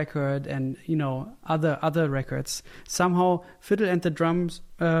first record, and other records. Somehow, Fiddle and the Drums.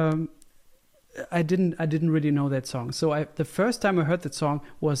 I didn't really know that song. So the first time I heard that song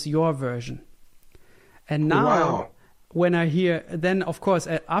was your version, and now. Wow. When I hear, then of course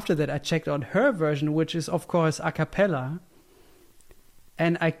after that I checked out her version, which is of course a cappella,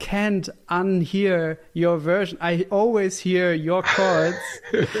 and I can't unhear your version. I always hear your chords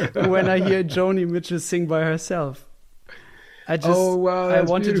when I hear Joni Mitchell sing by herself. I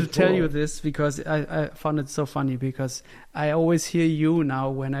wanted beautiful. to tell you this because I found it so funny, because I always hear you now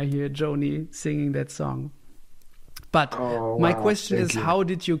when I hear Joni singing that song. But my question is, how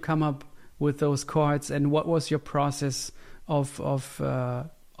did you come up with those chords, and what was your process of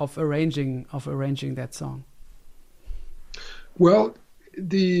arranging that song? Well,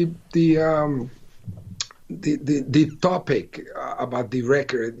 the topic about the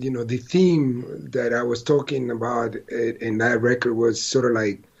record, the theme that I was talking about in that record was sort of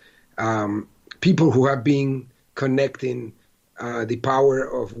like people who have been connecting the power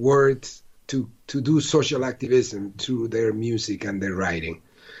of words to do social activism through their music and their writing.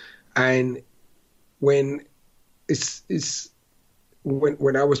 And when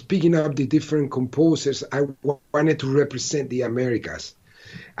when I was picking up the different composers, I wanted to represent the Americas.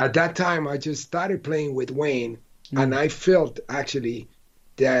 At that time, I just started playing with Wayne, and I felt actually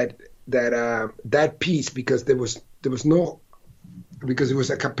that piece, because it was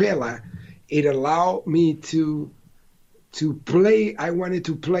a cappella, it allowed me to play. I wanted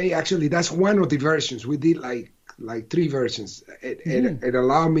to play. Actually, that's one of the versions. We did like 3 versions. It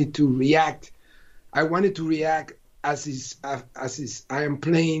allowed me to react. I wanted to react as I am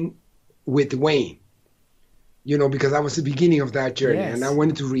playing with Wayne, because that was the beginning of that journey, and I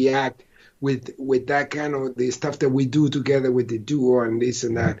wanted to react with that kind of the stuff that we do together with the duo and this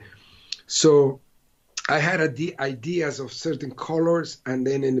and that. So I had ideas of certain colors, and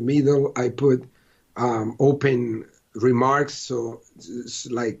then in the middle I put open remarks, so it's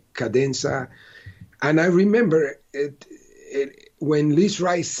like cadenza. And I remember it when Liz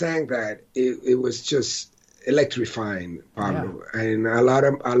Rice sang that, it was just electrifying, Pablo. Yeah. And a lot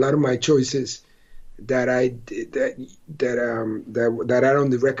of my choices that are on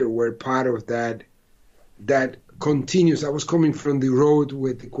the record were part of that continues. I was coming from the road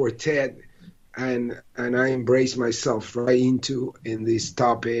with the quartet, and I embraced myself right in this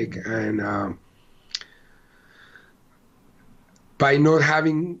topic, and by not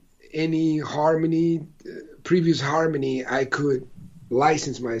having any previous harmony, I could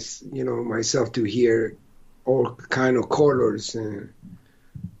license myself to hear all kind of colors, and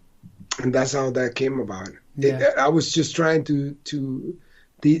that's how that came about. Yeah. I was just trying to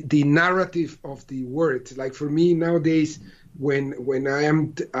the narrative of the words. Like for me nowadays, when I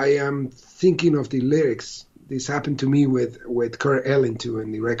am thinking of the lyrics, this happened to me with Kurt Elling too,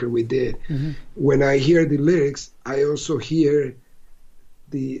 in the record we did. Mm-hmm. When I hear the lyrics, I also hear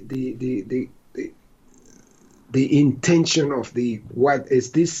the intention of what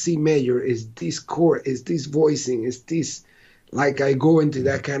is this C major, is this chord, is this voicing, is this, like I go into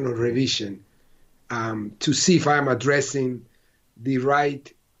that kind of revision to see if I'm addressing the right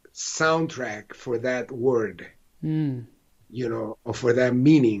soundtrack for that word, or for that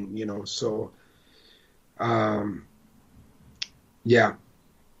meaning, so yeah.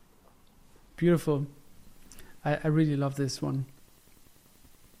 Beautiful. I really love this one.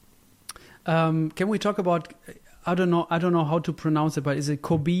 Can we talk about, I don't know how to pronounce it, but is it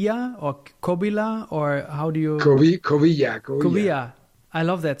Kobia or Kobila, or how do you? Kobia. I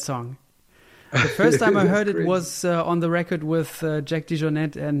love that song. The first time I heard it was on the record with Jack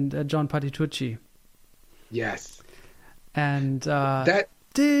DeJohnette and John Patitucci. Yes. And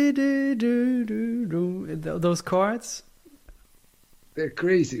those chords. They're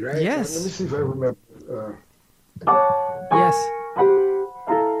crazy, right? Yes. Let me see if I remember. Yes.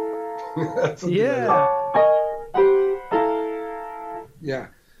 Yeah. Yeah.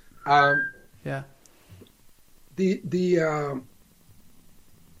 Yeah.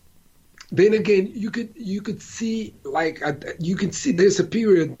 Then again, you could see there's a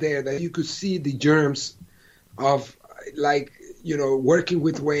period there that you could see the germs of working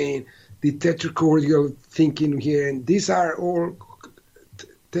with Wayne, the tetrachordal thinking here, and these are all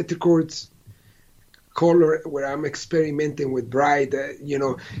tetrachords color where I'm experimenting with bright,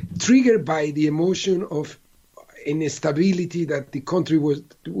 triggered by the emotion of instability that the country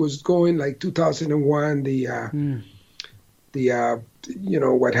was going, like 2001,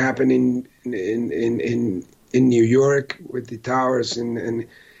 what happened in New York with the towers and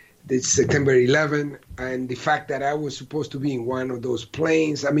the September 11, and the fact that I was supposed to be in one of those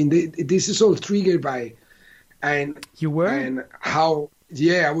planes. I mean, this is all triggered by And You were? And how?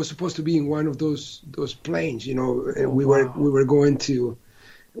 Yeah, I was supposed to be in one of those planes. You know, we wow. were going to.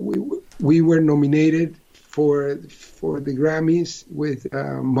 We were nominated for the Grammys with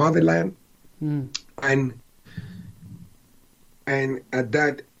Motherland, and at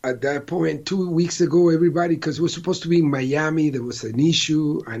that point 2 weeks ago, everybody, because it was supposed to be in Miami, there was an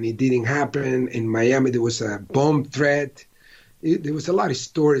issue and it didn't happen. In Miami, there was a bomb threat. There was a lot of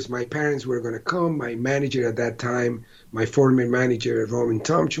stories. My parents were going to come. My manager at that time, my former manager, Roman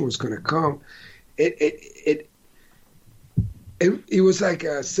Thompson, was going to come. It was like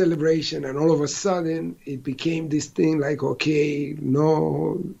a celebration, and all of a sudden it became this thing like, okay,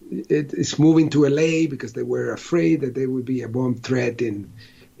 no, it's moving to LA because they were afraid that there would be a bomb threat in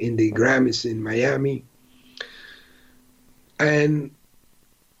the Grammys in Miami. And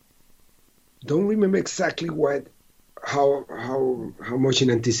don't remember exactly how much in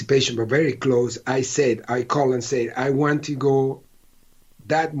anticipation, but very close. I called and said, I want to go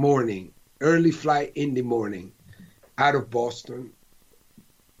that morning, early flight in the morning, out of Boston.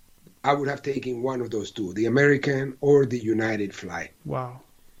 I would have taken one of those two, the American or the United flight. Wow.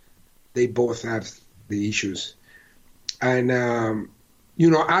 They both have the issues. And,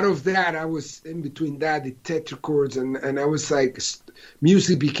 out of that, I was in between that, the tetrachords, and I was like,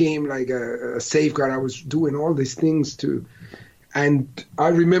 music became like a safeguard. I was doing all these things and I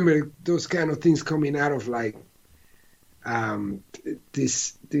remember those kind of things coming out of like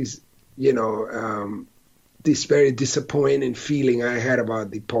this very disappointing feeling I had about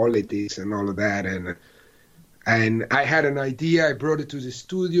the politics and all of that. And I had an idea. I brought it to the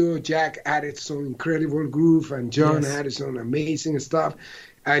studio. Jack added some incredible groove, and John added some amazing stuff.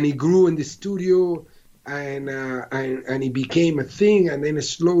 And it grew in the studio, and it became a thing. And then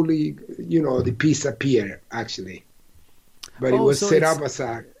slowly, the piece appeared, actually. But it was set up as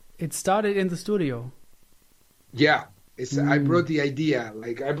a... It started in the studio. Yeah. I brought the idea.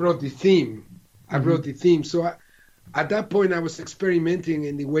 Like, I brought the theme. So at that point, I was experimenting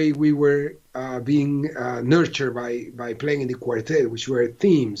in the way we were being nurtured by playing in the quartet, which were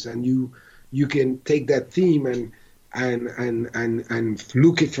themes, and you can take that theme and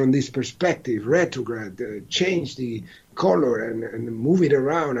look it from this perspective, retrograde, change the color and move it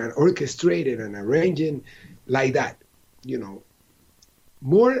around and orchestrate it and arrange it like that.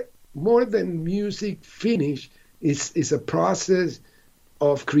 More than music finish is a process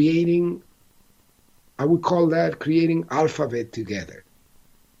of creating. I would call that creating alphabet together,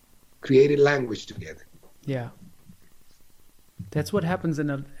 creating language together. Yeah, that's what happens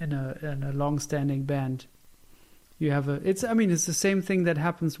in a long-standing band. You have it's the same thing that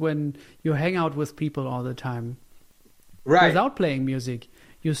happens when you hang out with people all the time, right? Without playing music,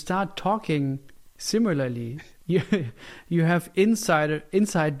 you start talking similarly. You have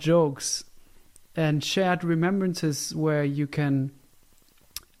inside jokes and shared remembrances where you can.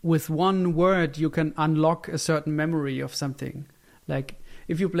 With one word, you can unlock a certain memory of something. Like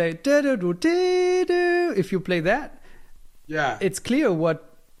if you play if you play that, it's clear what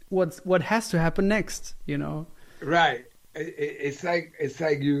has to happen next. Right. It's like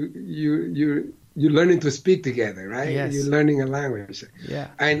you're learning to speak together, right? Yes. You're learning a language. Yeah.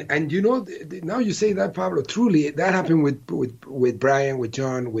 And now you say that, Pablo. Truly, that happened with Brian, with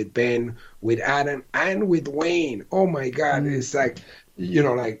John, with Ben, with Adam, and with Wayne. Oh my God! It's like.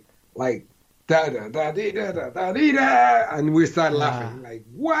 Like da da da da da da da, and we start laughing. Like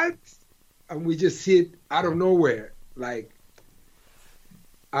what? And we just see it out of nowhere. Like,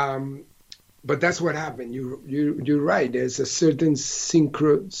 but that's what happened. You're right. There's a certain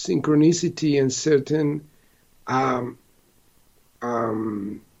synchronicity and certain, I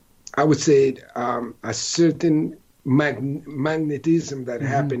would say, a certain magnetism that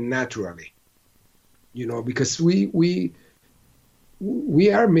happened naturally. Because we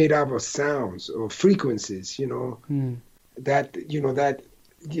are made up of sounds or frequencies, that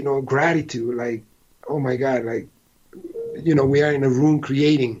gratitude, like, oh my God, like, we are in a room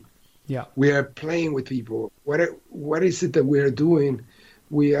creating. Yeah. We are playing with people. What is it that we are doing?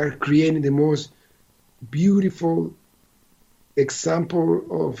 We are creating the most beautiful example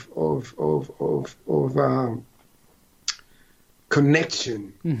of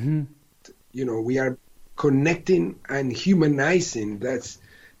connection. Mm-hmm. We are connecting and humanizing. It's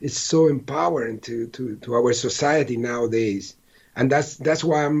so empowering to our society nowadays, and that's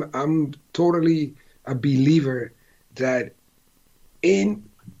why I'm totally a believer that in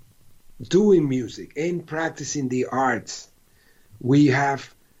doing music, in practicing the arts, we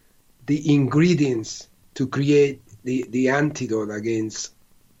have the ingredients to create the antidote against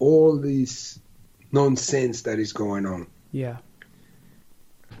all this nonsense that is going on. Yeah.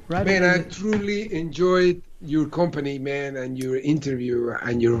 Right. Man, I truly enjoyed your company, man, and your interview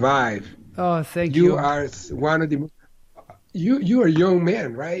and your vibe. Oh, thank You you. are one of the. You are a young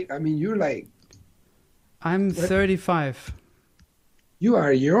man, right? I mean, you're like. I'm 35. You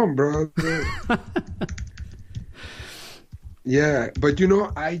are young, bro. Yeah, but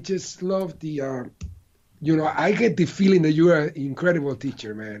I just love the. I get the feeling that you are an incredible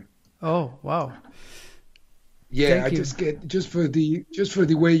teacher, man. Oh, wow. Yeah, Thank I you. just get just for the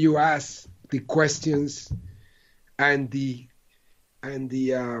way you ask the questions and the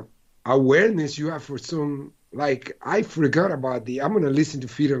awareness you have for some, like, I forgot about I'm gonna listen to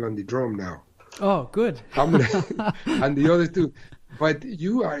Fiddle on the Drum now. Oh, good. I'm gonna and the other two, but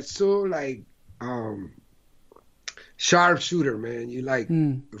you are so like sharpshooter, man. You like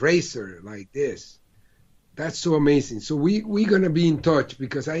racer like this. That's so amazing. So we're gonna be in touch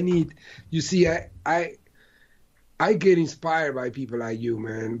because I need. You see, I get inspired by people like you,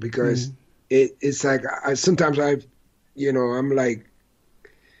 man, because it's like sometimes I'm like,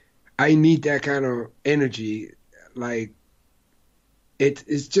 I need that kind of energy. Like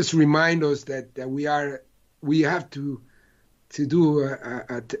it's just remind us that we have to do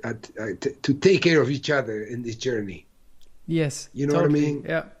to take care of each other in this journey. Yes. You know totally. what I mean?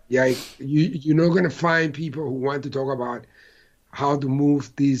 Yeah. Yeah, you're not gonna find people who want to talk about how to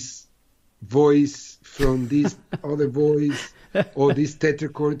move this voice from this other voice or this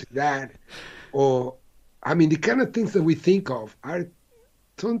tetrachord to that, or I mean the kind of things that we think of are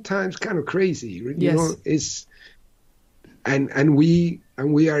sometimes kind of crazy. Yes. It's and we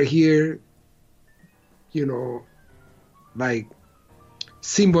are here, like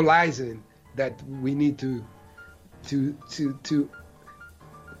symbolizing that we need to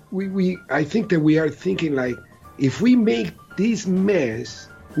I think that we are thinking like, if we make this mess,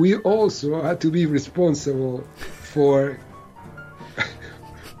 we also have to be responsible for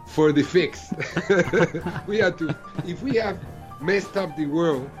the fix. We have to, if we have messed up the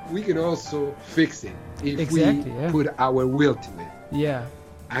world, we can also fix it if we put our will to it. Yeah.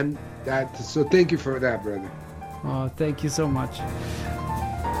 And so thank you for that, brother. Oh, thank you so much.